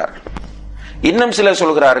சிலர் சொல்கிறார்கள். இன்னும் சிலர்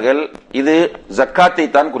சொல்கிறார்கள் இது ஜக்காத்தை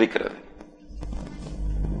தான் குறிக்கிறது.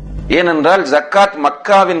 ஏனென்றால் ஜக்காத்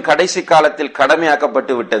மக்காவின் கடைசி காலத்தில்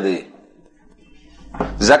கடமையாக்கப்பட்டு விட்டது.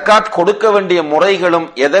 ஜக்காத் கொடுக்க வேண்டிய முறைகளும்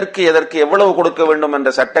எதற்கு எவ்வளவு கொடுக்க வேண்டும் என்ற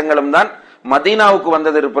சட்டங்களும் தான் மதீனாவுக்கு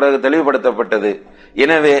வந்ததற்கு பிறகு தெளிவுபடுத்தப்பட்டது.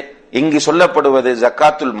 எனவே இங்கு சொல்லப்படுவது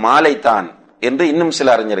ஜக்காத்துல் மாலை தான் என்று இன்னும்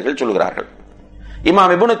சில அறிஞர்கள் சொல்கிறார்கள்.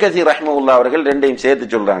 இமாம் இப்னு கஸீர் ரஹ்மத்துல்லாஹி அவர்கள் ரெண்டையும் சேர்த்து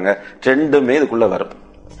சொல்றாங்க. ரெண்டுமே இதுக்குள்ள வரும்.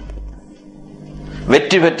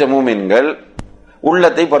 வெற்றி பெற்ற மூமின்கள்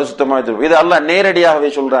உள்ளத்தை பரிசுத்தமாக வைத்திருப்பார்கள். இது அல்லாஹ் நேரடியாகவே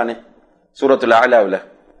சொல்றானே சூரத்துல் அலாவுல.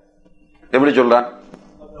 எப்படி சொல்றான்?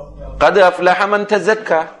 கத் அஃப்லஹ மன்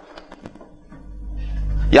தஸக்கா.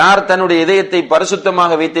 யார் தன்னுடைய இதயத்தை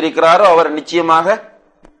பரிசுத்தமாக வைத்திருக்கிறாரோ அவர் நிச்சயமாக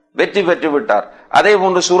வெற்றி பெற்று விட்டார். அதே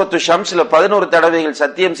போன்று சூரத்து ஷம்ஸ்ல 11 தடவைகள்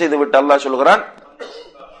சத்தியம் செய்து விட்டு அல்லாஹ் சொல்கிறான்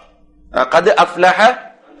கத் அஃப்லஹ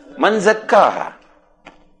மன் ஸக்காஹா.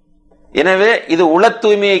 எனவே இது உள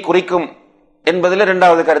தூய்மையை குறிக்கும் என்பதில்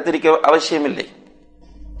இரண்டாவது கருத்திருக்க அவசியம் இல்லை.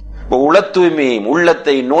 உள தூய்மையையும்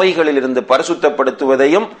உள்ளத்தை நோய்களில் இருந்து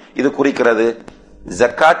பரிசுத்தப்படுத்துவதையும் இது குறிக்கிறது,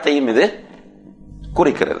 ஜக்காத்தையும் இது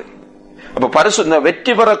குறிக்கிறது. அப்ப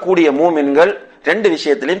வெற்றி பெறக்கூடிய மூமின்கள் ரெண்டு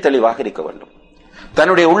விஷயத்திலையும் தெளிவாக இருக்க வேண்டும்.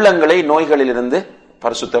 தன்னுடைய உள்ளங்களை நோய்களில் இருந்து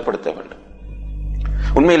பரிசுத்தப்படுத்த வேண்டும்.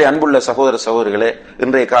 உண்மையிலே அன்புள்ள சகோதர சகோதரிகளே,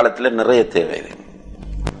 இன்றைய காலத்தில் நிறைய தேவை.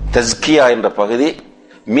 தஸ்கியா என்ற பகுதி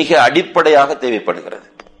மிக அடிப்படையாக தேவைப்படுகிறது.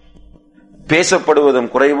 பேசப்படுவதும்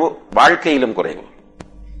குறைவு, வாழ்க்கையிலும் குறைவு.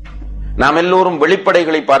 நாம் எல்லோரும்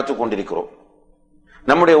வெளிப்படைகளை பார்த்துக் கொண்டிருக்கிறோம்.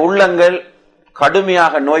 நம்முடைய உள்ளங்கள்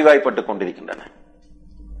கடுமையாக நோய்வாய்ப்பட்டுக் கொண்டிருக்கின்றன.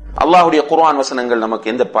 அல்லாஹுடைய குர்ஆன் வசனங்கள் நமக்கு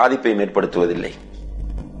எந்த பாதிப்பையும் ஏற்படுத்துவதில்லை.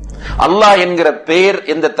 அல்லாஹ் என்கிற பெயர்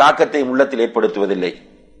எந்த தாக்கத்தையும் உள்ளத்தில் ஏற்படுத்துவதில்லை.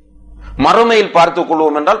 மறுமையில் பார்த்துக்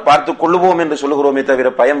கொள்வோம் என்றால் பார்த்துக் கொள்வோம் என்று சொல்லுகிறோமே தவிர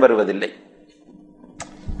பயம் வருவதில்லை.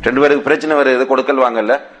 ரெண்டு பேருக்கு பிரச்சனை வருது, கொடுக்கல்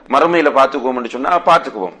வாங்கல, மறுமையில பார்த்துக்குவோம் என்று சொன்னா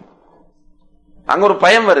பார்த்துக்குவோம். அங்க ஒரு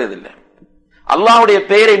பயம் வருவதில்லை. அல்லாஹ்வுடைய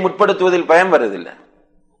பெயரை முற்படுத்துவதில் பயம் வருவதில்லை.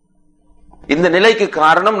 இந்த நிலைக்கு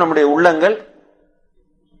காரணம் நம்முடைய உள்ளங்கள்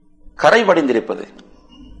கரை படிந்திருப்பது.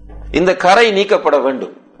 இந்த கரை நீக்கப்பட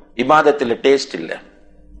வேண்டும். இபாதத்தில் டேஸ்ட் இல்லை,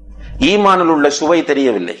 ஈமானில் உள்ள சுவை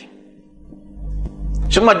தெரியவில்லை.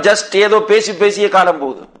 சும்மா ஜஸ்ட் ஏதோ பேசி பேசிய காலம்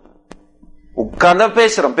போகுது. உட்கார்ந்தா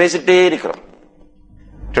பேசுறோம், பேசிட்டே இருக்கிறோம்.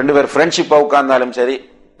 ரெண்டு பேர் ஃப்ரெண்ட்ஷிப்பா உட்கார்ந்தாலும் சரி,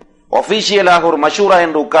 ஒபிஷியலாக ஒரு மஷூரா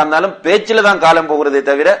என்று உட்கார்ந்தாலும் பேச்சில தான் காலம் போகிறதே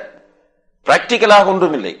தவிர பிராக்டிக்கலாக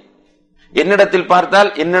ஒன்றும் இல்லை. என்னிடத்தில் பார்த்தால்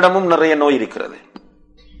என்னிடமும் நிறைய நோய் இருக்கிறது.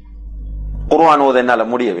 குர்ஆன் ஓத என்னால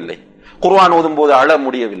முடியவில்லை, குர்ஆன் ஓதும் போது அழ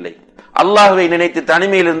முடியவில்லை, அல்லாஹ்வை நினைத்து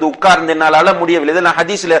தனிமையில் இருந்து உட்கார்ந்து என்னால் அழ முடியவில்லை. இதெல்லாம்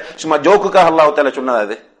ஹதீஸ்ல சும்மா ஜோக்குக்காக அல்லாஹ் தஆலா சொன்னதா?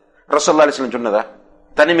 அது ரசூலுல்லாஹி அலைஹி வஸல்லம் சொன்னதா?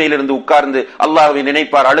 தனிமையில் இருந்து உட்கார்ந்து அல்லாஹ்வை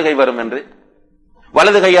நினைப்பார் அழுகை வரும் என்று.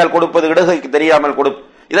 வலது கையால் கொடுப்பது இடகைக்கு தெரியாமல்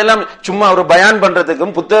இதெல்லாம் சும்மா ஒரு பயான்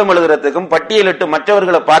பண்றதுக்கும் புத்தகம் எழுதுறதுக்கும் பட்டியலிட்டு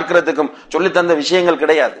மற்றவர்களை பார்க்கிறதுக்கும் சொல்லி தந்த விஷயங்கள்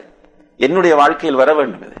கிடையாது. என்னுடைய வாழ்க்கையில் வர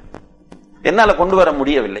வேண்டும். இது என்னால கொண்டு வர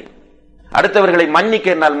முடியவில்லை. அடுத்தவர்களை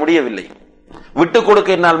மன்னிக்க என்னால் முடியவில்லை, விட்டுக் கொடுக்க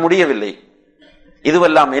என்னால் முடியவில்லை.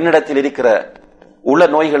 இதுவெல்லாம் என்னிடத்தில் இருக்கிற உள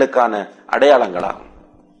நோய்களுக்கான அடையாளங்களாகும்.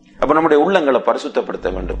 அப்ப நம்முடைய உள்ளங்களை பரிசுத்தப்படுத்த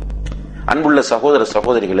வேண்டும். அன்புள்ள சகோதர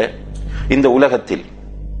சகோதரிகளே, இந்த உலகத்தில்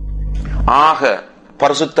ஆக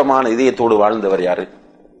பரிசுத்தமான இதயத்தோடு வாழ்ந்தவர் யாரு?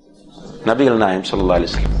 நபிகள் நாயகம் ஸல்லல்லாஹு அலைஹி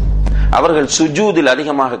வஸல்லம். அவர்கள் சுஜூதில்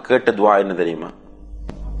அதிகமாக கேட்ட துஆ என்ன தெரியுமா?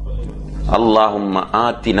 அல்லாஹும்ம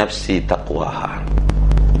ஆத்தி நஃப்ஸி தக்வாஹா,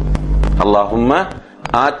 அல்லாஹும்ம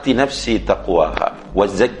ஆத்தி நஃப்ஸி தக்வாஹா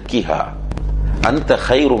வஸக்கிஹா அன்த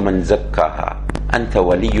கைரு மன் ஸக்காஹா அன்த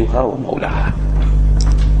வலியுஹா வ மௌலாஹா.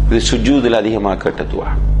 இது சுஜூதில் அதிகமாக கேட்ட துஆ.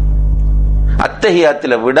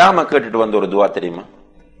 அத்தஹியாத்துல விடாம கேட்டுட்டு வந்த ஒரு துஆ தெரியுமா?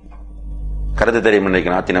 கருத்து தெரியும்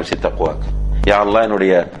நினைக்கிறேன். ஆத்தி நஃப்ஸி தக்வாஹா, யா அல்லாஹ்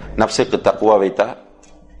என்னுடைய நஃப்ஸுக்கு தக்வா வைத்தா,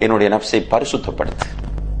 என்னுடைய நஃப்ஸை பரிசுத்தப்படுத்து.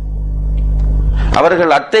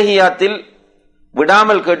 அவர்கள் அத்தஹியாத்தில்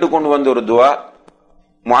விடாமல் கேட்டுக்கொண்டு வந்த ஒரு துஆ,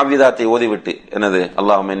 முஅவ்விதாத்தை ஓதிவிட்டு என்னது?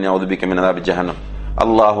 அல்லாஹும்ம இன்னி அஊது பிக மின் அஸாபி ஜஹன்னம்,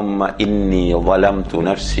 அல்லாஹும்ம இன்னி ظلمت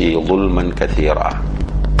نفسي ظلما كثيرا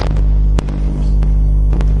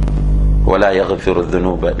ولا يغفر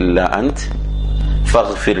الذنوب الا انت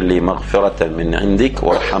فاغفر لي مغفرة من عندك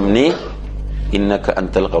وارحمني انك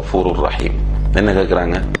انت الغفور الرحيم. என்ன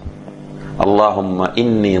கேக்குறாங்க? اللهم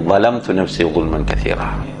اني ظلمت نفسي ظلما كثيرا,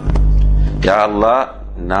 யா அல்லாஹ்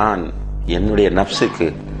நான் என்னுடைய நஃப்ஸுக்கு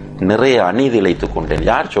நிறைய அநீதி இழைத்துக் கொண்டேன்.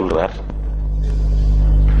 யார் சொல்றார்?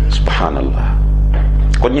 சுப்ஹானல்லாஹ்.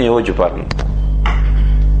 கொஞ்சம் யோசிச்சு பாருங்க.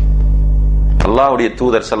 அல்லாஹ்வுடைய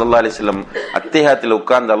தூதர் ஸல்லல்லாஹு அலைஹி வஸல்லம் அத்திஹாத்தில்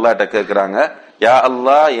உட்கார்ந்து அல்லாஹ்ட்ட கேட்கிறாங்க, யா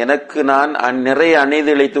அல்லாஹ் எனக்கு நான் நிறைய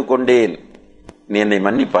அநீதி இழைத்துக் கொண்டேன், நீ என்னை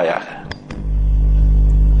மன்னிப்பாயாக.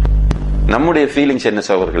 நம்முடைய ஃபீலிங்ஸ் என்ன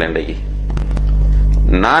சகோதரர்களே? இன்றைக்கு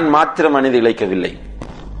நான் மாத்திரம் அநீதி இழைக்கவில்லை,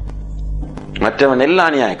 மற்றவன் எல்லாம்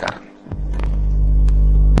அநியாயக்காரன்.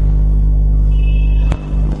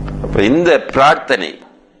 இந்த பிரார்த்தனை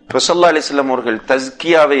ஸல்லல்லாஹு அலைஹி வஸல்லம் அவர்கள்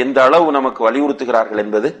தஸ்கியாவை எந்த அளவு நமக்கு வலியுறுத்துகிறார்கள்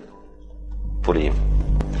என்பது புரியும்.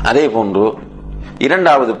 அதே போன்று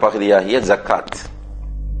இரண்டாவது பகுதியாகிய ஜக்காத்.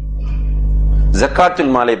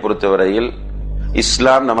 ஜக்காத்துல் மாலை பொறுத்தவரையில்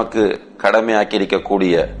இஸ்லாம் நமக்கு கடமையாக்கி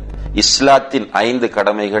இருக்கக்கூடிய இஸ்லாத்தின் 5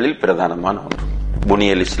 கடமைகளில் பிரதானமான ஒன்று.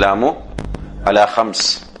 புனியல் இஸ்லாமு அலா ஹம்ஸ்,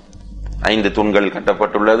 5 தூண்கள்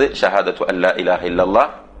கட்டப்பட்டுள்ளது. ஷஹாதத்து அல்லா இலாஹ இல்லல்லாஹ்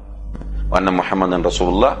வ அன்ன முஹம்மதன்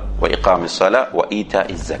ரசூலுல்லாஹ் வ இகாமிஸ் ஸலா வ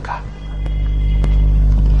ஈதாஇஸ் ஸக்கா.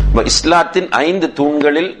 இஸ்லாத்தின் 5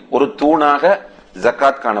 தூண்களில் ஒரு தூணாக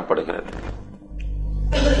ஜக்காத் காணப்படுகிறது.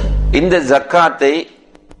 இந்த ஜக்காத்தை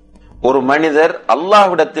ஒரு மனிதர்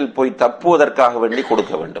அல்லாஹ்விடத்தில் போய் தப்புவதற்காக வேண்டி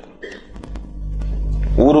கொடுக்க வேண்டும்,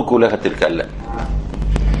 ஊருக்கு உலகத்திற்கு அல்ல.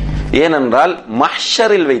 ஏனென்றால்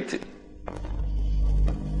மஹ்ஷரில் வைத்து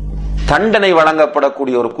தண்டனை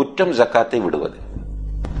வழங்கப்படக்கூடிய ஒரு குற்றம் ஜக்காத்தை விடுவது.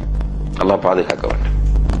 அல்லாஹ் பாதுகாக்க வேண்டும்.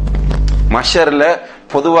 மஹ்ஷர்ல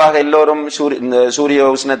பொதுவாக எல்லோரும் சூரிய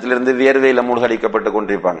உஷ்ணத்திலிருந்து வியர்வையில மூழ்கடிக்கப்பட்டு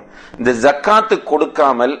கொண்டிருப்பாங்க. இந்த ஜக்காத்து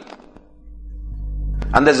கொடுக்காமல்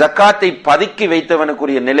அந்த ஜக்காத்தை பதுக்கி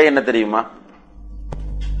வைத்தவனுக்குரிய நிலை என்ன தெரியுமா?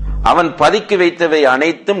 அவன் பதுக்கி வைத்தவை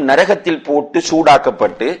அனைத்தும் நரகத்தில் போட்டு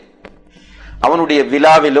சூடாக்கப்பட்டு அவனுடைய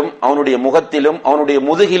விலாவிலும் அவனுடைய முகத்திலும் அவனுடைய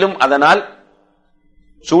முதுகிலும் அதனால்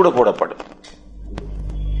சூடு போடப்படும்.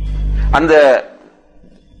 அந்த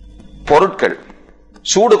பொருட்கள்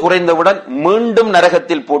சூடு குறைந்தவுடன் மீண்டும்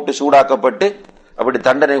நரகத்தில் போட்டு சூடாக்கப்பட்டு அப்படி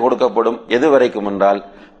தண்டனை கொடுக்கப்படும். எதுவரைக்கும் என்றால்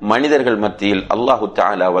மனிதர்கள் மத்தியில் அல்லாஹு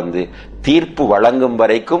தஆலா வந்து தீர்ப்பு வழங்கும்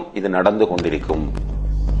வரைக்கும் இது நடந்து கொண்டிருக்கும்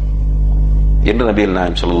என்று நபிகள்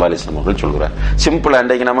நாயகம் ஸல்லல்லாஹு அலைஹி வஸல்லம் அவர்கள் சொல்கிறார். சிம்பிளா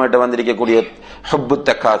இன்றைக்கு நம்ம கிட்ட வந்திருக்கக்கூடிய ஹுப்பு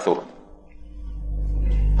தகாசுர்,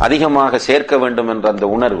 அதிகமாக சேர்க்க வேண்டும் என்ற அந்த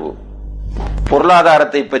உணர்வு,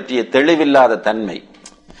 பொருளாதாரத்தை பற்றிய தெளிவில்லாத தன்மை.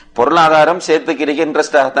 பொருளாதாரம் சேர்த்துக்கிறீங்க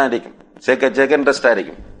இன்ட்ரெஸ்டாக தான் இருக்கும், சேர்க்க இன்ட்ரெஸ்டா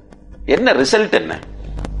இருக்கும். என்ன ரிசல்ட் என்ன?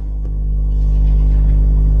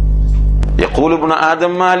 யகூலு இப்னு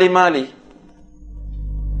ஆதம் மாலி மாலி,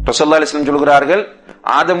 ரசூலுல்லாஹி அலைஹி வஸல்லம் சொல்கிறார்கள்,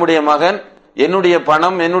 ஆதமுடைய மகன் என்னுடைய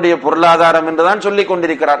பணம் என்னுடைய பொருளாதாரம் என்றுதான் சொல்லிக்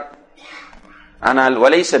கொண்டிருக்கிறார். ஆனால்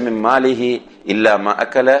வலைஸ மின் மாலிஹி இல்லா மா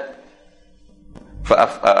அகல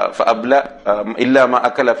ஃபஅப்லா இல்லா மா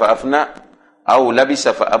அகல ஃபஅஃப்னா அவ் லபிஸ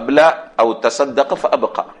ஃபஅப்லா அவ் தஸத்தக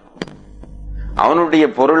ஃபஅப்கா. அவனுடைய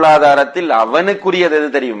பொருளாதாரத்தில் அவனுக்குரியது எது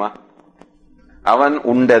தெரியுமா? அவன்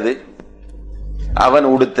உண்டது, அவன்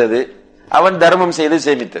உடுத்தது, அவன் தர்மம் செய்து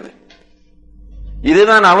சேமித்தது,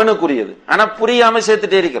 இதுதான் அவனுக்குரியது. ஆனா புரியாம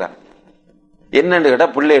சேர்த்துட்டே இருக்கிறான். என்னன்னு கேட்டா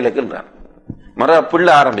பிள்ளைகளுக்குன்றான். மறு புள்ள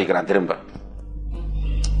ஆரம்பிக்கிறான் திரும்ப.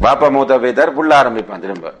 பாப்பா மூத்தா போய்த்தார், புள்ள ஆரம்பிப்பான்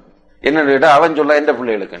திரும்ப. என்னன்னு கேட்டா அவன் சொல்ல எந்த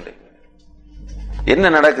பிள்ளைகளுக்கு என்ன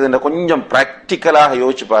நடக்குதுன்ற கொஞ்சம் பிராக்டிக்கலாக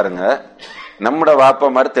யோசிச்சு பாருங்க. நம்மட வாப்பா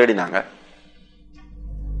மாதிரி தேடினாங்க,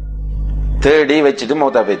 தேடி வச்சுட்டு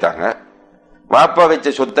மௌத்தா போய்த்தாங்க. வாப்பா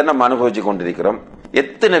வச்ச சொத்தை நம்ம அனுபவிச்சு கொண்டிருக்கிறோம்.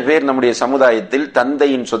 எத்தனை பேர் நம்முடைய சமுதாயத்தில்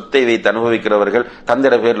தந்தையின் சொத்தை வைத்து அனுபவிக்கிறவர்கள்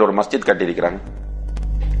தந்தையோட பேர்ல ஒரு மஸ்ஜித் கட்டியிருக்கிறாங்க.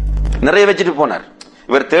 நிறைய வச்சுட்டு போனார்.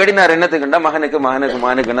 இவர் தேடினார் என்னத்துக்குண்டா மகனுக்கு மகனுக்கு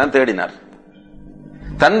மகனுக்கு தான் தேடினார்.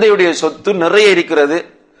 தந்தையுடைய சொத்து நிறைய இருக்கிறது.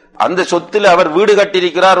 அந்த சொத்துல அவர் வீடு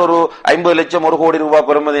கட்டியிருக்கிறார், ஒரு 50 லட்சம் 1 கோடி ரூபாய்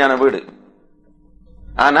பெறுமதியான வீடு.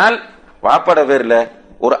 ஆனால் வாப்பாட பேர்ல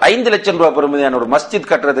ஒரு 5 லட்சம் ரூபாய் பெறுமதியான ஒரு மஸ்ஜித்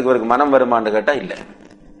கட்டுறதுக்கு இவருக்கு மனம் வருமானு கேட்டா இல்ல.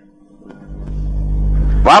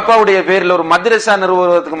 வாப்பாவுடைய பேர்ல ஒரு மദ്രസா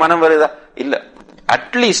நிறுவுவதற்கு மனம் வருதா? இல்ல.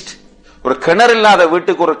 அட்லீஸ்ட் ஒரு கிணறு இல்லாத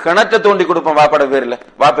வீட்டுக்கு ஒரு கிணற்றை தோண்டி கொடுப்போம் வாப்பாட பேர்ல.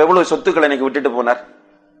 வாப்பா எவ்வளவு சொத்துக்களை எனக்கு விட்டுட்டு போனார்,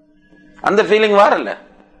 அந்த ஃபீலிங் வரல.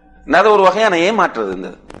 அது ஒரு வகையான ஏமாற்றுறது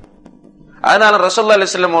இருந்தது. அதனால ரசூலுல்லாஹி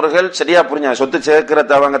அலைஹி வஸல்லம் அவர்கள் சரியா புரிஞ்சாங்க. சொத்து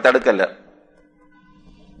சேர்க்கிறத அவங்க தடுக்கல,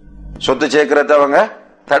 சொத்து சேர்க்கிறத அவங்க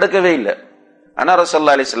தடுக்கவே இல்லை. ஆனா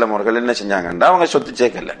ரசூலுல்லாஹி அலைஹி வஸல்லம் அவர்கள் என்ன செஞ்சாங்கன்னா அவங்க சொத்து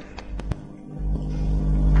சேர்க்கல.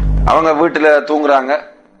 அவங்க வீட்டுல தூங்குறாங்க,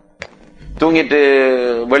 தூங்கிட்டு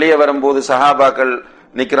வெளியே வரும்போது சஹாபாக்கள்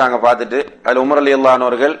நிக்கிறாங்க பார்த்துட்டு. அதுல உமர் ரலியல்லாஹு அன்ஹு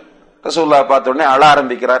அவர்கள் ரசூலுல்லாஹ் பார்த்த உடனே அழ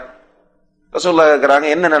ஆரம்பிக்கிறார். ரசூலுல்லாஹ் கேக்குறாங்க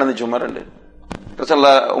என்ன நடந்துச்சு உமர்?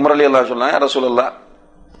 ரசூலுல்லாஹ் உமர் ரலியல்லாஹு சொல்றாங்க, ரசூலுல்லாஹ்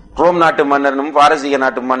ரோம் நாட்டு மன்னனும் பாரசீக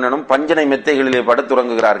நாட்டு மன்னனும் பஞ்சனை மெத்தைகளிலே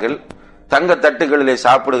படுத்துறங்குகிறார்கள், தங்க தட்டுகளிலே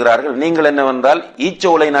சாப்பிடுகிறார்கள். நீங்கள் என்னவென்றால் ஈச்ச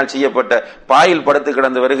உலையினால் செய்யப்பட்ட பாயில் படுத்து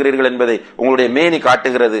கிடந்து வருகிறீர்கள் என்பதை உங்களுடைய மேனி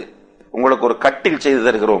காட்டுகிறது. உங்களுக்கு ஒரு கட்டில் செய்து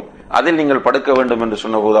தருகிறோம், அதில் நீங்கள் படுக்க வேண்டும் என்று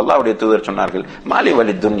சொன்ன போது அல்லாஹ்வுடைய தூதர் சொன்னார்கள், மாலி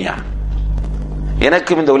வலி துன்யா,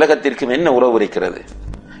 எனக்கும் இந்த உலகத்திற்கும் என்ன உறவு இருக்கிறது?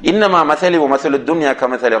 இன்னமா மஸலி வ மஸலு துன்யா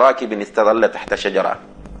கமஸலி ராகிபின் இஸ்ததல்ல தஹ்த ஷஜரா.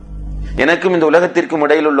 எனக்கும் இந்த உலகத்திற்கும்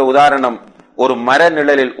இடையில் உள்ள உதாரணம் ஒரு மர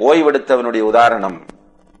நிழலில் ஓய்வெடுத்தவனுடைய உதாரணம்.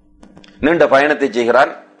 நீண்ட பயணத்தை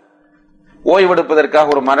செய்கிறான்,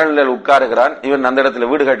 ஓய்வெடுப்பதற்காக ஒரு மர நிழல் உட்காருகிறான். இவன் அந்த இடத்துல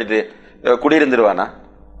வீடு கட்டிட்டு குடியிருந்துருவானா?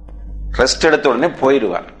 ரெஸ்ட் எடுத்த உடனே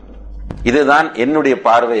போயிடுவான். இதுதான் என்னுடைய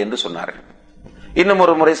பார்வை என்று சொன்னார்கள். இன்னும்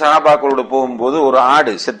ஒரு முறை சஹாபாக்களோடு போகும்போது ஒரு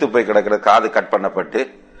ஆடு செத்து போய் கிடக்கிறது, காது கட் பண்ணப்பட்டு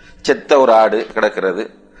செத்த ஒரு ஆடு கிடக்கிறது.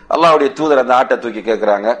 அல்லாஹ்வுடைய தூதர் அந்த ஆட்டை தூக்கி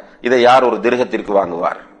கேட்கிறாங்க, இதை யார் ஒரு திர்ஹத்திற்கு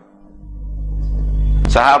வாங்குவார்?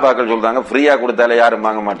 சஹாபாக்கள் சொல்றாங்க, ஃப்ரீயா கொடுத்தாலே யாரும்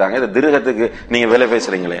வாங்க மாட்டாங்க, இந்த திர்ஹத்துக்கு நீங்க விலை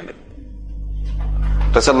பேசுறீங்களே.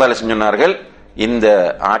 ரசூலுல்லாஹி சொன்னார்கள், இந்த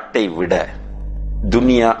ஆட்டை விட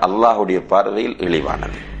துனியா அல்லாஹ்வுடைய பார்வையில்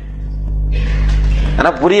இழிவானது. ஆனா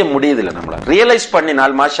புரிய முடியுதில்லை, நம்மள ரியலைஸ்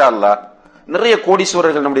பண்ணினால் மாஷா அல்லாஹ் நிறைய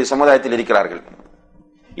கோடீஸ்வரர்கள் நம்முடைய சமுதாயத்தில் இருக்கிறார்கள்.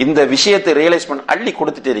 இந்த விஷயத்தை ரியலைஸ் பண்ண அள்ளி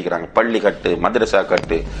கொடுத்துட்டே இருக்கிறாங்க. பள்ளி கட்டு, மதரசா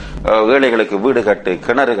கட்டு, ஏழைகளுக்கு வீடு கட்டு,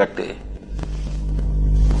 கிணறு கட்டு.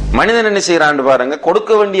 மனிதன் என்ன செய்யறான் பாருங்க,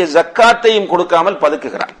 கொடுக்க வேண்டிய ஜக்காத்தையும் கொடுக்காமல்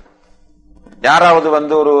பதுக்குகிறான். யாராவது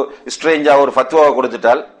ஒரு ஸ்ட்ரேஞ்சா ஒரு ஃபத்வாவை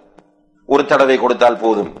கொடுத்துட்டால், ஒரு தடவை கொடுத்தால்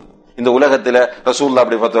போதும். இந்த உலகத்துல ரசூலுல்லாஹ்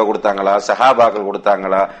அப்படி ஃபத்வா கொடுத்தாங்களா, சஹாபாக்கள்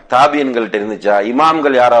கொடுத்தாங்களா, தாபியன்கள்ட்ட இருந்துச்சா,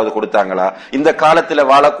 இமாம்கள் யாராவது கொடுத்தாங்களா, இந்த காலத்துல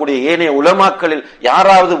வாழக்கூடிய ஏனைய உலமாக்களில்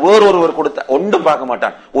யாராவது வேறொருவர் கொடுத்தா, ஒன்றும் பார்க்க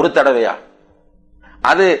மாட்டான். ஒரு தடவையா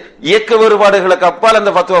அது இயக்க வேறுபாடுகளுக்கு அப்பால்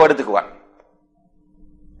அந்த ஃபத்வா எடுத்துக்குவான்.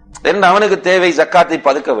 அவனுக்கு தேவை ஜக்காத்தை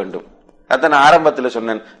பதுக்க வேண்டும். அதான் நான் ஆரம்பத்தில்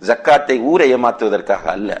சொன்னேன், ஜக்காத்தை ஊரை ஏமாத்துவதற்காக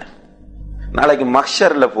அல்ல. நாளைக்கு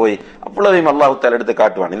மஹ்ஷர்ல போய் அவ்வளவையும் அல்லாஹ் தஆலா எடுத்து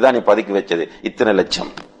காட்டுவான். இதுதான் நீ பதுக்கி வச்சது, இத்தனை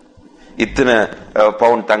லட்சம், இத்தனை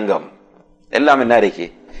பவுன் தங்கம், எல்லாம் என்ன இருக்கு,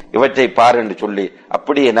 இவற்றை பாரு என்று சொல்லி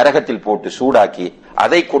அப்படியே நரகத்தில் போட்டு சூடாக்கி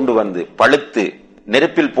அதை கொண்டு வந்து பழுத்து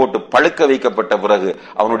நெருப்பில் போட்டு பழுக்க வைக்கப்பட்ட பிறகு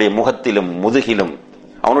அவனுடைய முகத்திலும் முதுகிலும்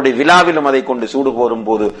அவனுடைய விழாவிலும் அதை கொண்டு சூடு போரும்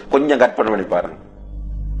போது கொஞ்சம் கற்பனை பண்ணி பாருங்க.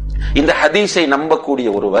 இந்த ஹதீஸை நம்பக்கூடிய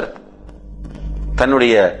ஒருவர்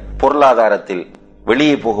தன்னுடைய பொருளாதாரத்தில்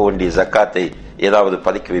வெளியே போக வேண்டிய ஜக்காத்தை ஏதாவது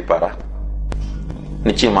பதுக்கி வைப்பாரா?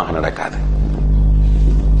 நிச்சயமாக நடக்காது.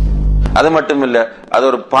 அது மட்டும் இல்ல, அது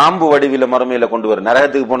ஒரு பாம்பு வடிவில மறுமையில கொண்டு வரும்.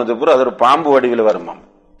 நரகத்துக்கு போனது பிறகு அது ஒரு பாம்பு வடிவில வருமாம்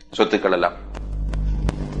சொத்துக்கள் எல்லாம்.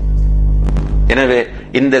 எனவே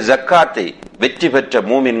இந்த ஜக்காத்தை வெற்றி பெற்ற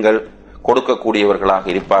மூமின்கள் கொடுக்கக்கூடியவர்களாக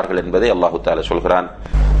இருப்பார்கள் என்பதை அல்லாஹு தஆலா சொல்கிறான்.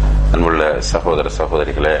 அன்புள்ள சகோதர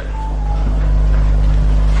சகோதரிகளே,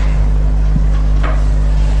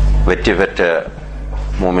 வெற்றி பெற்ற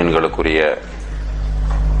மூமின்களுக்குரிய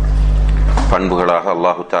பண்புகளாக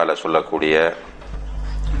அல்லாஹு தஆலா சொல்லக்கூடிய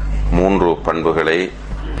 3 பண்புகளை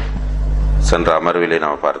சென்ற அமர்விலே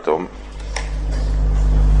நாம் பார்த்தோம்.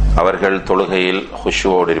 அவர்கள் தொழுகையில்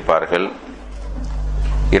ஹுஷுவோடு இருப்பார்கள்.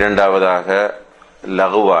 இரண்டாவதாக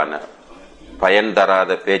லகுவான பயன்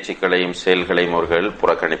தராத பேச்சுக்களையும் செயல்களையும் அவர்கள்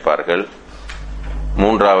புறக்கணிப்பார்கள்.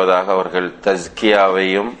 மூன்றாவதாக அவர்கள்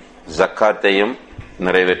தஸ்கியாவையும் ஜக்காத்தையும்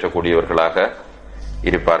நிறைவேற்றக்கூடியவர்களாக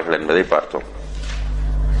இருப்பார்கள் என்பதை பார்த்தோம்.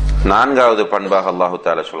 நான்காவது பண்பாக அல்லாஹு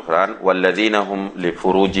தஆலா சொல்கிறான், வல்லதீனஹும்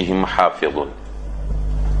லிஃபுரூஜிஹிம் ஹாஃபிதுன்.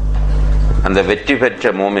 அந்த வெற்றி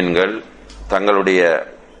பெற்ற மூமின்கள் தங்களுடைய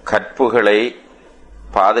கற்புகளை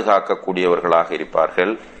பாதுகாக்கக்கூடியவர்களாக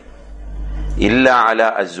இருப்பார்கள். இல்லா அலா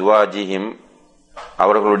அஸ்வாஜிஹிம்,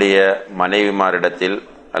 அவர்களுடைய மனைவிமாரிடத்தில்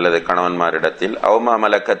அல்லது கணவன்மாரிடத்தில், அவ்மா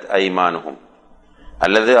மலக்கத் ஐமானுஹும்,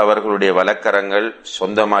 அல்லது அவர்களுடைய வலக்கரங்கள்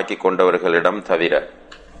சொந்தமாக்கி கொண்டவர்களிடம் தவிர,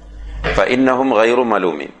 ஃபஇன்னஹும் கைரு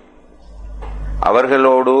மலூமின்,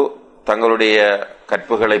 அவர்களோடு தங்களுடைய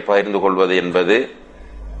கற்புகளை பகிர்ந்து கொள்வது என்பது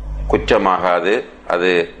குற்றமாகாது,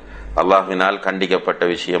 அது அல்லாஹ்வினால் கண்டிக்கப்பட்ட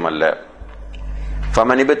விஷயம் அல்ல.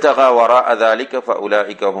 ஃபமன் இப்தகா வராஅ ذلك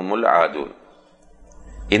فاولئك هم العادون.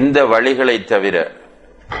 இந்த வழிகளை தவிர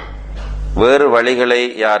வேறு வழிகளை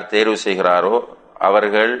யார் தேர்வு செய்கிறாரோ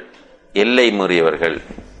அவர்கள் எல்லை மீறியவர்கள்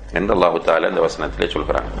என்று அல்லாஹு தஆலா இந்த வசனத்திலே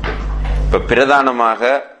சொல்கிறாங்க. இப்ப பிரதானமாக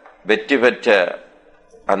வெற்றி பெற்ற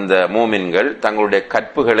அந்த மூமின்கள் தங்களுடைய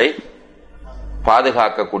கற்புகளை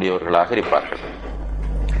பாதுகாக்கக்கூடியவர்களாக இருப்பார்கள்.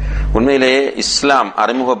 உண்மையிலேயே இஸ்லாம்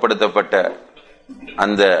அறிமுகப்படுத்தப்பட்ட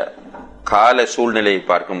அந்த கால சூழ்நிலையை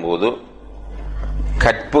பார்க்கும்போது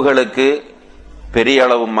கற்புகளுக்கு பெரிய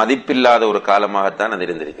அளவு மதிப்பில்லாத ஒரு காலமாகத்தான் அது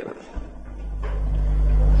இருந்திருக்கிறது.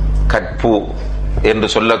 கற்பு என்று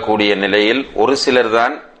சொல்லக்கூடிய நிலையில் ஒரு சிலர்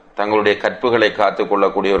தான் தங்களுடைய கற்புகளை காத்துக்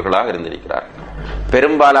கொள்ளக்கூடியவர்களாக இருந்திருக்கிறார்.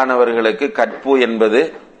 பெரும்பாலானவர்களுக்கு கற்பு என்பது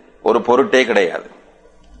ஒரு பொருட்டே கிடையாது.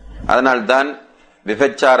 அதனால்தான்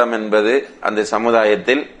விபச்சாரம் என்பது அந்த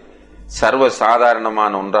சமுதாயத்தில் சர்வ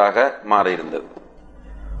சாதாரணமான ஒன்றாக மாறியிருந்தது.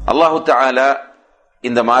 அல்லாஹு தஆலா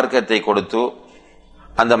இந்த மார்க்கத்தை கொடுத்து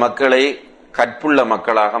அந்த மக்களை கற்புள்ள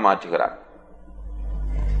மக்களாக மாற்றுகிறார்.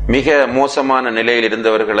 மிக மோசமான நிலையில்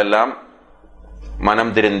இருந்தவர்கள் எல்லாம்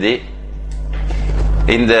மனம் திருந்தி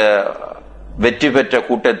இந்த வெற்றி பெற்ற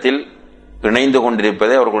கூட்டத்தில் இணைந்து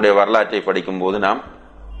கொண்டிருப்பதை அவர்களுடைய வரலாற்றை படிக்கும் போது நாம்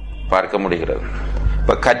பார்க்க முடிகிறது.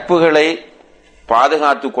 இப்ப கற்புகளை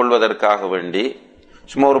பாதுகாத்துக் கொள்வதற்காக வேண்டி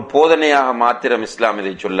சும்மா ஒரு போதனையாக மாத்திரம் இஸ்லாம்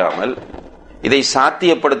இதை சொல்லாமல் இதை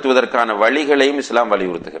சாத்தியப்படுத்துவதற்கான வழிகளையும் இஸ்லாம்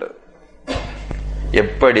வலியுறுத்துகிறது.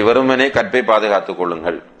 எப்படி வெறுமனே கற்பை பாதுகாத்துக்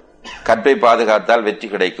கொள்ளுங்கள், கற்பை பாதுகாத்தால் வெற்றி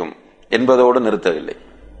கிடைக்கும் என்பதோடு நிறுத்தவில்லை.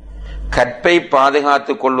 கற்பை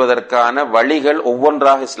பாதுகாத்துக் கொள்வதற்கான வழிகள்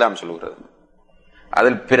ஒவ்வொன்றாக இஸ்லாம் சொல்கிறது.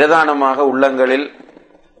 அதில் பிரதானமாக உள்ளங்களில்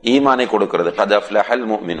ஈமானை கொடுக்கிறது. கத் அஃப்லஹல்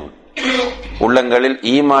முஃமினூன், உள்ளங்களில்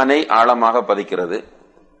ஈமானை ஆழமாக பதிக்கிறது.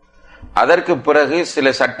 அதற்கு பிறகு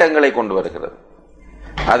சில சட்டங்களை கொண்டு வருகிறது.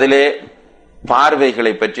 அதிலே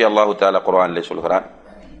பார்வைகளை பற்றி அல்லாஹு தஆலா குர்ஆனிலே சொல்கிறான்.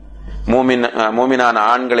 மூமினான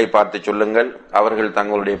ஆண்களை பார்த்து சொல்லுங்கள், அவர்கள்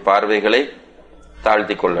தங்களுடைய பார்வைகளை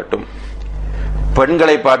தாழ்த்தி கொள்ளட்டும்.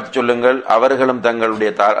 பெண்களை பார்த்து சொல்லுங்கள், அவர்களும்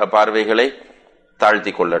தங்களுடைய பார்வைகளை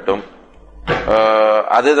தாழ்த்தி கொள்ளட்டும்.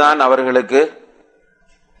 அதுதான் அவர்களுக்கு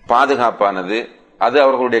பாதுகாப்பானது, அது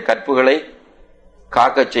அவர்களுடைய கற்புகளை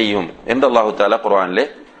காக்க செய்யும் என்று அல்லாஹு தஆலா குர்ஆனிலே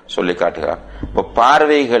சொல்லி காட்டுகிறார். இப்போ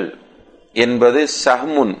பார்வைகள் என்பது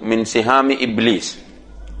சஹ்முன் மின் சிஹாமி இப்லீஸ்,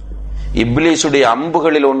 இப்லீசுடைய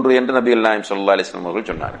அம்புகளில் ஒன்று என்று நபிகள் நாயகம் ஸல்லல்லாஹு அலைஹி வஸல்லம் அவர்கள்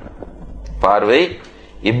சொன்னார்கள். பார்வை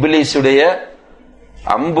இப்லீசுடைய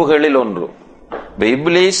அம்புகளில் ஒன்று.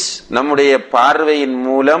 இப்லீஸ் நம்முடைய பார்வையின்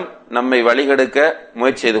மூலம் நம்மை வழிகெடுக்க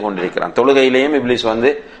முயற்சி செய்து கொண்டிருக்கிறான். தொழுகையிலேயும் இப்லீஸ்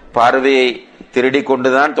பார்வையை திருடி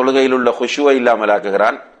கொண்டுதான் தொழுகையில் உள்ள குஷுவை இல்லாமல்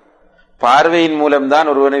ஆக்குகிறான். பார்வையின் மூலம்தான்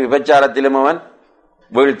ஒருவனை விபச்சாரத்திலும் அவன்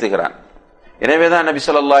வீழ்த்துகிறான். எனவேதான் நபி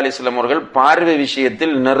ஸல்லல்லாஹு அலைஹி வஸல்லம் அவர்கள் பார்வை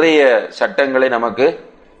விஷயத்தில் நிறைய சட்டங்களை நமக்கு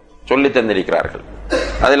சொல்லி தந்திருக்கிறார்கள்.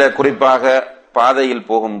 அதுல குறிப்பாக பாதையில்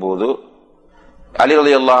போகும்போது அலி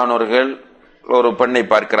ரலியல்லாஹு அன்ஹு அவர்கள் ஒரு பெண்ணை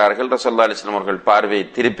பார்க்கிறார்கள். ரசூலுல்லாஹி அலைஹி வஸல்லம் அவர்கள் பார்வையை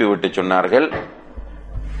திருப்பி விட்டு சொன்னார்கள்,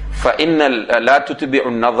 ஃபஇன்னல் லா துத்பிஉ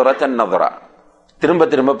நظرة நظرة, திரும்ப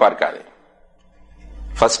திரும்ப பார்க்காதே.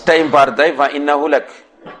 ஃபர்ஸ்ட் டைம் பார்த்தாய் ஃபஇன்னஹு லக்,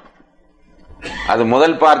 அது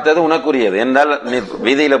முதல் பார்த்தது உனக்குரியது என்றால் நீ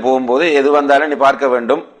வீதியில போகும்போது எது வந்தாலும் நீ பார்க்க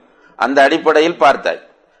வேண்டும், அந்த அடிப்படையில் பார்த்தாய்.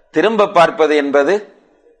 திரும்ப பார்ப்பது என்பது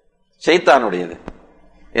ஷைத்தானுடையது.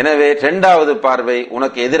 எனவே இரண்டாவது பார்வை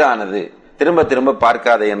உனக்கு எதிரானது, திரும்ப திரும்ப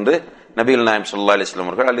பார்க்காதே என்று நபிகள் நாயகம் ஸல்லல்லாஹு அலைஹி வஸல்லம்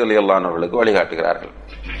அவர்கள் அலி ரலியல்லாஹு அன்ஹு அவர்களுக்கு வழிகாட்டுகிறார்கள்.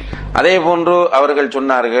 அதே போன்று அவர்கள்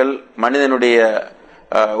சொன்னார்கள், மனிதனுடைய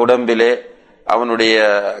உடம்பிலே அவனுடைய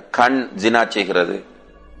கண் ஜினா செய்கிறது,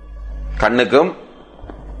 கண்ணுக்கும்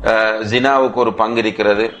ஜினாவுக்கு ஒரு பங்கு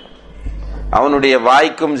இருக்கிறது, அவனுடைய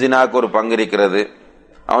வாய்க்கும் ஜினாவுக்கு ஒரு பங்கு இருக்கிறது,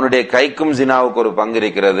 அவனுடைய கைக்கும் ஜினாவுக்கு ஒரு பங்கு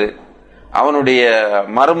இருக்கிறது, அவனுடைய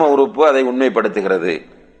மர்ம உறுப்பு அதை உண்மைப்படுத்துகிறது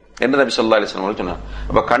என்று நபி ஸல்லல்லாஹு அலைஹி வஸல்லம் சொன்னார்.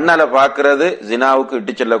 அப்ப கண்ணால பார்க்கிறது ஜினாவுக்கு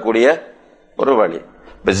இட்டு செல்லக்கூடிய ஒரு வழி.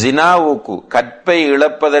 இப்ப ஜினாவுக்கு கற்பை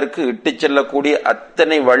இழப்பதற்கு இட்டு செல்லக்கூடிய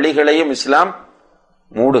அத்தனை வழிகளையும் இஸ்லாம்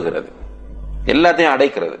மூடுகிறது, எல்லாத்தையும்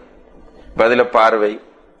அடைக்கிறது. இப்ப அதுல பார்வை,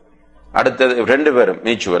 அடுத்தது ரெண்டு பேரும்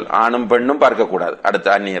மியூச்சுவல், ஆணும் பெண்ணும் பார்க்க கூடாது, அடுத்த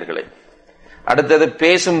அந்நியர்களை. அடுத்தது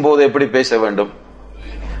பேசும்போது எப்படி பேச வேண்டும்,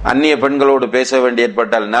 அந்நிய பெண்களோடு பேச வேண்டி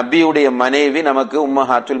ஏற்பட்டால் நபியுடைய மனைவி நமக்கு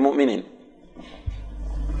உம்மஹாத்துல் முஃமினீன்,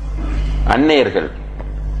 அந்நியர்கள்.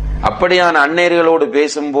 அப்படியான அந்நியர்களோடு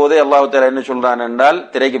பேசும்போது அல்லாஹ் தஆலா என்ன சொல்றான் என்றால்,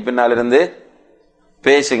 திரைக்கு பின்னால் இருந்து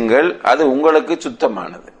பேசுங்கள், அது உங்களுக்கு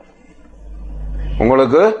சுத்தமானது,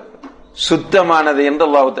 உங்களுக்கு சுத்தமானது என்று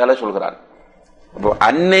அல்லாஹ் தஆலா சொல்கிறான். அப்போ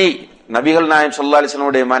அன்னை நபிகள் நாயகம் ஸல்லல்லாஹு அலைஹி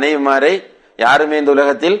வஸல்லம் மனைவிமாரை யாருமே இந்த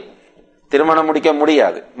உலகத்தில் திருமணம் முடிக்க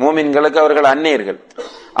முடியாது. மூமின்களுக்கு அவர்கள் அந்நியர்கள்.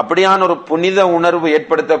 அப்படியான ஒரு புனித உணர்வு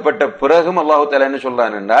ஏற்படுத்தப்பட்ட பிறகும் அல்லாஹ் தஆலா என்ன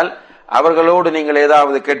சொல்றான் என்றால், அவர்களோடு நீங்கள்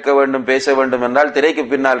ஏதாவது கேட்க வேண்டும், பேச வேண்டும் என்றால் திரைக்கு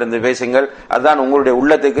பின்னால் இருந்து பேசுங்கள், அதுதான் உங்களுடைய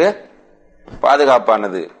உள்ளத்துக்கு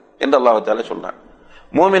பாதுகாப்பானது என்று அல்லாஹ் தஆலா சொல்றான்.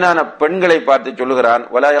 மூமினான பெண்களை பார்த்து சொல்லுகிறான்,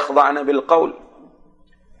 வலா யக்தான பில் கவுல்,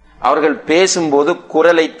 அவர்கள் பேசும்போது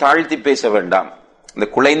குரலை தாழ்த்தி பேச வேண்டாம், இந்த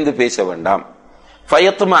குலைந்து பேச வேண்டாம்.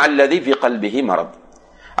 ஃபயத்மா அல்லதி ஃபி கல்பிஹி மரத்,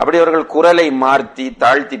 அப்படி அவர்கள் குரலை மாற்றி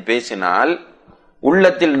தாழ்த்தி பேசினால்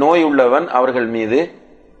உள்ளத்தில் நோய் உள்ளவன் அவர்கள் மீது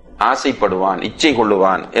ஆசைப்படுவான், இச்சை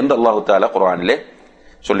கொள்ளுவான் என்று அல்லாஹ் தஆலா குர்ஆனிலே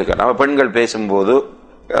சொல்லிக்கிறார். நம்ம பெண்கள் பேசும்போது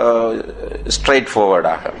ஸ்ட்ரைட்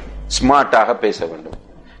ஃபார்வர்டாக ஸ்மார்ட்டாக பேச வேண்டும்,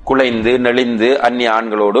 குலைந்து நெளிந்து அந்நிய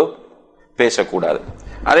ஆண்களோடு பேசக்கூடாது.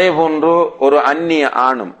 அதே போன்று ஒரு அந்நிய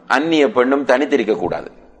ஆணும் அந்நிய பெண்ணும் தனித்திருக்க கூடாது.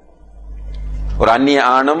 ஒரு அந்நிய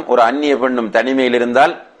ஆணும் ஒரு அந்நிய பெண்ணும் தனிமையில்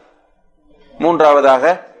இருந்தால்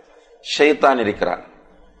மூன்றாவதாக ஷைத்தான் இருக்கிறான்.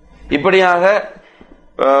 இப்படியாக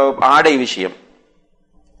ஆடை விஷயம்,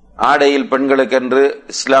 ஆடையில் பெண்களுக்கென்று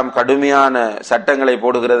இஸ்லாம் கடுமையான சட்டங்களை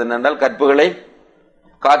போடுகிறது என்றால் கற்புகளை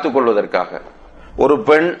காத்துக் கொள்வதற்காக. ஒரு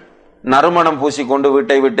பெண் நறுமணம் பூசிக்கொண்டு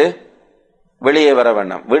வீட்டை விட்டு வெளியே வர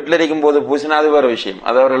வேண்டாம். வீட்டில் இருக்கும் போது பூசினா அது வேற விஷயம்,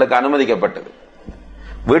 அது அவர்களுக்கு அனுமதிக்கப்பட்டது.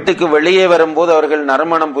 வீட்டுக்கு வெளியே வரும்போது அவர்கள்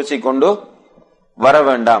நறுமணம் பூசிக்கொண்டு வர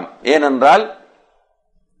வேண்டாம். ஏனென்றால்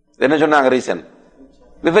என்ன சொன்னாங்க ரீசன்,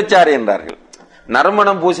 விபச்சாரி என்றார்கள்.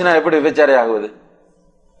 நறுமணம் பூசினா எப்படி விபச்சாரி ஆகுவது?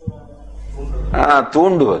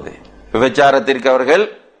 தூண்டுவது. விபச்சாரத்திற்கு அவர்கள்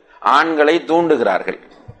ஆண்களை தூண்டுகிறார்கள்.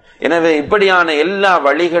 எனவே இப்படியான எல்லா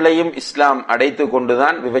வழிகளையும் இஸ்லாம் அடைத்து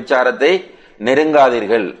கொண்டுதான் விபச்சாரத்தை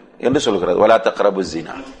நெருங்காதீர்கள் என்று சொல்கிறது. வலா தக்ரபு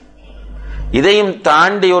ஸினா. இதையும்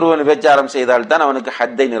தாண்டி ஒருவன் விபச்சாரம் செய்தால் தான் அவனுக்கு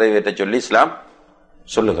ஹத்தை நிறைவேற்ற சொல்லி இஸ்லாம்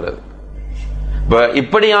சொல்லுகிறது.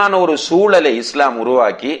 இப்படியான ஒரு சூழலை இஸ்லாம்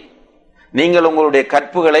உருவாக்கி நீங்கள் உங்களுடைய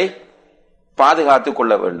கற்புகளை பாதுகாத்துக்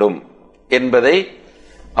கொள்ள வேண்டும் என்பதை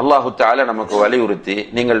அல்லாஹு தஆலா நமக்கு வலியுறுத்தி,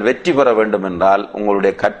 நீங்கள் வெற்றி பெற வேண்டும் என்றால்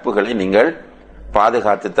உங்களுடைய கற்புகளை நீங்கள்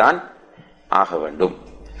பாதுகாத்துத்தான் ஆக வேண்டும்.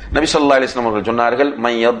 நபி ஸல்லல்லாஹு அலைஹி வஸல்லம் அவர்கள் சொன்னார்கள்,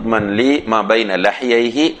 மை யத்மன் லி மா பைன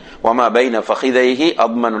லஹ்யைஹி வ மா பைன ஃபகிதைஹி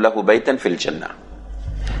அத்மனு லஹு பைத்தன் ஃபில் ஜன்னah.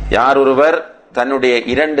 யார் ஒருவர் தன்னுடைய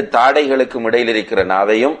 2 தாடைகளுக்கு இடையில் இருக்கிற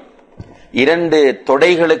நாவையும் 2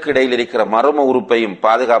 தொடைகளுக்கு இடையில் இருக்கிற மர்ம உறுப்பையும்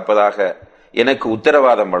பாதுகாப்பதாக எனக்கு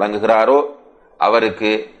உத்தரவாதம் வழங்குகிறாரோ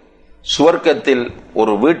அவருக்கு சுவர்க்கத்தில்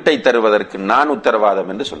ஒரு வீட்டை தருவதற்கு நான் உத்தரவாதம்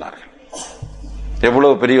என்று சொன்னார்கள்.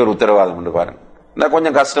 எவ்வளவு பெரிய ஒரு உத்தரவாதம் என்று பாருங்க.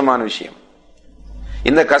 கொஞ்சம் கஷ்டமான விஷயம்.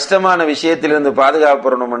 இந்த கஷ்டமான விஷயத்திலிருந்து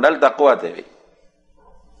பாதுகாப்பணும் என்றால் தக்வா தேவை,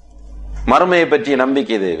 மறுமையை பற்றிய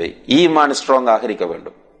நம்பிக்கை தேவை, ஈமான் ஸ்ட்ராங்காக இருக்க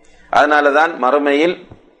வேண்டும். அதனாலதான் மறுமையில்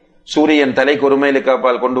சூரியன் தலைக்கு ஒரு மைலுக்கு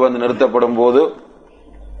அப்பால் கொண்டு வந்து நிறுத்தப்படும் போது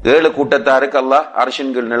 7 கூட்டத்தாருக்கு அல்லாஹ்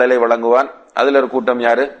அர்ஷின் கீழ் நிழலை வழங்குவான். அதுல ஒரு கூட்டம்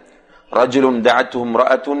யாரு? ரஜுலுன் தஅத்து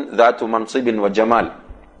இம்ரஅத்துன் ذات منصب وجمال.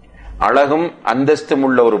 அழகும் அந்தஸ்தும்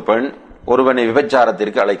உள்ள ஒரு பெண் ஒருவனை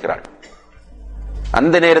விபச்சாரத்திற்கு அழைக்கிறாள்.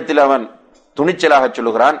 அந்த நேரத்தில் அவன் துணிச்சலாக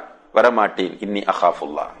சொல்லுகிறான், வரமாட்டேன், இன்னி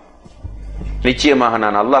அகாஃபுல்லாஹ், நிச்சயமாக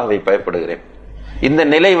நான் அல்லாஹ்வை பயப்படுகிறேன். இந்த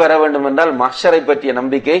நிலை வர வேண்டும் என்றால் மஹ்ஷரை பற்றிய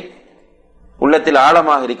நம்பிக்கை உள்ளத்தில்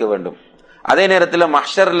ஆழமாக இருக்க வேண்டும். அதே நேரத்தில்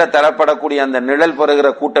மஹ்ஷர்ல தரப்படக்கூடிய அந்த நிழல் பெறுகிற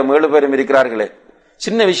கூட்டம் 7 பேரும் இருக்கிறார்களே,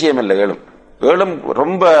 சின்ன விஷயம் இல்லை. ஏழும்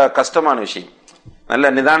ரொம்ப கஷ்டமான விஷயம். நல்ல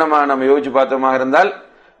நிதானமாக நம்ம யோசிச்சு பார்த்தோமாக இருந்தால்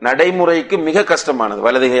நடைமுறைக்கு மிக கஷ்டமானது.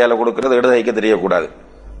 வலது கையால கொடுக்கிறது இடது கைக்கு தெரியக்கூடாது,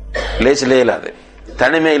 லேசிலே இல்லாது.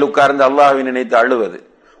 தனிமையில் உட்கார்ந்து அல்லாஹ்வை நினைத்து அழுவது,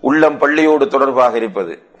 உள்ளம் பள்ளியோடு தொடர்பாக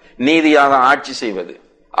இருப்பது, நீதியாக ஆட்சி செய்வது,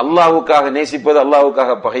 அல்லாஹ்வுக்காக நேசிப்பது,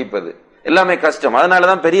 அல்லாஹ்வுக்காக பகைப்பது, எல்லாமே கஷ்டம்.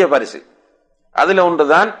 அதனாலதான் பெரிய பரிசு. அதுல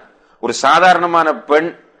ஒன்றுதான் ஒரு சாதாரணமான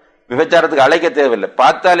பெண் விபச்சாரத்துக்கு அழைக்க தேவையில்லை.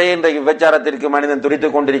 பார்த்தாலே இன்றைக்கு விபச்சாரத்திற்கு மனிதன்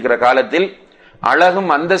துடித்துக் கொண்டிருக்கிற காலத்தில் அழகும்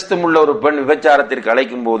அந்தஸ்தும் உள்ள ஒரு பெண் விபச்சாரத்திற்கு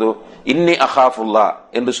அழைக்கும் போது இன்னி அகாஃபுல்லா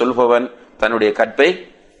என்று சொல்பவன் தன்னுடைய கற்பை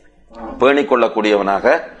பேணிக்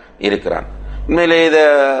கொள்ளக்கூடியவனாக இருக்கிறான். உண்மையிலே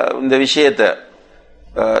இந்த விஷயத்தை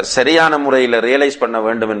சரியான முறையில் ரியலைஸ் பண்ண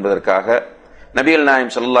வேண்டும் என்பதற்காக நபிகள்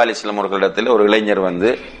நாயகம் ஸல்லல்லாஹு அலைஹி வஸல்லம் அவர்களிடத்தில் ஒரு இளைஞர் வந்து,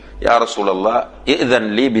 யா ரசூலல்லாஹ் இذن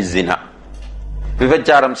லி பிஸ்ஸினா,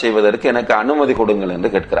 விபச்சாரம் செய்வதற்கு எனக்கு அனுமதி கொடுங்கள் என்று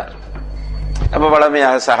கேட்கிறார். அப்ப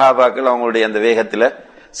வளமையாக சஹாபாக்கள் அவங்களுடைய அந்த வேகத்துல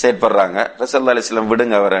செயற்படுறாங்க. ரசூலுல்லாஹி அலைஹி வஸல்லம்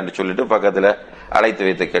விடுங்க வரேன்னு சொல்லிட்டு பக்கத்துல அழைத்து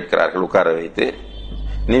வைத்து கேட்கிறார்கள், உட்கார வைத்து,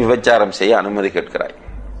 நீ விபச்சாரம் செய்ய அனுமதி கேட்கிறாய்,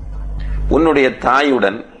 உன்னுடைய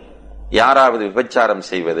தாயுடன் யாராவது விபச்சாரம்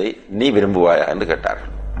செய்வதை நீ விரும்புவாயா என்று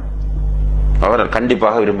கேட்டார்கள். அவர்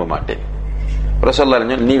கண்டிப்பாக விரும்ப மாட்டேன். ரசூலுல்லாஹி அலைஹி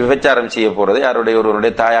வஸல்லம், நீ விபச்சாரம் செய்ய போறது யாருடைய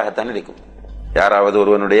ஒருவனுடைய தாயாகத்தான் இருக்கும், யாராவது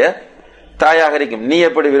ஒருவனுடைய தாயாக இருக்கும். நீ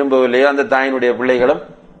எப்படி விரும்பவில்லையோ அந்த தாயினுடைய பிள்ளைகளும்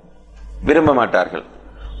விரும்ப மாட்டார்கள்.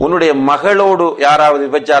 உன்னுடைய மகளோடு யாராவது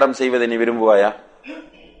விபச்சாரம் செய்வதை நீ விரும்புவாயா?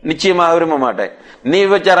 நிச்சயமாக விரும்ப மாட்டாய். நீ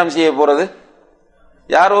விபச்சாரம் செய்ய போறது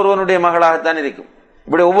யார் ஒருவனுடைய மகளாகத்தான் இருக்கும்.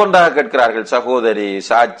 இப்படி ஒவ்வொன்றாக கேட்கிறார்கள். சகோதரி,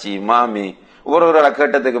 சாட்சி, மாமி, ஒவ்வொருவராக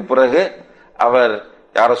கேட்டதுக்கு பிறகு அவர்,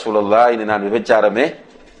 யா ரசூலல்லாஹ், இனி நான் விபச்சாரமே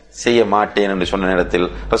செய்ய மாட்டேன் என்று சொன்ன நேரத்தில்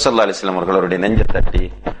ரசூலுல்லாஹி அலைஹி வஸல்லம் அவர்கள் அவருடைய நெஞ்சை தட்டி,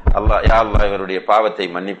 அல்லாஹ், யா அல்லாஹ், இவருடைய பாவத்தை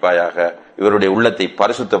மன்னிப்பாயாக, இவருடைய உள்ளத்தை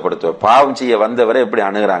பரிசுத்தப்படுத்துவ, பாவம் செய்ய வந்தவரை எப்படி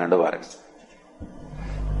அணுகிறாங்க பாருங்க.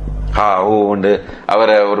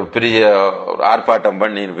 அவரை ஒரு பெரிய ஆர்ப்பாட்டம்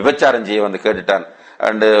பண்ணி விபச்சாரம் செய்ய வந்து கேட்டுட்டான்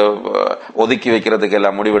அண்டு ஒதுக்கி வைக்கிறதுக்கு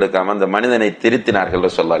எல்லாம் முடிவெடுக்காம அந்த மனிதனை திருத்தினார்கள்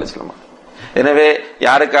ரசூலுல்லாஹி அலைஹி வஸல்லம். எனவே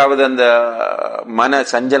யாருக்காவது அந்த மன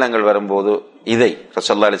சஞ்சலங்கள் வரும்போது இதை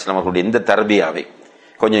ரசூலுல்லாஹி அலைஹி வஸல்லம் அவர்களுடைய இந்த தர்பியாவை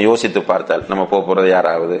கொஞ்சம் யோசித்து பார்த்தால், நம்ம போறது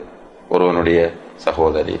யாராவது ஒருவனுடைய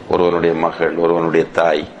சகோதரி, ஒருவனுடைய மகள், ஒருவனுடைய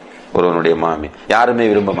தாய், ஒருவனுடைய மாமி, யாருமே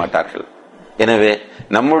விரும்ப மாட்டார்கள். எனவே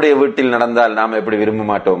நம்முடைய வீட்டில் நடந்தால் நாம் எப்படி விரும்ப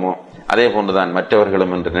மாட்டோமோ அதே போன்றுதான்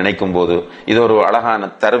மற்றவர்களும் என்று நினைக்கும் போது இது ஒரு அழகான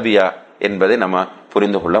தர்பியா என்பதை நம்ம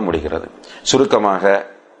புரிந்து கொள்ள முடிகிறது. சுருக்கமாக,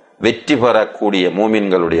 வெற்றி பெறக்கூடிய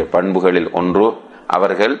மூமின்களுடைய பண்புகளில் ஒன்று,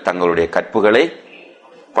 அவர்கள் தங்களுடைய கற்புகளை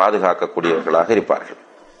பாதுகாக்கக்கூடியவர்களாக இருப்பார்கள்.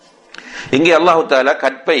 இங்கே அல்லாஹு தஆலா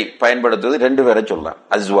கற்பை பயன்படுத்துவது 2 பேரை சொல்லலாம்.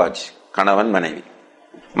 அஸ்வாஜ், கணவன் மனைவி,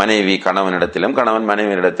 மனைவி கணவனிடத்திலும் கணவன்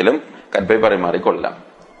மனைவியிடத்திலும் கற்பை பரிமாறிக்கொள்ளலாம்.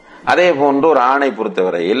 அதே போன்று ஒரு ஆணை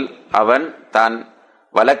பொறுத்தவரையில் அவன் தான்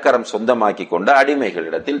வலக்கரம் சொந்தமாக்கி கொண்ட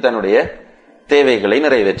அடிமைகளிடத்தில் தன்னுடைய தேவைகளை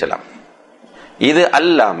நிறைவேற்றலாம். இது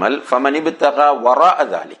அல்லாமல் ஃபமனிப்தகா வராஅ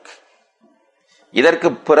ذلك, இதற்கு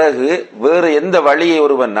பிறகு வேறு எந்த வழியை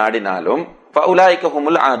ஒருவன் நாடினாலும் ஃபஉலாயிக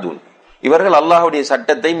ஹுமுல் ஆதூன், இவர்கள் அல்லாஹ்வுடைய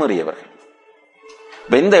சட்டத்தை மீறியவர்கள்.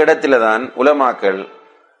 இந்த இடத்துல தான் உலமாக்கள்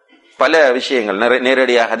பல விஷயங்கள்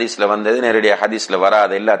நேரடியாக ஹதீஸ்ல வந்தது, நேரடியாக ஹதீஸ்ல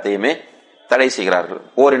வராத எல்லாத்தையுமே தடை செய்கிறார்கள்.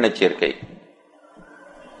 ஓரின சேர்க்கை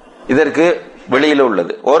இதற்கு வெளியில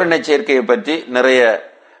உள்ளது. ஓரின சேர்க்கையை பற்றி நிறைய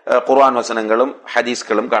குர்ஆன் வசனங்களும்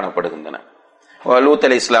ஹதீஸ்களும் காணப்படுகின்றன. லூத்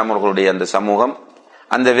அலைஹிஸ்ஸலாம் அவர்களுடைய அந்த சமூகம்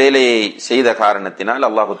அந்த வேலையை செய்த காரணத்தினால்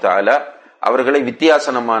அல்லாஹு தஆலா அவர்களை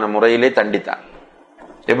வித்தியாசமான முறையிலே தண்டித்தான்.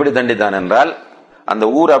 எப்படி தண்டித்தான் என்றால், அந்த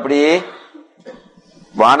ஊர் அப்படியே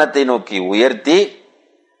வானத்தை நோக்கி உயர்த்தி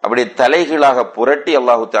அப்படியே தலைகீழாக புரட்டி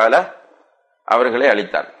அல்லாஹு தஆலா அவர்களை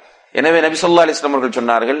அழித்தார். எனவே நபி ஸல்லல்லாஹு அலைஹி வஸல்லம் அவர்கள்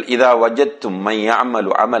சொன்னார்கள், இதா வஜத்தும் மை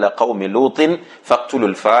யஅமலு அமல கௌமி லூத்தின்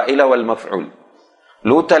ஃபக்துலுல் ஃபாயில வல் மஃஊல்.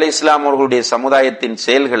 லூத் அலைஹிஸ்ஸலாம் அவர்களுடைய சமுதாயத்தின்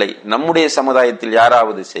செயல்களை நம்முடைய சமுதாயத்தில்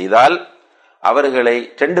யாராவது செய்தால் அவர்களை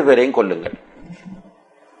 2 பேரையும் கொல்லுங்கள்,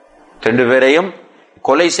 2 பேரையும்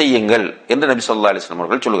கொலை செய்யுங்கள் என்று நபி ஸல்லல்லாஹு அலைஹி வஸல்லம்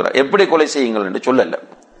அவர்கள் சொல்கிறார். எப்படி கொலை செய்யுங்கள் என்று சொல்லல.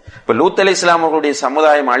 இப்ப லூத் அலைஹிஸ்ஸலாம் அவர்களுடைய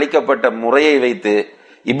சமுதாயம் அழிக்கப்பட்ட முறையை வைத்து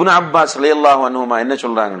இப்னு அப்பாஸ் ரலியல்லாஹு அன்ஹுமா என்ன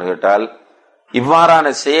சொல்றாங்கன்னு கேட்டால், இவ்வாறான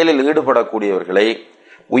செயலில் ஈடுபடக்கூடியவர்களை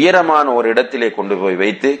உயரமான ஒரு இடத்திலே கொண்டு போய்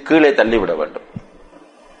வைத்து கீழே தள்ளிவிட வேண்டும்,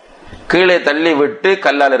 கீழே தள்ளி விட்டு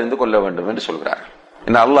கல்லால் எறிந்து கொள்ள வேண்டும் என்று சொல்கிறார்.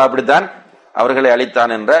 அல்லாஹ் அப்படித்தான் அவர்களை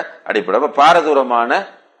அழித்தான் என்ற அடிப்படை பாரதூரமான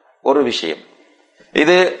ஒரு விஷயம்.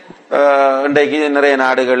 இது இன்றைக்கு நிறைய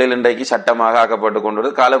நாடுகளில் இன்றைக்கு சட்டமாக ஆக்கப்பட்டு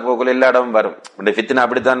கொண்டு காலப்போக்கில் எல்லா இடமும் வரும். ஃபித்னா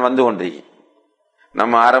அப்படித்தான் வந்து கொண்டிருக்கு.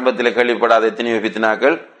 நம்ம ஆரம்பத்தில் கேள்விப்படாத எத்தனையோ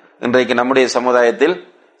ஃபித்னாக்கள் இன்றைக்கு நம்முடைய சமுதாயத்தில்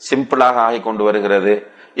சிம்பிளாக ஆகி கொண்டு வருகிறது.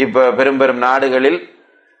 இப்ப பெரும் பெரும் நாடுகளில்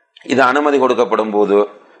இது அனுமதி கொடுக்கப்படும் போது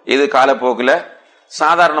இது காலப்போக்கில்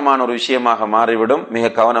சாதாரணமான ஒரு விஷயமாக மாறிவிடும்.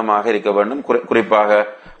 மிக கவனமாக இருக்க வேண்டும். குறிப்பாக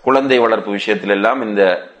குழந்தை வளர்ப்பு விஷயத்தில் எல்லாம் இந்த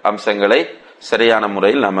அம்சங்களை சரியான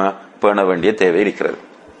முறையில் நம்ம பேண வேண்டிய தேவை இருக்கிறது.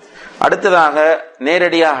 அடுத்ததாக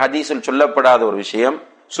நேரடியாக ஹதீஸில் சொல்லப்படாத ஒரு விஷயம்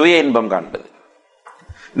சுய இன்பம் காண்பது.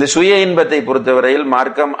 இந்த சுய இன்பத்தை பொறுத்தவரையில்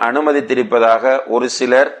மார்க்கம் அனுமதித்திருப்பதாக ஒரு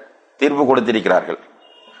சிலர் தீர்ப்பு கொடுத்திருக்கிறார்கள்.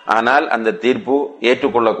 ஆனால் அந்த தீர்ப்பு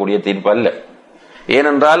ஏற்றுக்கொள்ளக்கூடிய தீர்ப்பு அல்ல.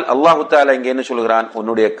 ஏனென்றால் அல்லாஹு தஆலா இங்கே என்ன சொல்கிறான்,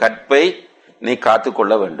 உன்னுடைய கற்பை நீ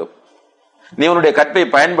காத்துக்கொள்ள வேண்டும். நீ உன்னுடைய கற்பை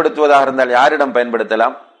பயன்படுத்துவதாக இருந்தால் யாரிடம்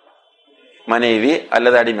பயன்படுத்தலாம்? மனைவி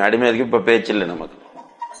அல்லது அடிமை. அடிமைக்கு இப்ப பேச்சில்லை நமக்கு,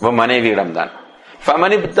 இப்ப மனைவியிடம்தான்.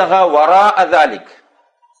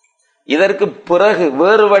 இதற்கு பிறகு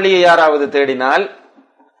வேறு வழியை யாராவது தேடினால்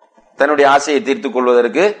தன்னுடைய ஆசையை தீர்த்துக்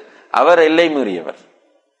கொள்வதற்கு அவர் எல்லை மீறியவர்.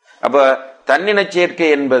 அப்ப தன்னின சேர்க்கை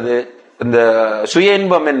என்பது, இந்த சுய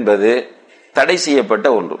இன்பம் என்பது தடை செய்யப்பட்ட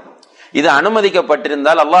ஒன்று. இது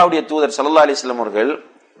அனுமதிக்கப்பட்டிருந்தால் அல்லாஹ்வுடைய தூதர் ஸல்லல்லாஹு அலைஹி வஸல்லம் அவர்கள்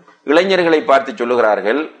இளைஞர்களை பார்த்து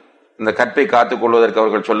சொல்லுகிறார்கள், இந்த கற்பை காத்துக் கொள்வதற்கு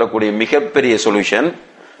அவர்கள் சொல்லக்கூடிய மிகப்பெரிய சொல்யூஷன்,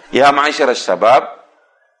 யா மாஷர ஷபாப்,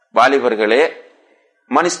 வாலிபர்களே,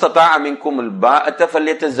 மன் இஸ்ததாஅ மின்குமுல் பாஅத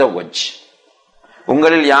ஃபல்யதஸவ்வஜ்,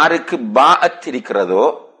 உங்களில் யாருக்கு பாஅத் இருக்கிறதோ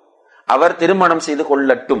அவர் திருமணம் செய்து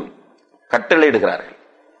கொள்ளட்டும் கட்டளையிடுகிறார்கள்.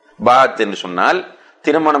 பாஅத் என்று சொன்னால்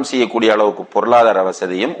திருமணம் செய்யக்கூடிய அளவுக்கு பொருளாதார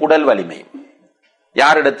வசதியும் உடல் வலிமையும்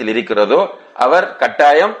யாரிடத்தில் இருக்கிறதோ அவர்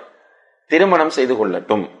கட்டாயம் திருமணம் செய்து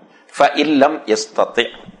கொள்ளட்டும். ஃபஇல்லம் யஸ்ததி,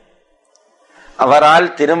 அவரால்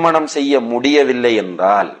திருமணம் செய்ய முடியவில்லை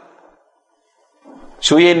என்றால்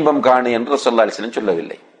சுய இன்பம் காணு என்று ஸல்லல்லாஹு அலைஹி வஸல்லம்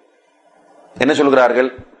சொல்லவில்லை. என்ன சொல்கிறார்கள்?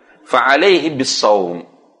 ஃபஅலைஹி பிஸ்ஸௌம்,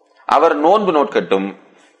 அவர் நோன்பு நோட்கட்டும்.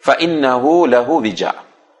 ஃபஇன்னஹு லஹு விஜா,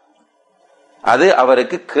 அது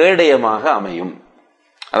அவருக்கு கேடயமாக அமையும்,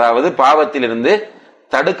 அதாவது பாவத்திலிருந்து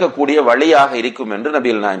தடுக்கக்கூடிய வழியாக இருக்கும் என்று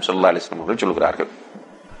நபிகள் நாயகம் ஸல்லல்லாஹு அலைஹி வஸல்லம் அவர்கள் சொல்கிறார்கள்.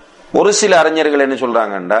 ஒரு சில அறிஞர்கள் என்ன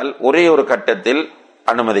சொல்றாங்க என்றால், ஒரே ஒரு கட்டத்தில்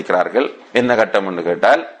அனுமதிக்கிறார்கள். என்ன கட்டம் என்று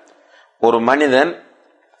கேட்டால், ஒரு மனிதன்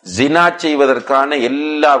ஜினா செய்வதற்கான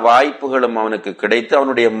எல்லா வாய்ப்புகளும் அவனுக்கு கிடைத்து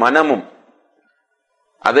அவனுடைய மனமும்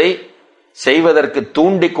அதை செய்வதற்கு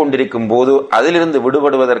தூண்டிக் கொண்டிருக்கும் போது அதிலிருந்து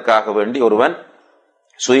விடுபடுவதற்காக வேண்டி ஒருவன்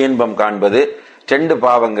சுய இன்பம் காண்பது 2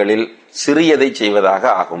 பாவங்களில் சிறியதை செய்வதாக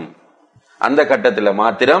ஆகும். அந்த கட்டத்தில்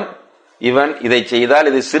மாத்திரம் இவன் இதை செய்தால்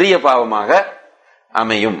இது சிறிய பாவமாக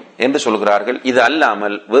அமையும் என்று சொல்கிறார்கள். இது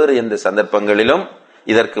அல்லாமல் வேறு எந்த சந்தர்ப்பங்களிலும்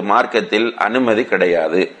இதற்கு மார்க்கத்தில் அனுமதி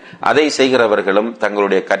கிடையாது. அதை செய்கிறவர்களும்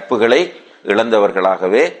தங்களுடைய கற்புகளை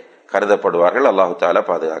இழந்தவர்களாகவே கருதப்படுவார்கள். அல்லாஹு தஆலா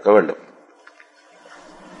பாதுகாக்க வேண்டும்.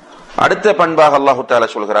 அடுத்த பண்பாக அல்லாஹு தஆலா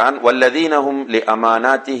சொல்கிறான், வல்லதீனஹும்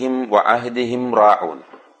லிஅமானாத்திஹிம் வஅஹ்திஹிம் ராஊன்,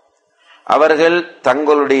 அவர்கள்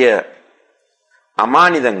தங்களுடைய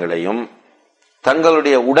அமானிதங்களையும்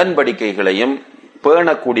தங்களுடைய உடன்படிக்கைகளையும்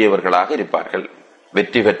பேணக்கூடியவர்களாக இருப்பார்கள்.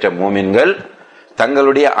 வெற்றி பெற்ற மூமின்கள்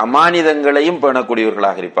தங்களுடைய அமானிதங்களையும்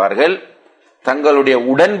பேணக்கூடியவர்களாக இருப்பார்கள், தங்களுடைய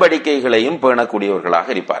உடன்படிக்கைகளையும் பேணக்கூடியவர்களாக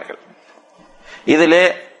இருப்பார்கள். இதிலே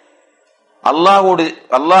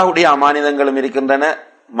அல்லாஹுடைய அமானிதங்களும் இருக்கின்றன,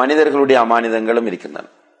 மனிதர்களுடைய அமானிதங்களும் இருக்கின்றன,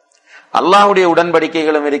 அல்லாஹ்வுடைய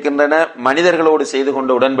உடன்படிக்கைகளும் இருக்கின்றன, மனிதர்களோடு செய்து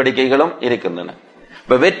கொண்ட உடன்படிக்கைகளும் இருக்கின்றன.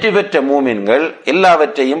 இப்ப வெற்றி பெற்ற மூமின்கள்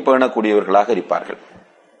எல்லாவற்றையும் பேணக்கூடியவர்களாக இருப்பார்கள்.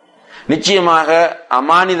 நிச்சயமாக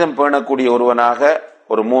அமானிதம் பேணக்கூடிய ஒருவனாக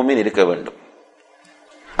ஒரு மூமின் இருக்க வேண்டும்.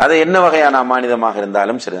 அது என்ன வகையான அமானிதமாக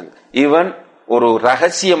இருந்தாலும் சரிதான். இவன் ஒரு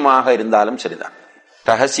ரகசியமாக இருந்தாலும் சரிதான்.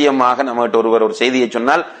 ரகசியமாக நம்மகிட்ட ஒருவர் ஒரு செய்தியை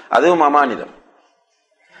சொன்னால் அதுவும் அமானிதம்.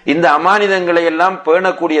 இந்த அமானிதங்களை எல்லாம்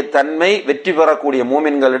பேணக்கூடிய தன்மை வெற்றி பெறக்கூடிய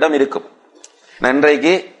மூமின்களிடம் இருக்கும்.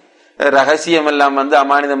 இன்றைக்கு ரகசியம் எல்லாம்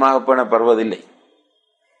அமானிதமாக பேணப்படுவதில்லை.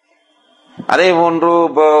 அதே போன்று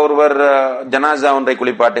ஒருவர் ஜனாசா ஒன்றை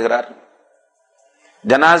குளிப்பாட்டுகிறார்.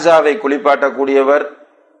 ஜனாசாவை குளிப்பாட்டக்கூடியவர்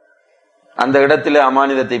அந்த இடத்துல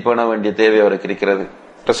அமானிதத்தை பேண வேண்டிய தேவை அவருக்கு இருக்கிறது.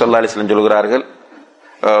 ரசூலுல்லாஹி அலைஹி வஸல்லம் சொல்கிறார்கள்,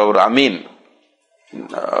 ஒரு அமீன்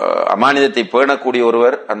அமானிதத்தை பேணக்கூடிய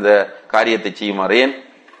ஒருவர் அந்த காரியத்தை செய்யுமாறு. ஏன்?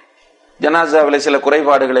 ஜனாசாவில் சில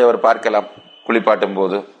குறைபாடுகளை அவர் பார்க்கலாம் குளிப்பாட்டும்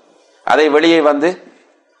போது, அதை வெளியே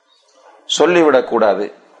சொல்லிவிடக் கூடாது.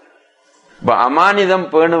 அமானிதம்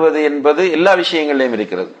பேணுவது என்பது எல்லா விஷயங்களிலும்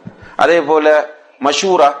இருக்கிறது. அதே போல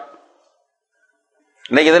மஷூரா,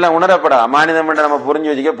 இன்னைக்கு இதெல்லாம் உணரப்பட அமானிதம் என்று நம்ம புரிஞ்சு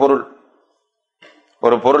வச்சுக்க பொருள்,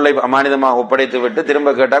 ஒரு பொருளை அமானிதமாக ஒப்படைத்து விட்டு திரும்ப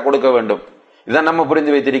கேட்டா கொடுக்க வேண்டும். இதான் நம்ம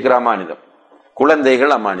புரிந்து வைத்திருக்கிற அமானிதம்.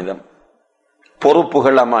 குழந்தைகள் அமானிதம்,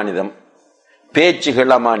 பொறுப்புகள் அமானிதம்,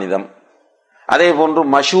 பேச்சுகள் அமானிதம். அதே போன்று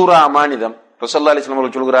மஷூரா அமானிதம். ரசூலுல்லாஹி அலைஹி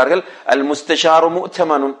வஸல்லம் சொல்கிறார்கள், அல் முஸ்தஷாரு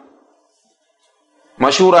முஅ்தமனுன்,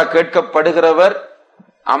 மஷூரா கேட்கப்படுகிறவர்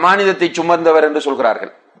அமானிதத்தை சுமந்தவர் என்று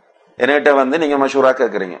சொல்கிறார்கள். என்கிட்ட நீங்க மஷூரா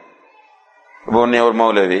கேட்கறீங்க, இப்போ ஒரு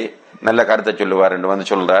மௌலவி நல்ல கருத்தை சொல்லுவார்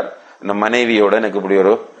என்று சொல்றார், இந்த மனைவியோட எனக்கு இப்படி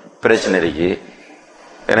ஒரு பிரச்சனை இருக்கு,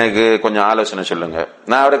 எனக்கு கொஞ்சம் ஆலோசனை சொல்லுங்க.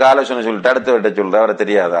 நான் அவருக்கு ஆலோசனை சொல்லிட்டு அடுத்தவர்கிட்ட சொல்றேன், அவரை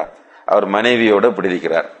தெரியாதா அவர் மனைவியோட இப்படி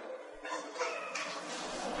இருக்கிறார்.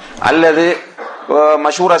 அல்லது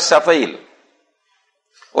மஷூரா சஃபைல்,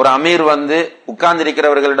 ஒரு அமீர்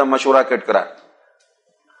உட்கார்ந்திருக்கிறவர்களிடம் மஷூரா கேட்கிறார்.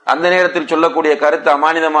 அந்த நேரத்தில் சொல்லக்கூடிய கருத்து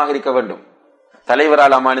அமானிதமாக இருக்க வேண்டும்.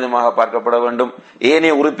 தலைவரால் அமானிதமாக பார்க்கப்பட வேண்டும்,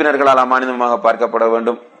 ஏனைய உறுப்பினர்களால் அமானிதமாக பார்க்கப்பட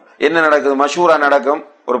வேண்டும். என்ன நடக்குது? மஷூரா நடக்கும்.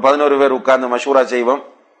 ஒரு 11 பேர் உட்கார்ந்து மஷூரா செய்வோம்.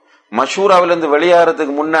 மஷூராவிலிருந்து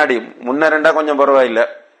வெளியாகிறதுக்கு முன்னரண்டா கொஞ்சம் பரவாயில்லை,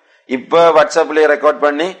 இப்ப வாட்ஸ்அப்லயே ரெக்கார்ட்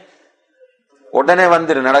பண்ணி உடனே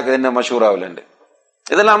நடக்குது என்ன மஷூராவில்.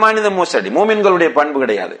 இதெல்லாம் அமானித மோசடி. மூமின்களுடைய பண்பு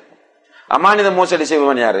கிடையாது. அமானித மோசடி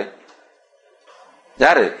செய்பவன் யாரு?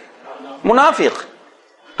 முனாஃபிக்.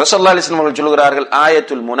 ரசூலுல்லாஹி அலைஹி வஸல்லம் சொல்கிறார்கள்,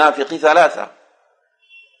 ஆயத்துல் முனாஃபிகி ஸலாஸா,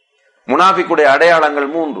 முனாஃபிக்குடைய அடையாளங்கள்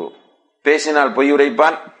 3. பேசினால் பொய்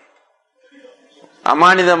உரைப்பான்,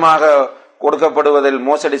 அமானிதமாக கொடுக்கப்படுவதில்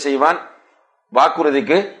மோசடி செய்வான்,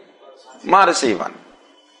 வாக்குறுதிக்கு மாறு செய்வான்.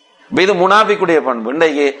 இது முனாஃபிக்குடைய பண்பு.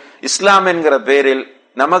 இன்றைக்கு இஸ்லாம் என்கிற பெயரில்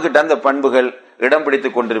நமக்கிட்ட அந்த பண்புகள் இடம்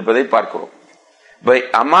பிடித்துக் கொண்டிருப்பதை பார்க்கிறோம்.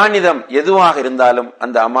 அமானிதம் எதுவாக இருந்தாலும்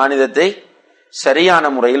அந்த அமானிதத்தை சரியான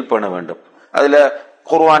முறையில் பேண வேண்டும். அதுல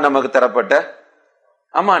குர்ஆன் நமக்கு தரப்பட்ட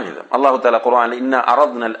அமானிதம். அல்லாஹ் தஆலா குர்ஆன்ல இன்ன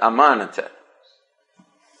அரத்னல் அமானத,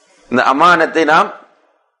 இந்த அமானத்தை நாம்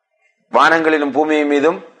வானங்களிலும் பூமியின்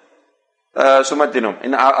மீதும் சுமத்தினோம்.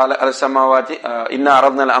 இன்ன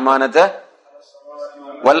அரத்னல் அமானத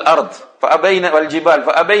வல் அர்த் ஃபஅபைன வல் ஜிபால்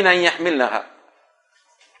ஃபஅபைன அன் யஹ்மில்னஹா,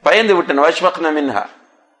 பயந்து விட்டன, வஷ்ஃபக்ன மின்ஹா,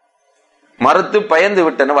 மறுத்து பயந்து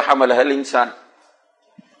விட்டன, வஹமலஹல் இன்சான்,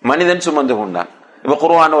 மனிதன் சுமந்து கொண்டான். இப்ப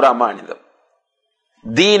குர்ஆன் ஒரு அமானிதம்,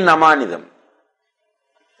 தீன் அமானிதம்,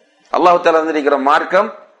 அல்லாஹ் தஆலா தந்திருக்கிற மார்க்கம்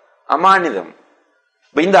அமானிதம்.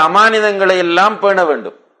 இந்த அமானிதங்களை எல்லாம் பேண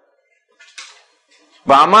வேண்டும்.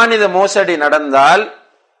 அமானித மோசடி நடந்தால்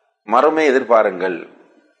மறுமை எதிர்பாருங்கள்.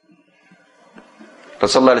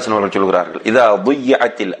 ரசூலுல்லாஹி அலைஹி வஸல்லம் சொல்கிறார்கள், இதா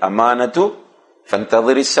துய்யஅத்தில் அமானது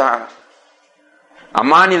ஃபன்தஸிரி ஸஆ,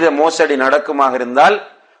 அமானித மோசடி நடக்குமாக இருந்தால்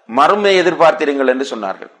மறுமை எதிர்பார்த்திருங்கள் என்று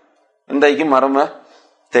சொன்னார்கள். இன்றைக்கு மறுமை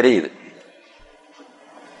தெரியுது,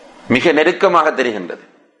 மிக நெருக்கமாக தெரிகின்றது.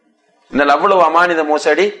 இன்னும் அவ்வளவு அமானித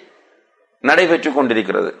மோசடி நடைபெற்றுக்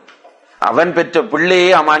கொண்டிருக்கிறது. அவன் பெற்ற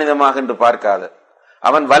பிள்ளையே அமானிதமாக என்று பார்க்காத,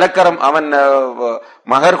 அவன் வலக்கரம், அவன்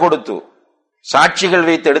மகர் கொடுத்து சாட்சிகள்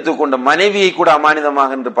வைத்து எடுத்துக்கொண்ட மனைவியை கூட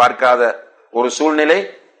அமானிதமாக என்று பார்க்காத ஒரு சூழ்நிலை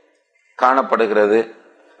காணப்படுகிறது.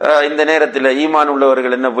 இந்த நேரத்தில் ஈமான்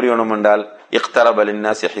உள்ளவர்கள் என்ன புரியணும் என்றால், இக்தரப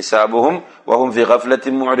லின்னாஸி ஹிசாபுஹும் வஹும் ஃபீ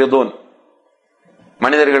கஃப்லத்தின் முஅரிதுன்,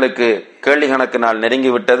 மனிதர்களுக்கு கேள்வி கணக்கு நாள்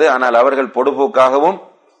நெருங்கிவிட்டது, ஆனால் அவர்கள் பொடுபோக்காகவும்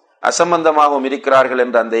அசம்பந்தமாகவும் இருக்கிறார்கள்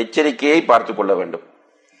என்ற அந்த எச்சரிக்கையை பார்த்துக் கொள்ள வேண்டும்.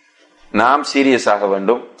 நாம் சீரியஸாக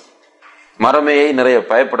வேண்டும், மறுமையை நிறைய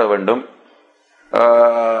பயப்பட வேண்டும்,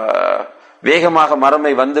 வேகமாக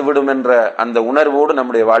மறுமை வந்துவிடும் என்ற அந்த உணர்வோடு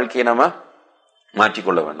நம்முடைய வாழ்க்கையை நாம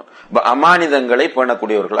மாற்றிக்கொள்ள வேண்டும். அமானிதங்களை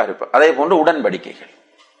பேணக்கூடியவர்களாக இருப்பார். அதே போன்று உடன்படிக்கைகள்,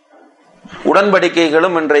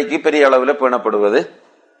 உடன்படிக்கைகளும் இன்றைக்கு பெரிய அளவில் பேணப்படுவது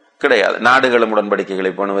கிடையாது. நாடுகளும்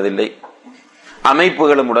உடன்படிக்கைகளை பேணுவதில்லை,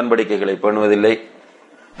 அமைப்புகளும் உடன்படிக்கைகளை பேணுவதில்லை,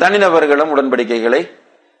 தனிநபர்களும் உடன்படிக்கைகளை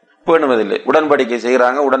பேணுவதில்லை. உடன்படிக்கை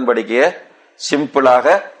செய்யறாங்க, உடன்படிக்கையை சிம்பிளாக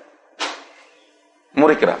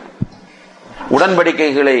முறிக்கிறாங்க.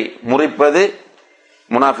 உடன்படிக்கைகளை முறிப்பது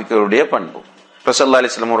முனாஃபிக்குடைய பண்பு. ஸல்லல்லாஹு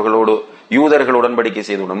அலைஹி வஸல்லம் அவர்களோடு யூதர்கள் உடன்படிக்கை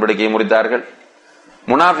செய்து உடன்படிக்கையை முறித்தார்கள்,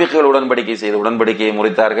 முனாஃபிக்குகள் உடன்படிக்கை செய்து உடன்படிக்கையை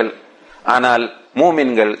முறித்தார்கள். ஆனால்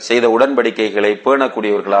மூமின்கள் செய்த உடன்படிக்கைகளை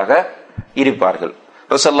பேணக்கூடியவர்களாக இருப்பார்கள்.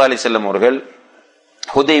 ஸல்லல்லாஹு அலைஹி வஸல்லம் அவர்கள்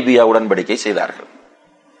ஹுதைபியா உடன்படிக்கை செய்தார்கள்.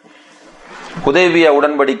 ஹுதைபியா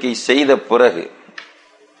உடன்படிக்கை செய்த பிறகு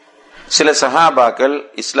சில சஹாபாக்கள்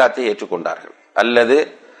இஸ்லாத்தை ஏற்றுக்கொண்டார்கள், அல்லது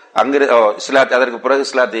அதற்கு பிறகு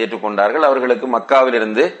இஸ்லாத்தை ஏற்றுக்கொண்டார்கள். அவர்களுக்கு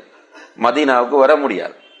மக்காவிலிருந்து மதீனாவுக்கு வர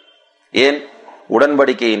முடியாது. ஏன்?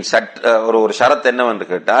 உடன்படிக்கையின் ஒரு ஷரத் என்னவென்று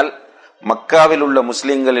கேட்டால், மக்காவில் உள்ள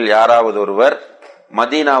முஸ்லிம்களில் யாராவது ஒருவர்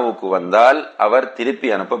மதீனாவுக்கு வந்தால் அவர் திருப்பி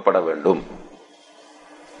அனுப்பப்பட வேண்டும்.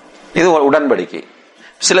 இது உடன்படிக்கை.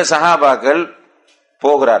 சில சஹாபாக்கள்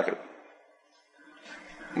போகிறார்கள்,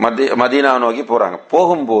 மதீனா நோக்கி போறாங்க.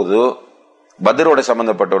 போகும்போது பத்ரோட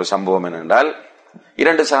சம்பந்தப்பட்ட ஒரு சம்பவம் என்னென்றால்,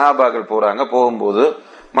 2 சஹாபாக்கள் போறாங்க. போகும்போது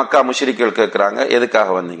மக்கா முஷ்ரிக்குகள் கேட்கிறாங்க, எதுக்காக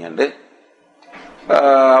வந்தீங்கன்னு.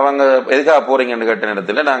 அவங்க எதுக்காக போறீங்கன்னு கேட்ட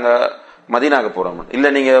நேரத்தில், நாங்க மதீனாக்கு போறோம். இல்ல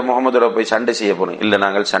நீங்க முகமதோட போய் சண்டை செய்ய போறீங்க. இல்ல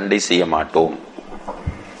நாங்கள் சண்டை செய்ய மாட்டோம்,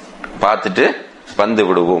 பார்த்துட்டு வந்து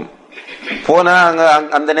விடுவோம். போனா அங்க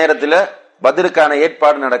அந்த நேரத்தில் பத்ருக்கான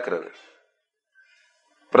ஏற்பாடு நடக்கிறது.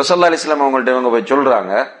 ஸல்லல்லாஹு அலைஹி வஸல்லம் அவங்கள்ட்ட இவங்க போய்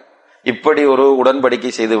சொல்றாங்க, இப்படி ஒரு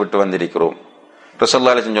உடன்படிக்கை செய்து விட்டு வந்திருக்கிறோம்.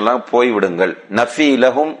 ஸல்லல்லாஹு அலைஹி வஸல்லம் சொன்னாங்க, போய் விடுங்கள். நஃபி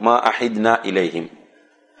லஹும் மா அஹித்னா இலைஹிம்,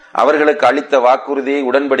 அவர்களுக்கு அளித்த வாக்குறுதியை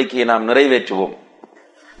உடன்படிக்கையை நாம் நிறைவேற்றுவோம்,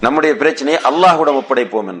 நம்முடைய பிரச்சனையை அல்லாஹ்விடம்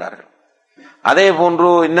ஒப்படைப்போம் என்றார்கள். அதே போன்று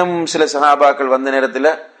இன்னும் சில சஹாபாக்கள் வந்த நேரத்தில்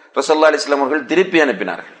ஸல்லல்லாஹு அலைஹி வஸல்லம் அவர்கள் திருப்பி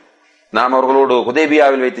அனுப்பினார்கள். நாம் அவர்களோடு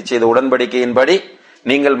ஹுதைபியாவில் வைத்து செய்த உடன்படிக்கையின்படி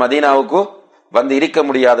நீங்கள் மதீனாவுக்கு வந்து இருக்க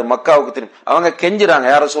முடியாது, மக்காவுக்கு திரும்பி. அவங்க கெஞ்சுறாங்க,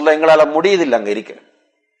 யாரும் சொல்ல எங்களால முடியுதில்லை அங்க இருக்க,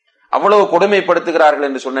 அவ்வளவு கொடுமைப்படுத்துகிறார்கள்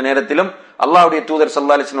என்று சொன்ன நேரத்திலும் அல்லாஹ்வுடைய தூதர்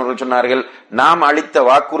ஸல்லல்லாஹு அலைஹி வஸல்லம் அவர்கள் சொன்னார்கள், நாம் அளித்த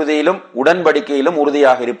வாக்குறுதியிலும் உடன்படிக்கையிலும்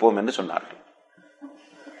உறுதியாக இருப்போம் என்று சொன்னார்கள்.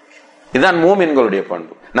 இதுதான் மூமின்களுடைய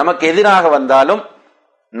பண்பு. நமக்கு எதிராக வந்தாலும்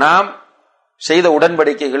நாம் செய்த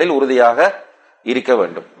உடன்படிக்கைகளில் உறுதியாக இருக்க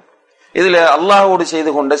வேண்டும். இதுல அல்லாஹ்வோடு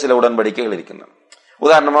செய்து கொண்ட சில உடன்படிக்கைகள் இருக்கின்றன.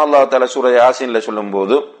 உதாரணமா அல்லாஹ் தஆலா சூரா யாசீன்ல சொல்லும்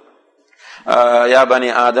போது, யா பனி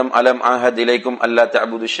ஆதம் அலம் அஹத் இலைக்கும் அல்லா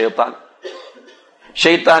தஅபுது ஷைத்தான்,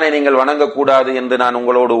 ஷைத்தானை நீங்கள் வணங்கக்கூடாது என்று நான்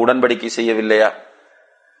உங்களோடு உடன்படிக்கை செய்யவில்லையா?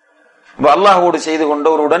 அல்லாஹ்வோடு செய்து கொண்ட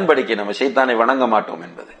ஒரு உடன்படிக்கை நம்ம ஷைத்தானை வணங்க மாட்டோம்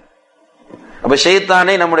என்பது. அப்ப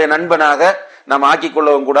ஷைத்தானை நம்முடைய நண்பனாக நாம் ஆக்கிக்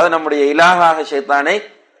கொள்ளவும் கூடாது, நம்முடைய இலாஹாக ஷைத்தானை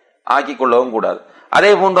ஆக்கிக் கொள்ளவும் கூடாது.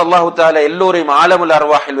 அதே போன்று அல்லாஹு தஆலா எல்லோரையும் ஆலமுல்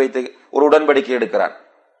அர்வாஹில் வைத்து ஒரு உடன்படிக்கை எடுக்கிறார்.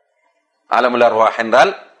 ஆலமுல் அர்வாஹ்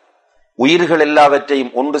என்றால் உயிர்கள்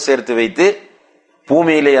எல்லாவற்றையும் ஒன்று சேர்த்து வைத்து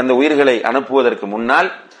பூமியிலே அந்த உயிர்களை அனுப்புவதற்கு முன்னால்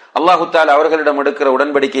அல்லாஹு தஆலா அவர்களிடம் எடுக்கிற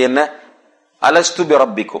உடன்படிக்கை என்ன? அலஸ்து பி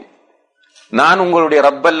ரப்பிக்கும், நான் உங்களுடைய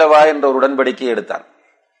ரப்பல்லவா என்ற ஒரு உடன்படிக்கை எடுத்தான்.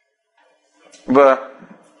 இப்ப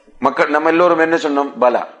மக்கள் நம்ம எல்லோரும் என்ன சொன்னோம்?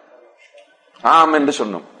 பலா, ஆம் என்று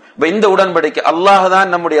சொன்னோம். இந்த உடன்படிக்கை அல்லாஹ்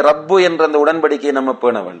தான் நம்முடைய ரப்பு என்ற அந்த உடன்படிக்கையை நம்ம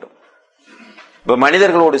பேண வேண்டும். இப்ப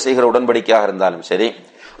மனிதர்களோடு செய்கிற உடன்படிக்கையாக இருந்தாலும் சரி,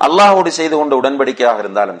 அல்லாஹோடு செய்து கொண்ட உடன்படிக்கையாக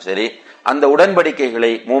இருந்தாலும் சரி, அந்த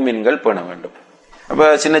உடன்படிக்கைகளை மூமின்கள் பேண வேண்டும். அப்ப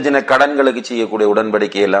சின்ன சின்ன கடன்களுக்கு செய்யக்கூடிய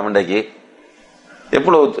உடன்படிக்கை எல்லாம் இன்றைக்கு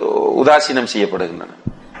எவ்வளவு உதாசீனம் செய்யப்படுகின்றன.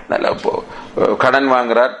 கடன்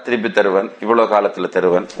வாங்குறார், திருப்பி தருவன், இவ்வளவு காலத்துல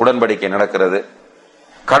தருவன், உடன்படிக்கை நடக்கிறது.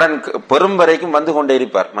 கடன் பெரும் வரைக்கும் வந்து கொண்டே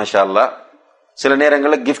இருப்பார். மாஷா அல்லாஹ். சில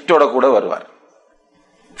நேரங்களில் கிஃப்டோட கூட வருவார்,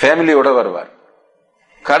 ஃபேமிலியோட வருவார்.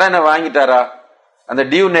 கடனை வாங்கிட்டாரா, அந்த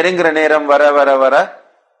டியூ நெருங்குற நேரம் வர வர வர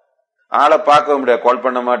ஆளை பார்க்க முடியாது, கால்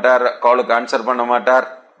பண்ண மாட்டார், காலுக்கு ஆன்சர் பண்ண மாட்டார்.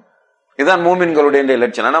 இதுதான் மூமின்களுடைய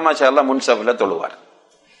லட்சணம். ஆனா மாஷா அல்லாஹ் முன்சஃபில தொழுவார்.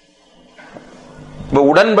 இப்ப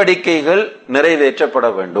உடன்படிக்கைகள் நிறைவேற்றப்பட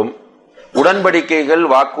வேண்டும். உடன்படிக்கைகள்,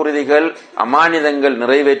 வாக்குறுதிகள், அமானிதங்கள்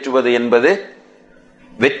நிறைவேற்றுவது என்பது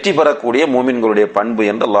வெற்றி பெறக்கூடிய மூமின்களுடைய பண்பு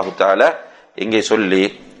என்று அல்லாஹு தஆலா இங்கே சொல்லி,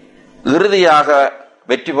 இறுதியாக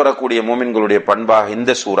வெற்றி பெறக்கூடிய மூமின்களுடைய பண்பாக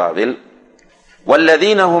இந்த சூறாவில்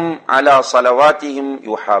வல்லதீனஹும் அலா ஸலவாத்திஹிம்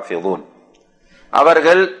யுஹாஃபிதூன்,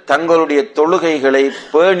 அவர்கள் தங்களுடைய தொழுகைகளை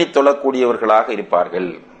பேணி தொழக்கூடியவர்களாக இருப்பார்கள்.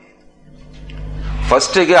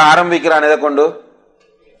 ஃபர்ஸ்டுக்கு ஆரம்பிக்கிறான் எதை கொண்டு?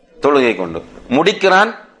 தொழுகை கொண்டு.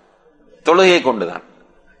 முடிக்கிறான் தொழுகை கொண்டுதான்.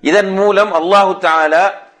 இதன் மூலம் அல்லாஹு தஆலா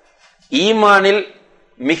ஈமானில்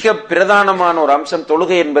மிக பிரதானமான ஒரு அம்சம்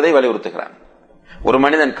தொழுகை என்பதை வலியுறுத்துகிறான். ஒரு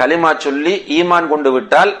மனிதன் கலிமா சொல்லி ஈமான் கொண்டு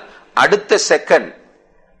விட்டால் அடுத்த செகண்ட்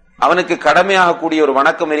அவனுக்கு கடமையாக கூடிய ஒரு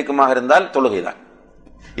வணக்கம் இருக்குமாக இருந்தால் தொழுகைதான்.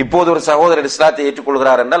 இப்போது ஒரு சகோதரர் இஸ்லாத்தை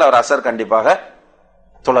ஏற்றுக்கொள்கிறார் என்றால் அவர் அசர் கண்டிப்பாக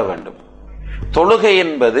தொழ வேண்டும். தொழுகை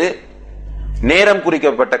என்பது நேரம்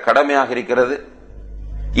குறிக்கப்பட்ட கடமையாக இருக்கிறது.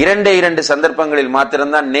 2 சந்தர்ப்பங்களில்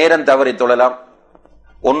மாத்திரம்தான் நேரம் தவறி தொழலாம்.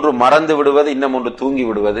 ஒன்று மறந்து விடுவது, இன்னும் ஒன்று தூங்கி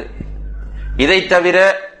விடுவது. இதை தவிர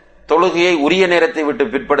தொழுகையை உரிய நேரத்தை விட்டு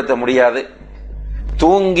பிற்படுத்த முடியாது.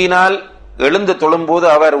 தூங்கினால் எழுந்து தொழும்போது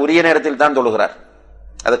அவர் உரிய நேரத்தில் தான் தொழுகிறார்.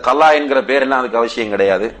 அது கல்லா என்கிற பேரெல்லாம் அதுக்கு அவசியம்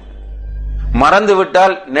கிடையாது. மறந்து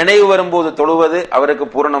விட்டால் நினைவு வரும்போது தொழுவது அவருக்கு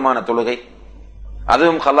பூரணமான தொழுகை.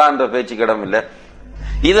 அதுவும் கல்லா என்ற பேச்சுக்கு இடம் இல்லை.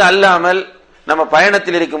 இது அல்லாமல் நம்ம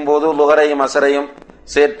பயணத்தில் இருக்கும் போது லுஹரையும் அசரையும்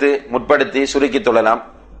சேர்த்து முற்படுத்தி சுருக்கி தொழலாம்.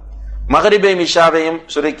 மகரிபையும் இஷாவையும்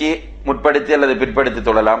சுருக்கி முற்படுத்தி அல்லது பிற்படுத்தி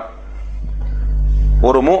தொழலாம்.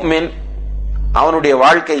 ஒரு முஃமின் அவனுடைய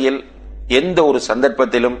வாழ்க்கையில் எந்த ஒரு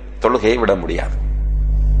சந்தர்ப்பத்திலும் தொழுகையை விட முடியாது.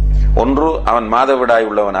 ஒன்று, அவன் மாதவிடாய்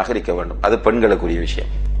உள்ளவனாக இருக்க வேண்டும். அது பெண்களுக்குரிய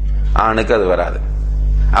விஷயம். ஆணுக்கு அது வராது.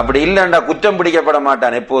 அப்படி இல்லைண்டா குற்றம் பிடிக்கப்பட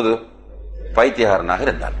மாட்டான். எப்போது? பைத்தியகாரனாக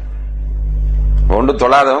இருந்தால். ஒன்று,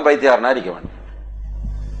 தொழாதவன் பைத்தியகாரனாக இருக்க வேண்டும்.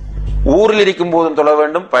 ஊரில் இருக்கும் போதும் தொழ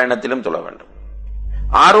வேண்டும், பயணத்திலும் தொழ வேண்டும்.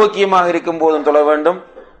 ஆரோக்கியமாக இருக்கும் போதும் தொழ வேண்டும்,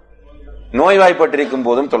 நோய்வாய்ப்பட்டிருக்கும்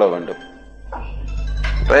போதும் தொழ வேண்டும்.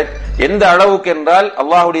 எந்த அளவுக்கு என்றால்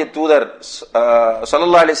அல்லாஹ்வுடைய தூதர்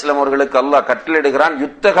ஸல்லல்லாஹு அலைஹி வஸல்லம் அவர்களுக்கு அல்லாஹ் கட்டளையிடுகிறான்,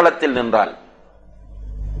 யுத்த களத்தில் நின்றால்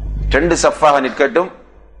 2 சஃப்பாக நிற்கட்டும்,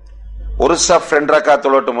 ஒரு சஃப் 2 ரக்காத்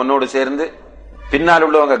தொழட்டும் முன்னோடு சேர்ந்து, பின்னால்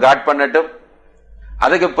உள்ளவங்க காட் பண்ணட்டும்,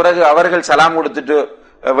 அதுக்கு பிறகு அவர்கள் சலாம் கொடுத்துட்டு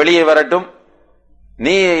வெளியே வரட்டும்,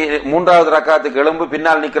 நீ 3வது ரக்காத்துக்கு எழும்பு,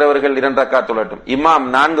 பின்னால் நிற்கிறவர்கள் 2 ரக்காத் தொழட்டும். இமாம்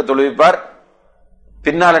 4 தொழுவிப்பார்,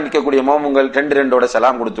 பின்னால் நிற்கக்கூடிய மோமுங்கள் 2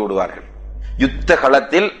 சலாம் கொடுத்து விடுவார்கள். யுத்த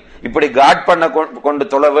களத்தில் இப்படி காட் பண்ண கொண்டு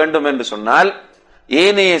தொழ வேண்டும் என்று சொன்னால்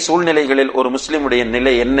ஏனைய சூழ்நிலைகளில் ஒரு முஸ்லிமுடைய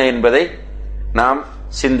நிலை என்ன என்பதை நாம்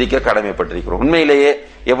சிந்திக்க கடமைப்பட்டிருக்கிறோம். உண்மையிலேயே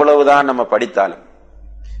எவ்வளவுதான் நம்ம படித்தாலும்,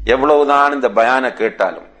 எவ்வளவுதான் இந்த பயான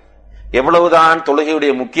கேட்டாலும், எவ்வளவுதான்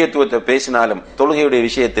தொழுகையுடைய முக்கியத்துவத்தை பேசினாலும், தொழுகையுடைய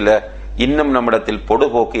விஷயத்தில் இன்னும் நம்மிடத்தில்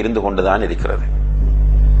பொடுபோக்கு இருந்து கொண்டுதான் இருக்கிறது.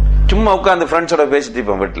 சும்மா உட்கார்ந்து ஃப்ரெண்ட்ஸோட பேசிட்டு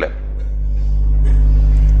இருப்போம் வீட்டில்.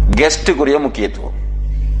 கெஸ்டுக்குரிய முக்கியத்துவம்.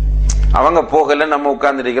 அவங்க போகல, நம்ம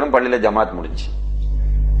உட்கார்ந்து இருக்கிறோம், பள்ளியில ஜமாத் முடிஞ்சு.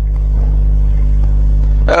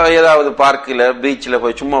 ஏதாவது பார்க்கில் பீச்சில்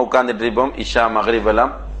போய் சும்மா உட்கார்ந்துட்டு இருப்போம், இஷா மகரிப்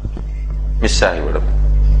எல்லாம் மிஸ் ஆகிவிடும்.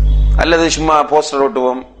 அல்லது சும்மா போஸ்டர்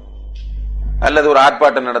ஓட்டுவோம், அல்லது ஒரு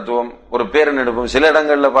ஆர்ப்பாட்டம் நடத்துவோம், ஒரு பேரணி நடத்துவோம். சில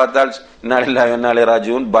இடங்கள்ல பார்த்தால் இன்னாலே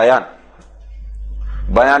ராஜுவன் பயான்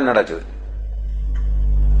நடக்குது.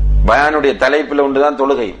 பயானுடைய தலைப்பில் ஒன்றுதான்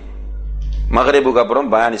தொழுகை. மகரிபுக்கு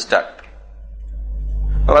அப்புறம் பயான் ஸ்டார்ட்.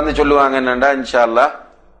 வந்து சொல்லுவாங்க என்னண்டா, இன்ஷா அல்லாஹ்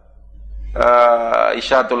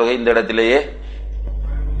இஷா தொழுகை இந்த இடத்திலேயே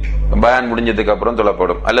பயான் முடிஞ்சதுக்கு அப்புறம்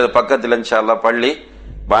தொழப்படும், அல்லது பக்கத்தில் இன்ஷா அல்லாஹ் பள்ளி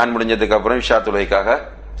பயான் முடிஞ்சதுக்கு அப்புறம் இஷா தொழுகைக்காக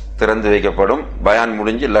திறந்து வைக்கப்படும். பயான்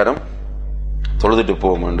முடிஞ்சு எல்லாரும் தொழுதுட்டு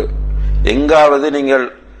போவோம். எங்காவது நீங்கள்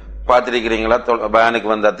பார்த்திருக்கிறீங்களா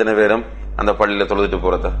பயானுக்கு வந்த அத்தனை பேரும் அந்த பள்ளியில தொழுதுட்டு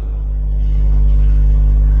போறத?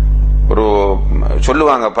 ஒரு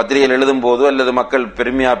சொல்லுவாங்க, பத்திரிகையில் எழுதும் போது அல்லது மக்கள்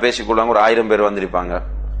பெருமையா பேசிக்கொள்வாங்க, ஒரு 1000 பேர் வந்திருப்பாங்க,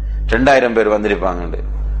 2000 பேர் வந்திருப்பாங்க.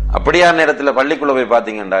 அப்படியான நேரத்தில் பள்ளிக்குள்ள போய்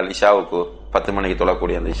பாத்தீங்கன்னா இஷாவுக்கு 10 மணிக்கு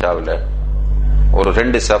தொழக்கூடிய அந்த இஷாவில் ஒரு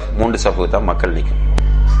 2 சஃப் 3 சஃபுக்கு தான் மக்கள் நிற்கும்,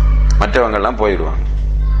 மற்றவங்க எல்லாம் போயிடுவாங்க.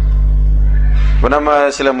 இப்ப நம்ம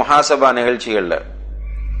சில முஹாசபா நிகழ்ச்சிகள்ல,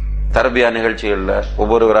 தர்பியா நிகழ்ச்சிகள்ல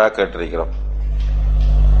ஒவ்வொருவராக கேட்டிருக்கிறோம்,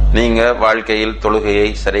 நீங்க வாழ்க்கையில் தொழுகையை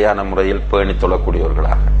சரியான முறையில் பேணி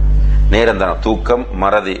தொழக்கூடியவர்களாக, நேரந்தான தூக்கம்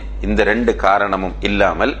மறதி இந்த 2 காரணமும்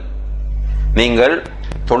இல்லாமல் நீங்கள்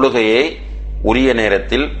தொழுகையை உரிய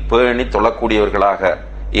நேரத்தில் பேணி தொழக்கூடியவர்களாக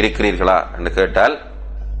இருக்கிறீர்களா என்று கேட்டால்,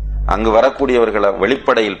 அங்கு வரக்கூடியவர்களை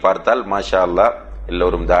வெளிப்படையில் பார்த்தால் மாஷா அல்லாஹ்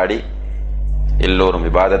எல்லோரும் தாடி, எல்லோரும்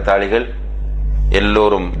இபாதத்தாளிகள்,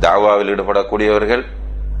 எல்லோரும் தாவாவில் ஈடுபடக்கூடியவர்கள்.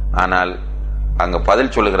 ஆனால் அங்க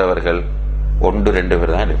பதில் சொல்லுகிறவர்கள் 1-2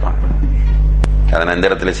 பேர் தான் இருப்பாங்க. அதை நான் இந்த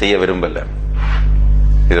இடத்துல செய்ய விரும்பல.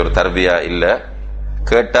 இது ஒரு தர்பியா இல்ல.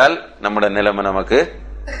 கேட்டால் நம்முடைய நிலைமை நமக்கு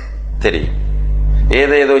தெரியும்.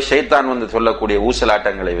 ஏதேதோ ஷைத்தான் வந்து சொல்லக்கூடிய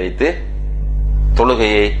ஊசலாட்டங்களை வைத்து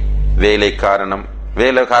தொழுகையை வேலை காரணம்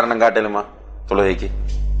காட்டலுமா? தொழுகைக்கு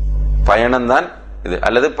பயணம் தான் இது,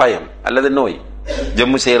 அல்லது பயம் அல்லது நோய்.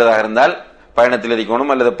 ஜம்மு செய்யறதாக இருந்தால் பயணத்தில்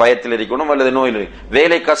இருக்கணும், அல்லது பயத்தில் இருக்கணும், அல்லது நோயில்.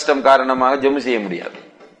 வேலை கஷ்டம் காரணமாக ஜம்மு செய்ய முடியாது.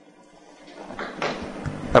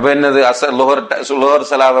 அப்ப என்னது, லுஹர்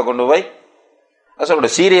சலாவை கொண்டு போய் அசலோட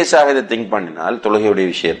சீரியஸாக இதை திங்க் பண்ணினால் தொழுகையுடைய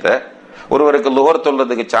விஷயத்த, ஒருவருக்கு லுஹர்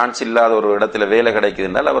தொல்றதுக்கு சான்ஸ் இல்லாத ஒரு இடத்துல வேலை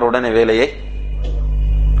கிடைக்குதுன்றால் அவர் உடனே வேலையை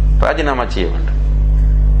ராஜினாமா செய்ய வேண்டும்.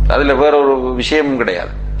 அதுல வேற ஒரு விஷயமும்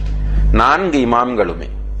கிடையாது. 4 இமாம்களுமே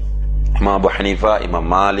இமாம் அபு ஹனீஃபா, இமாம்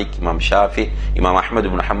மாலிக், இமாம் ஷாஃபி, இமாம் அஹ்மது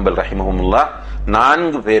இப்னு ஹம்பல் ரஹிமஹுமுல்லாஹ்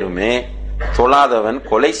 4 பேருமே தொழாதவன்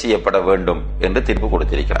கொலை செய்யப்பட வேண்டும் என்று தீர்ப்பு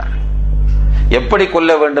கொடுத்திருக்கிறார். எப்படி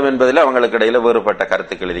கொல்ல வேண்டும் என்பதில் அவங்களுக்கு இடையில வேறுபட்ட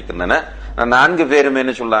கருத்துக்கள் இருக்கின்றன. 4 பேருமே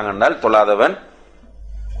என்ன சொல்லாங்க என்றால் தொழாதவன்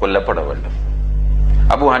கொல்லப்பட வேண்டும்.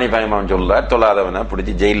 அபு ஹனீஃபா இமாம் சொல்றார், தொழாதவனை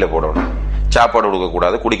பிடிச்சி ஜெயில போடணும், சாப்பாடு கொடுக்க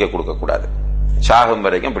கூடாது, குடிக்க கொடுக்க கூடாது, சாகும்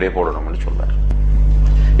வரைக்கும் அப்படியே போடணும்னு சொல்றார்.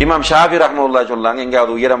 இமாம் ஷாஃபி ரஹ்மத்துல்லாஹி சொல்றாங்க,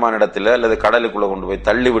 எங்கேயாவது உயரமான இடத்துல அல்லது கடலுக்குள்ள கொண்டு போய்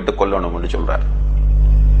தள்ளி விட்டு கொல்லணும்னு சொல்றார்.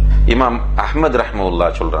 இமாம் அஹ்மது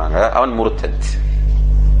ரஹ்மத்துல்லாஹி சொல்றாங்க, அவன் முர்த்தத்.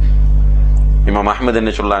 இமாம் அஹ்மது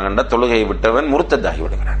என்ன சொல்றாங்கன்னா, தொழுகையை விட்டவன் முர்த்தத் ஆகி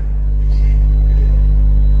விடுகிறான்,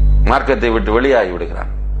 மார்க்கத்தை விட்டு வெளியாகி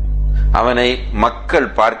விடுகிறான். அவனை மக்கள்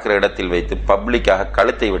பார்க்கிற இடத்தில் வைத்து பப்ளிக்காக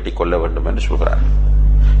கழுத்தை வெட்டி கொள்ள வேண்டும் என்று சொல்கிறார்.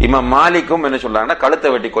 இமாம் மாலிக்கும் என்ன சொல்றாங்கன்னா, கழுத்தை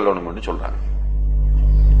வெட்டி கொள்ளணும் என்று சொல்றாங்க.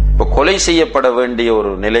 இப்ப கொலை செய்யப்பட வேண்டிய ஒரு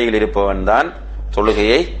நிலையில் இருப்பவன் தான்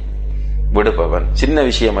தொழுகையை விடுப்பவன். சின்ன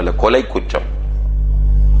விஷயம் அல்ல, கொலை குற்றம்.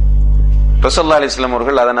 ரசூலுல்லாஹி அலைஹி வஸல்லம்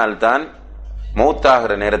அவர்கள் அதனால் தான்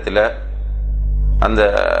மௌத்தாகிற நேரத்தில் அந்த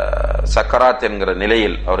சக்கராத் என்கிற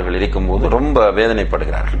நிலையில் அவர்கள் இருக்கும்போது ரொம்ப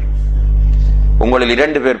வேதனைப்படுகிறார்கள். உங்களில்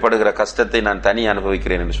 2 பேர் படுகிற கஷ்டத்தை நான் தனி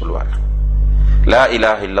அனுபவிக்கிறேன் என்று சொல்வார்கள். லா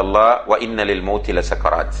இலாஹ இல்லல்லாஹ் வ இன்னலில் மௌத்தி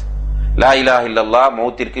லசக்கராத். லா இலாஹ இல்லல்லாஹ்,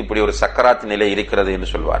 மௌத்திற்கு இப்படி ஒரு சக்கராத் நிலை இருக்கிறது என்று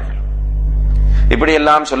சொல்வார்கள். இப்படி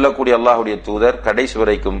எல்லாம் சொல்லக்கூடிய அல்லாஹ்வுடைய தூதர் கடைசி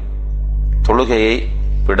வரைக்கும் தொழுகையை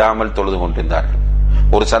விடாமல் தொழுது கொண்டிருந்தார்கள்.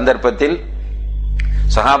 ஒரு சந்தர்ப்பத்தில்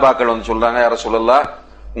சஹாபாக்கள் வந்து சொல்றாங்க, யா ரசூலல்லாஹ்,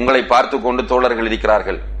 உங்களை பார்த்து கொண்டு தோழர்கள்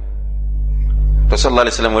இருக்கிறார்கள். ரசூலுல்லாஹி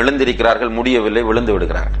அலைஹி வஸல்லம் எழுந்திருக்கிறார்கள், முடியவில்லை, விழுந்து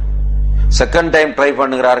விடுகிறார்கள். செகண்ட் டைம் ட்ரை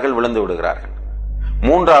பண்ணுகிறார்கள், விழுந்து விடுகிறார்கள்.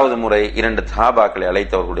 3வது முறை 2 சஹாபாக்களை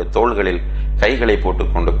அழைத்தவர்களுடைய தோள்களில் கைகளை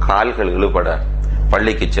போட்டுக்கொண்டு கால்கள் இழுபட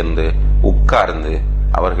பள்ளிக்கு சென்று உட்கார்ந்து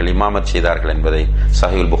அவர்கள் இமாமத் செய்தார்கள் என்பதை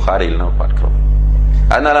சஹீஹுல் புகாரியில் நாம் பார்க்கிறோம்.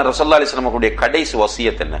 அதனால ரசூலுல்லாஹி அலைஹி வஸல்லம் அவருடைய கடைசி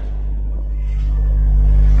வசியத் என்ன?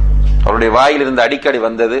 அவருடைய வாயிலிருந்து அடிக்கடி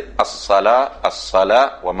வந்தது அஸ்ஸலா அஸ்ஸலா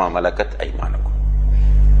வமா மலக்கத் ஐமானுக்கும்.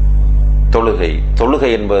 தொழுகை தொழுகை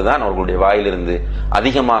என்பதுதான் அவர்களுடைய வாயிலிருந்து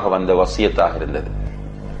அதிகமாக வந்த வசியத்தாக இருந்தது.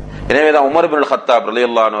 எனவேதான் உமர் இப்னுல் கத்தாப்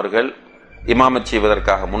ரலியல்லாஹு அன்ஹு அவர்கள் இமாமத்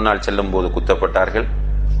செய்வதற்காக முன்னால் செல்லும் போது குத்தப்பட்டார்கள்.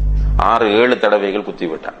 6-7 தடவைகள்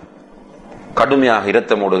குத்திவிட்டார். கடுமையாக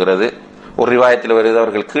இரத்தம் ஓடுகிறது. ஒரு ரிவாயத்தில் வருது,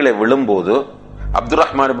 அவர்கள் கீழே விழும்போது அப்துர்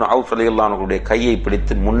ரஹ்மான் இப்னு அவுஃப் ரலியல்லாஹு அன்ஹு அவர்களுடைய கையை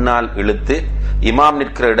பிடித்து முன்னால் இழுத்து இமாம்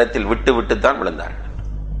நிற்கிற இடத்தில் விட்டு விட்டு தான் விழுந்தார்கள்.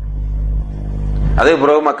 அதே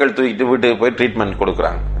பிறகு மக்கள் தூக்கிட்டு வீட்டுக்கு போய் ட்ரீட்மெண்ட்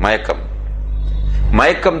கொடுக்கிறாங்க.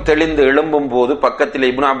 மயக்கம் தெளிந்து எழும்பும் போது பக்கத்தில்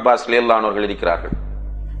இப்னு அப்பாஸ் ரலியல்லாஹு அன்ஹு அவர்கள் இருக்கிறார்கள்.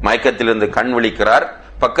 மயக்கத்திலிருந்து கண் விழிக்கிறார்.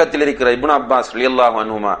 பக்கத்தில் இருக்கிற இப்னு அப்பாஸ் ரலியல்லாஹு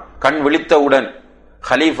அன்ஹுமா கண் விழித்தவுடன்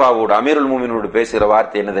ஹலீஃபாவோடு அமீருல் மூமினோடு பேசுகிற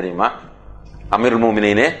வார்த்தை என்ன தெரியுமா? அமீருல்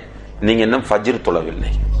மூமினே, நீங்க இன்னும் ஃபஜ்ர்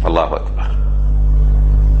தொழவில்லை. அல்லாஹு அக்பர்.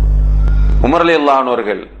 உமர் ரலியல்லாஹு அன்ஹு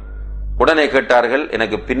அவர்கள் உடனே கேட்டார்கள்,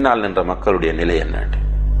 எனக்கு பின்னால் நின்ற மக்களுடைய நிலை என்ன?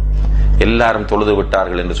 எல்லாரும் தொழுது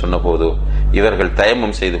விட்டார்கள் என்று சொன்ன போது இவர்கள்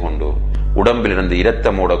தயமம் செய்து கொண்டு உடம்பில் இருந்து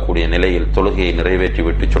இரத்தம் ஓடக்கூடிய நிலையில் தொழுகையை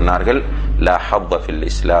நிறைவேற்றிவிட்டு சொன்னார்கள், லா ஹவ்வ ஃபில்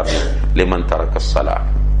இஸ்லாமி லிமன் தரக்க ஸலா.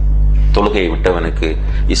 தொழுகையை விட்டவனுக்கு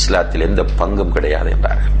இஸ்லாத்தில் எந்த பங்கும் கிடையாது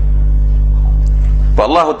என்றார்கள்.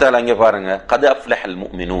 அல்லாஹு தஆலா அங்கே பாருங்க, கத் அஃப்லஹல்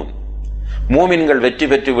முஃமினூன், மூமின்கள் வெற்றி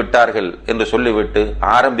பெற்று விட்டார்கள் என்று சொல்லிவிட்டு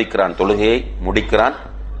ஆரம்பிக்கிறான் தொழுகையை, முடிக்கிறான்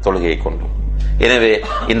தொழுகையை கொண்டு. எனவே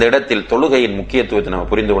இந்த இடத்தில் தொழுகையின் முக்கியத்துவத்தை நம்ம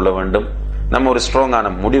புரிந்து கொள்ள வேண்டும். நம்ம ஒரு ஸ்ட்ராங்கான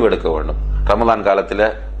முடிவெடுக்க வேண்டும். ரமலான் காலத்தில்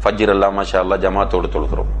ஃபஜ்ர் எல்லாம் மாஷா அல்லாஹ் ஜமாத்தோடு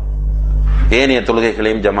தொழுகிறோம், ஏனைய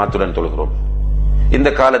தொழுகைகளையும் ஜமாத்துடன் தொழுகிறோம். இந்த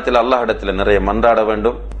காலத்தில் அல்லாஹ் இடத்துல நிறைய மன்றாட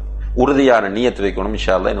வேண்டும், உறுதியான நியத்து வைக்கணும்.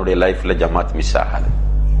 இன்ஷா அல்லாஹ் என்னுடைய லைஃப்ல ஜமாத் மிஸ் ஆகாது,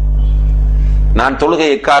 நான்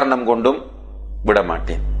தொழுகையை காரணம் கொண்டும் விட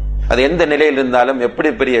மாட்டேன். அது எந்த நிலையில் இருந்தாலும், எப்படி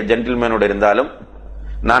பெரிய ஜென்டில்மேனோடு இருந்தாலும்,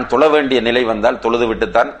 நான் தொழ வேண்டிய நிலை வந்தால் தொழுது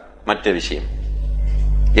விட்டுத்தான் மற்ற விஷயம்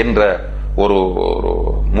என்ற ஒரு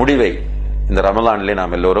முடிவை இந்த ரமலானிலே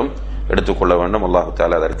நாம் எல்லோரும் எடுத்துக்கொள்ள வேண்டும். அல்லாஹு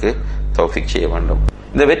தஆலா அதற்கு தௌஃபீக் செய்ய வேண்டும்.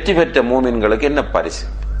 இந்த வெற்றி பெற்ற மூமின்களுக்கு என்ன பரிசு?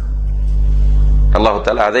 அல்லாஹு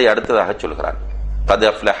தஆலா அதை அடுத்ததாக சொல்கிறார். கத்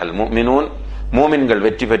அஃப்லஹல் முஃமினூன், மூமின்கள்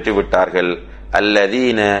வெற்றி பெற்று விட்டார்கள்.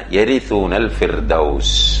 அல்லதீன யரிசூனல்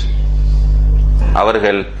ஃபிர்தௌஸ்,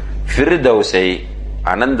 அவர்கள் ஃபிர்தௌஸை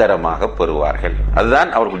அனந்தரமாக பெறுவார்கள்.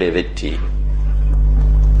 அதுதான் அவர்களுடைய வெற்றி.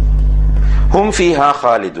 ஹும் ஃபீஹா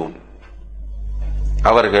காலிதூன்,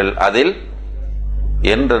 அவர்கள் அதில்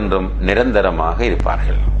என்றென்றும் நிரந்தரமாக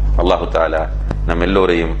இருப்பார்கள். அல்லாஹு தஆலா நம்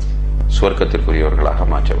எல்லோரையும் சுவர்க்கத்திற்குரியவர்களாக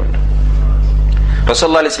மாற்ற வேண்டும்.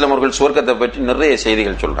 ரசூலுல்லாஹி அலைஹி வஸல்லம் அவர்கள் சுவர்க்கத்தை பற்றி நிறைய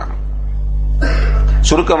செய்திகள் சொல்றாங்க.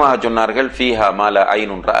 சுருக்கமாக சொன்னார்கள், ஃபீஹா மா லா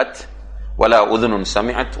ஐனுன் ரஅத் வலா உதுனுன்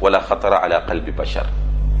சமிஅத் வலா ஹதர அலா கல்பி பஷர்,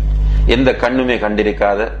 எந்த கண்ணுமே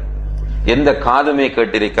கண்டிருக்காத, எந்த காதுமே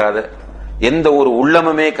கேட்டிருக்காத, எந்த ஒரு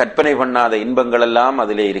உள்ளமுமே கற்பனை பண்ணாத இன்பங்கள் எல்லாம்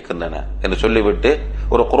அதிலே இருக்கின்றன என்று சொல்லிவிட்டு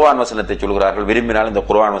ஒரு குர்ஆன் வசனத்தை சொல்கிறார்கள். விரும்பினால் இந்த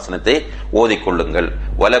குர்ஆன் வசனத்தை ஓதிக்கொள்ளுங்கள்.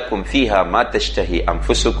 வலக்கும் ஃபீஹா மா தஷ்தஹி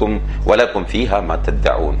அன்ஃபுசுக்கும் வலக்கும் ஃபீஹா மா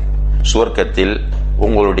தத்தஊன். சுவர்க்கத்தில்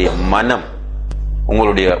உங்களுடைய மனம்,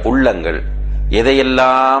 உங்களுடைய உள்ளங்கள்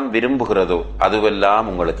எதையெல்லாம் விரும்புகிறதோ அதுவெல்லாம்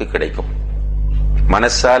உங்களுக்கு கிடைக்கும்.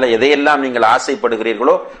 மனசால எதையெல்லாம் நீங்கள்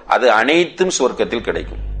ஆசைப்படுகிறீர்களோ அது அனைத்தும் சுவர்க்கத்தில்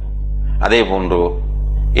கிடைக்கும். அதே போன்று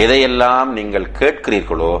எதையெல்லாம் நீங்கள்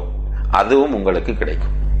கேட்கிறீர்களோ அதுவும் உங்களுக்கு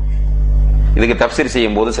கிடைக்கும். இதுக்கு தப்சீர்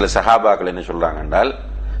செய்யும் போது சில சஹாபாக்கள் என்ன சொல்றாங்க என்றால்,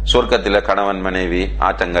 சொர்க்கத்தில் கணவன் மனைவி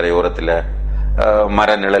ஆற்றங்கரை ஓரத்தில்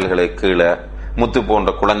மர நிழல்களுக்கு கீழே முத்து போன்ற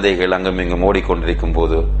குழந்தைகள் அங்கும் இங்கும் ஓடிக்கொண்டிருக்கும்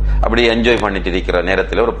போது அப்படி என்ஜாய் பண்ணிட்டு இருக்கிற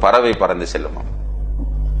நேரத்தில் ஒரு பறவை பறந்து செல்லுமா.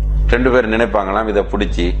 2 பேர் நினைப்பாங்களாம், இதை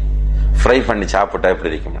பிடிச்சி ஃப்ரை பண்ணி சாப்பிட்டா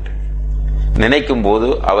எப்படி இருக்க மாட்டேன். நினைக்கும் போது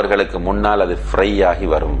அவர்களுக்கு முன்னால் அது ஃப்ரை ஆகி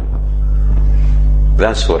வரும்.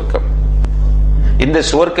 இதுதான் சுவர்க்கம். இந்த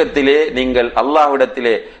சுவர்க்கத்திலே நீங்கள்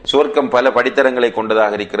அல்லாஹ்விடத்திலே, சுவர்க்கம் பல படித்தரங்களை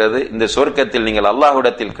கொண்டதாக இருக்கிறது. இந்த சுவர்க்கத்தில் நீங்கள்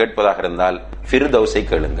அல்லாஹ்விடத்தில் கேட்பதாக இருந்தால் ஃபிர்தௌஸை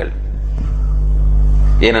கேளுங்கள்.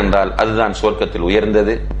 ஏனென்றால் அதுதான் சுவர்க்கத்தில்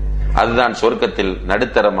உயர்ந்தது, அதுதான் சுவர்க்கத்தில்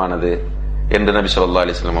நடுத்தரமானது என்று நபி ஸல்லல்லாஹு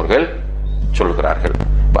அலைஹி வஸல்லம் அவர்கள் சொல்கிறார்கள்.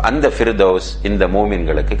 அந்த ஃபிர்தௌஸ் இந்த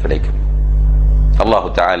மூமின்களுக்கு கிடைக்கும். அல்லாஹு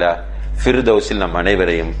தஆலா ஃபிர்தௌஸில் நம்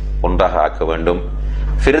அனைவரையும் ஒன்றாக ஆக்க வேண்டும்.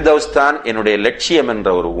 ஃபிர்தௌஸ் தான் என்னுடைய லட்சியம் என்ற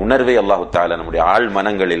ஒரு உணர்வை அல்லாஹு தஆலா நம்முடைய ஆழ்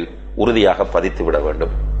மனங்களில் உறுதியாக பதித்து விட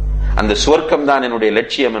வேண்டும். அந்த சுவர்க்கம் தான் என்னுடைய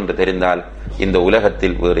லட்சியம் என்று தெரிந்தால் இந்த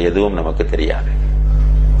உலகத்தில் வேறு எதுவும் நமக்கு தெரியாது.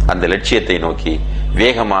 அந்த லட்சியத்தை நோக்கி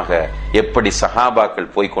வேகமாக எப்படி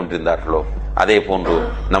சஹாபாக்கள் போய்கொண்டிருந்தார்களோ அதே போன்று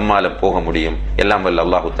நம்மாலும் போக முடியும். எல்லாம் வல்ல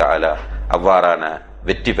அல்லாஹு தஆலா அவ்வாறான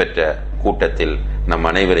வெற்றி பெற்ற கூட்டத்தில் நம்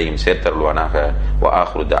அனைவரையும் சேர்த்தருள்வானாக. வ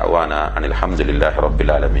ஆகிரு தஅவானா அனில் ஹம்துலில்லாஹி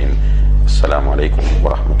ரப்பில் ஆலமீன். அஸ்ஸலாமு அலைக்கும்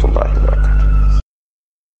வரஹ்மத்துல்லாஹி வபரகாத்துஹு.